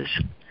ideas,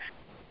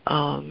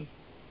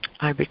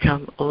 I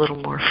become a little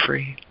more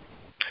free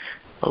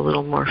of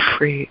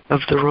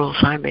the rules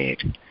I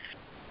made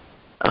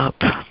up,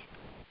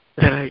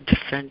 that I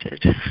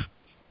defended,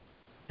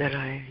 that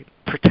I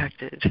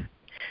protected,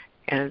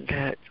 and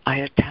that I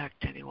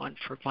attacked anyone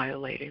for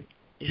violating,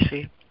 you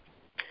see.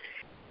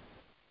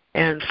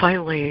 And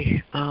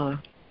finally,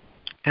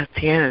 at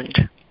the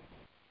end,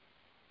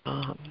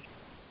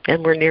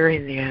 and we're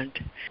nearing the end,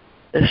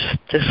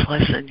 this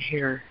lesson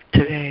here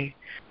today,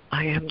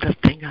 I am the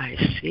thing I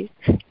seek.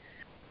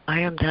 I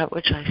am that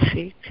which I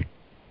seek.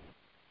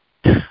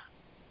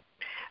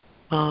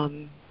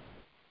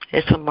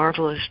 It's a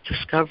marvelous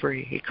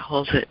discovery. He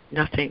calls it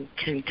nothing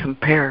can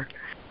compare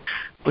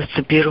with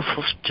the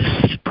beautiful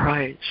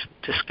surprise of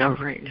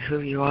discovering who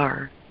you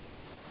are.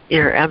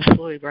 You're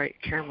absolutely right,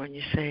 Karen, when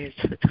you say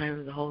it's the time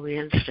of the holy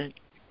instant.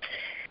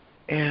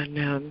 And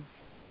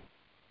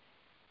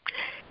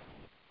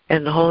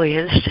the holy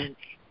instant,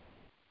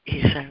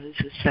 he says,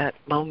 is that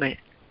moment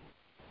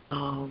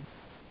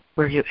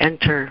where you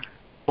enter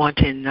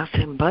wanting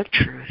nothing but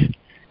truth.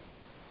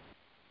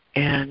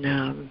 And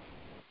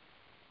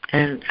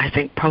I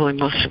think probably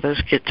most of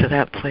us get to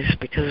that place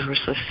because we're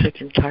so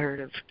sick and tired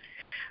of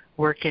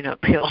working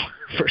uphill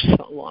for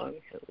so long.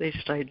 At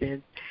least I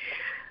did.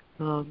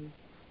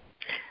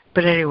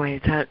 But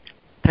anyway, that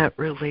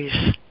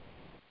release,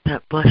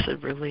 that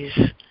blessed release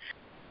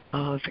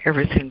of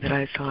everything that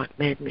I thought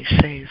made me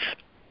safe,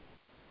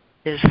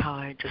 is how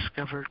I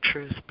discovered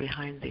truth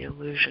behind the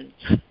illusions,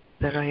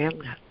 that I am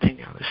that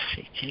thing I was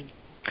seeking.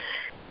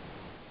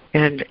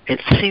 And it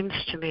seems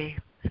to me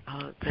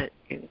that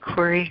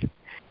inquiry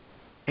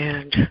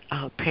and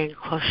paying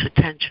close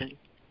attention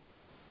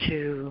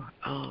to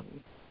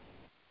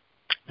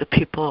the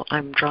people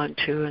I'm drawn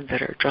to and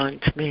that are drawn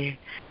to me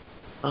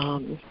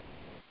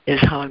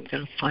is how I'm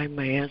going to find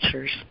my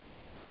answers.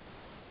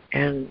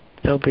 And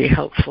they'll be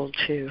helpful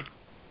to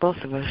both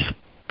of us,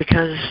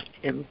 because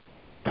in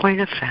point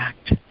of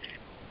fact,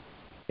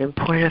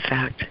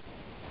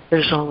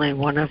 there's only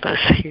one of us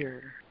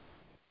here,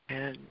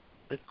 and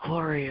the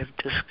glory of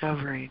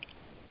discovering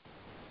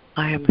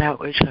I am that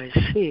which I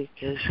seek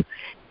is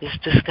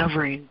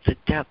discovering the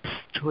depth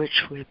to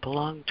which we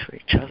belong to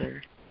each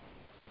other,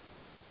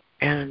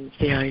 and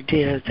the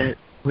idea that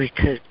we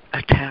could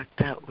attack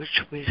that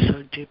which we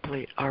so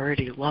deeply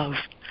already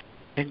loved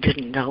and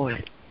didn't know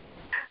it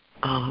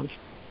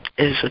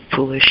is a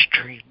foolish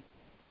dream.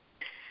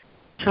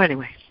 So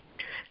anyway,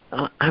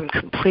 I'm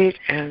complete,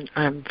 and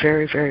I'm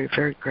very, very,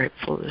 very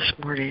grateful this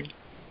morning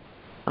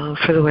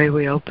for the way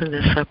we opened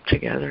this up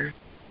together.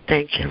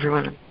 Thank you,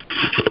 everyone.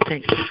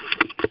 Thank you.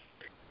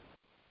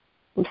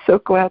 I'm so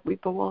glad we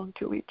belong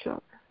to each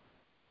other.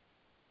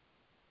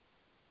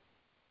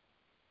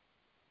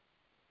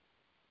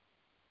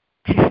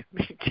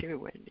 Me too,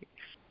 Wendy.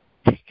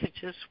 You could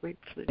just wait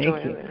for the joy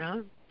of it,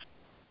 huh?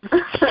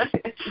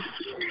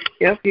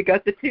 Yep, you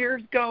got the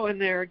tears going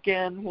there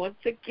again, once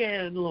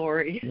again,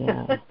 Lori.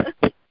 Yeah.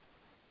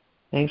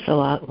 Thanks a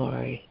lot,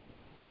 Lori.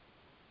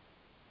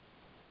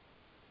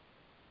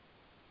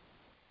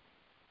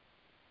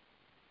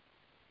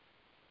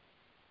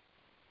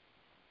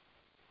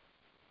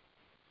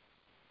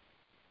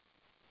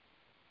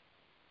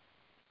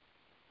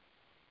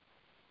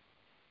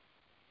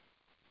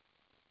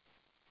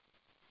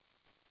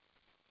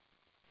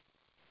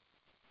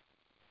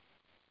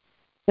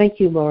 Thank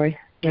you, Lori.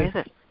 Yes.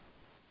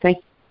 Thank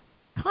you.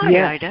 Hi,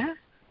 yes. Ida.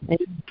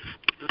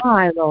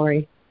 Hi,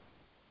 Lori.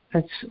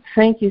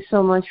 Thank you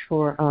so much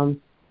for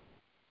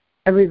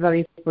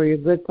everybody for your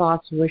good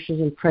thoughts, wishes,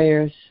 and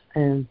prayers,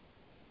 and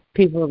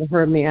people have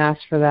heard me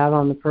ask for that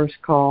on the first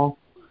call.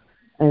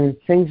 And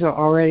things are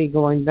already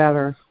going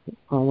better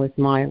with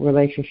my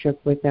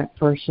relationship with that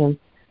person.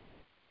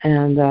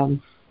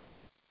 And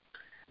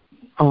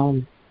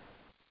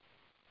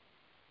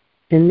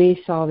in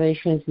me,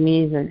 salvation's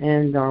means and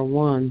ends are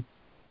one.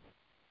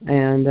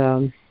 And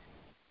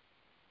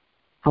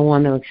I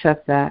want to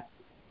accept that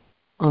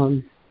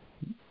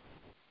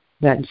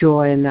that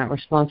joy and that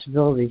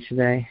responsibility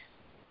today.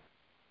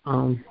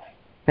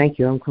 Thank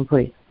you. I'm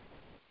complete.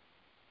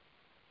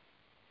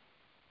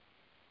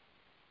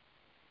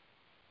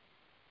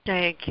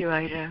 Thank you,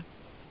 Ida.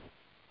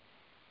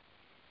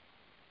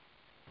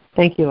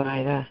 Thank you,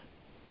 Ida.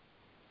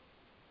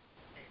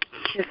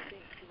 Yes,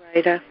 thank you,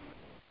 Ida.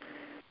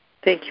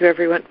 Thank you,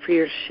 everyone, for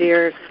your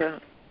shares.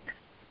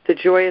 The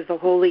joy of the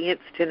holy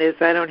instant is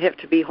I don't have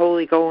to be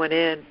holy going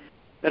in,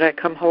 but I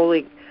come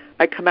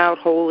out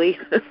holy.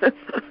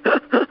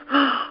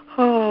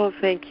 Oh,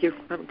 thank you.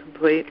 I'm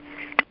complete.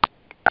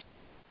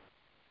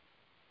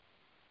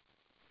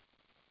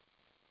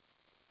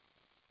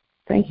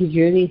 Thank you,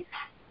 Judy.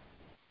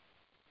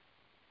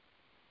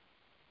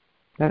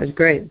 That was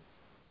great.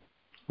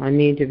 I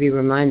need to be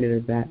reminded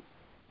of that.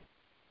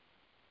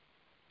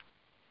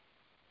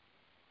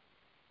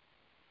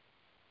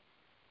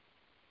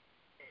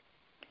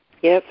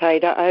 Yes,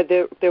 Ida.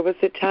 There was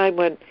a time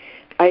when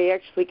I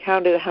actually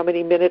counted how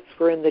many minutes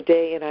were in the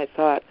day, and I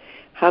thought,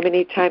 how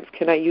many times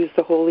can I use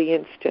the holy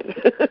instant?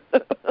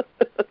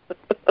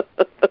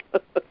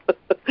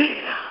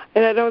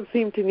 And I don't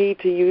seem to need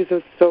to use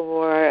them so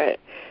more.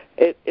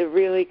 It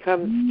really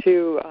comes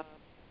to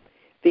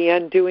the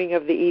undoing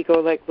of the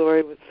ego, like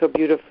Lori was so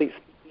beautifully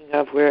speaking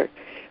of, where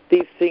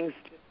these things,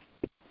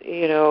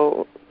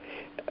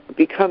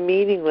 become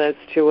meaningless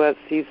to us.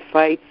 These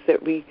fights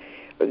that we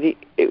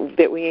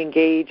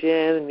engage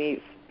in,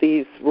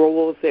 these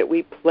roles that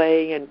we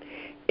play, and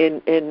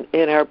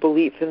in our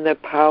belief in the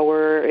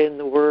power in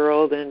the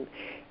world, and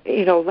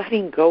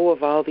letting go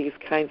of all these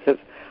kinds of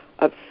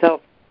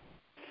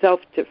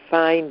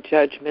self-defined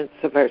judgments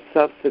of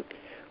ourselves, of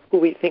who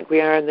we think we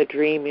are in the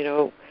dream.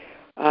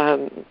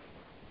 I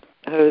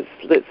was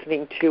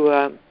listening to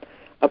a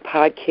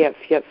podcast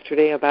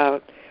yesterday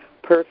about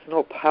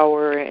personal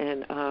power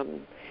and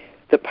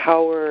the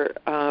power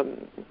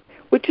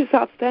which is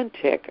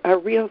authentic, our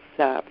real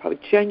self, how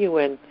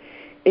genuine,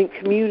 in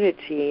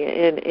community,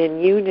 in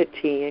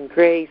unity, in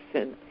grace,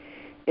 and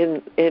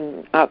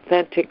in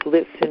authentic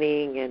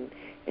listening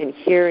and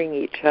hearing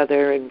each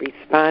other and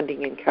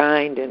responding in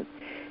kind, and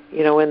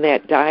in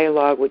that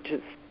dialogue which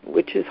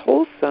is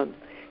wholesome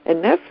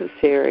and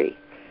necessary,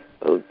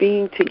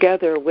 being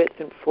together with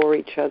and for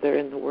each other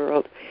in the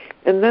world.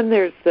 And then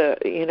there's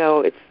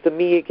it's the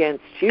me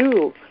against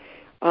you,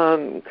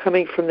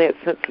 coming from that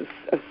sense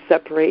of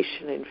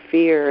separation and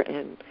fear,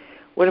 and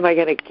what am I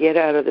going to get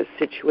out of this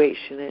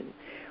situation, and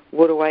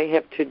what do I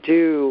have to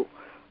do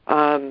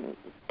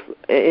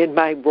in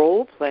my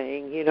role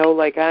playing?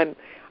 Like I'm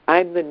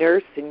the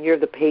nurse and you're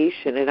the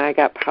patient, and I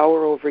got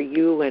power over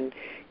you, and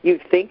you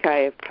think I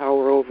have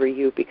power over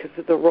you because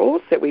of the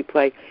roles that we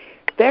play.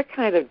 That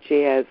kind of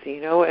jazz,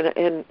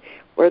 and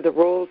or the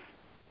roles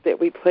that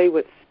we play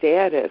with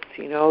status,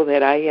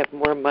 that I have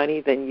more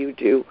money than you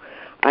do.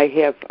 I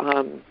have,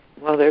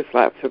 there's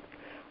lots of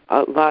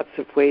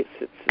ways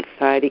that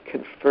society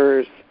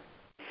confers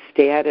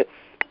status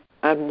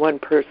on one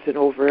person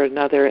over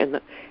another, and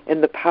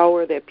the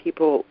power that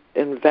people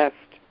invest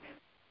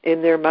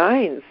in their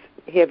minds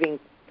having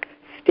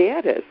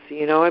status,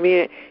 I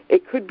mean,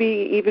 it could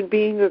be even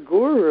being a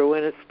guru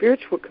in a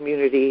spiritual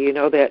community,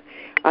 that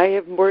I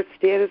have more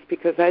status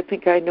because I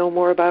think I know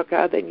more about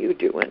God than you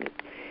do.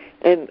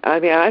 And I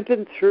mean, I've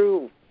been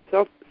through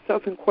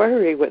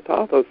self-inquiry with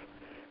all those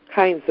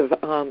kinds of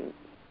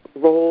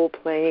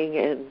role-playing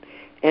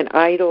and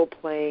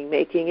idol-playing,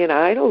 making an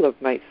idol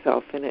of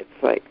myself. And it's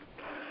like,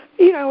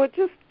 it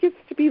just gets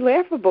to be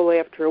laughable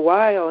after a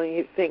while. And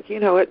you think,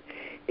 it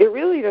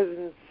really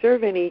doesn't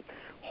serve any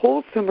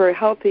wholesome or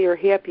healthy or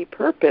happy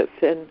purpose.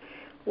 And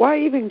why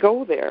even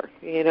go there?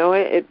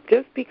 It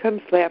just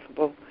becomes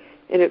laughable.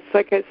 And it's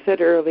like I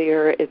said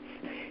earlier, it's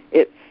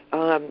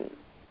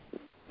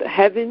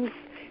heaven's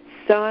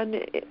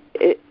sun.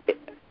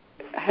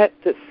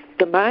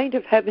 The mind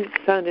of heaven's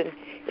sun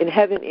in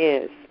heaven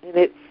is, and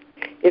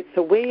it's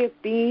a way of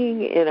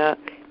being in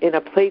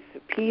a place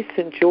of peace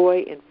and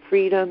joy and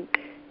freedom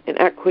and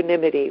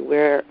equanimity,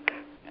 where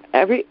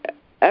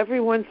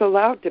everyone's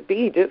allowed to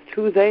be just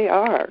who they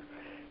are,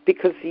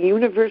 because the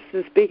universe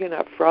is big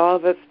enough for all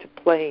of us to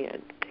play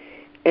in.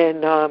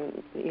 And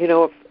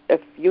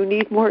if you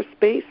need more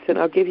space, then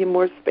I'll give you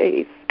more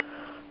space.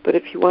 But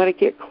if you want to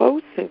get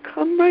close, then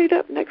come right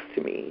up next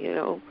to me.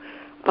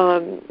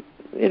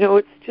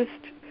 It's just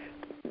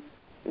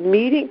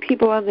meeting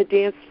people on the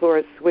dance floor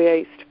is the way I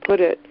used to put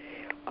it,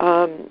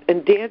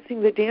 and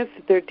dancing the dance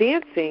that they're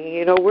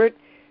dancing.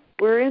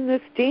 We're in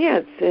this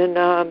dance,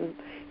 and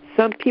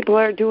some people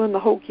are doing the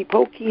hokey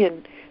pokey,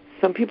 and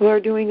some people are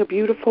doing a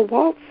beautiful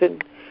waltz,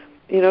 and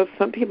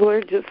some people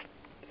are just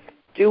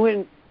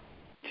doing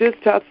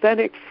just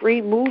authentic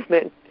free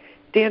movement,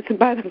 dancing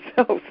by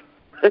themselves.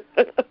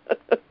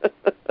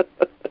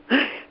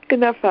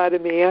 Enough out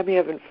of me. I'm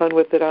having fun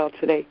with it all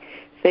today.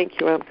 Thank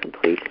you. I'm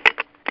complete.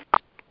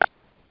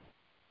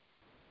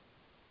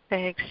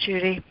 Thanks,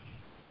 Judy.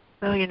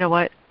 Well, you know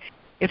what?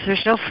 If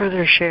there's no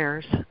further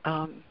shares,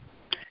 I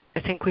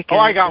think we can...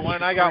 I got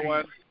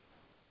one.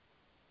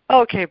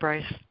 Okay,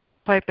 Bryce.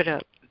 Pipe it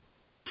up.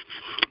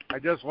 I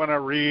just want to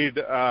read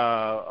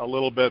a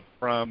little bit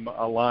from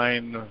a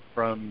line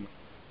from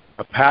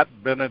a Pat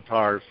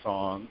Benatar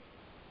song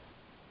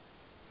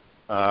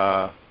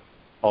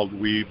called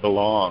We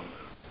Belong.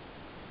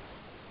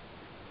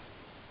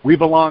 We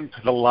belong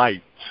to the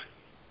light.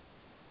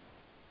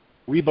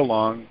 We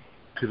belong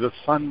to the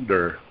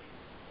thunder.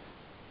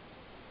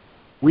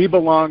 We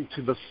belong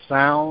to the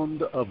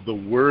sound of the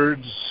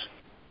words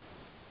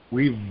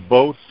we've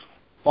both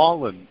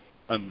fallen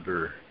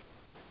under.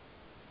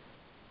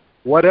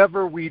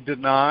 Whatever we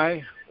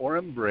deny or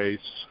embrace,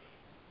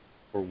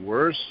 for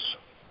worse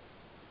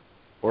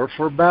or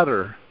for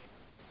better,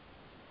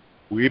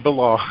 we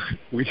belong.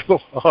 We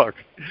belong.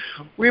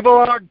 We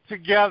belong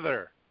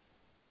together.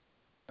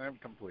 I'm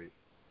complete.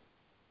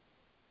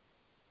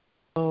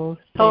 Oh,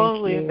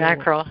 holy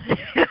mackerel.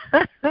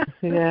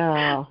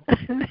 Yeah.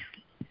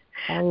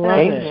 I love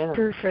it. That's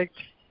Perfect.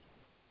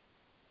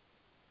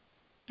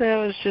 That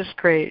was just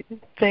great.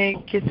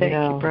 Thank you,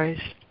 Bryce.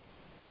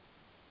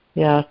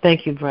 Yeah,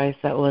 thank you, Bryce.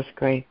 That was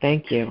great.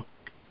 Thank you.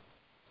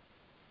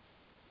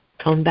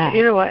 Come back.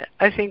 You know what?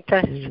 I think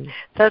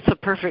that's a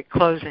perfect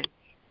closing.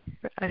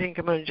 I think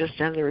I'm going to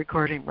just end the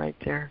recording right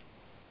there.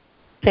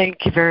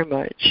 Thank you very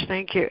much.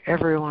 Thank you,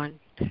 everyone.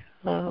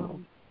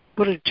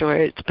 What a joy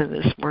it's been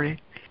this morning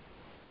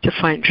to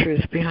find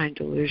truth behind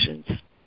delusions.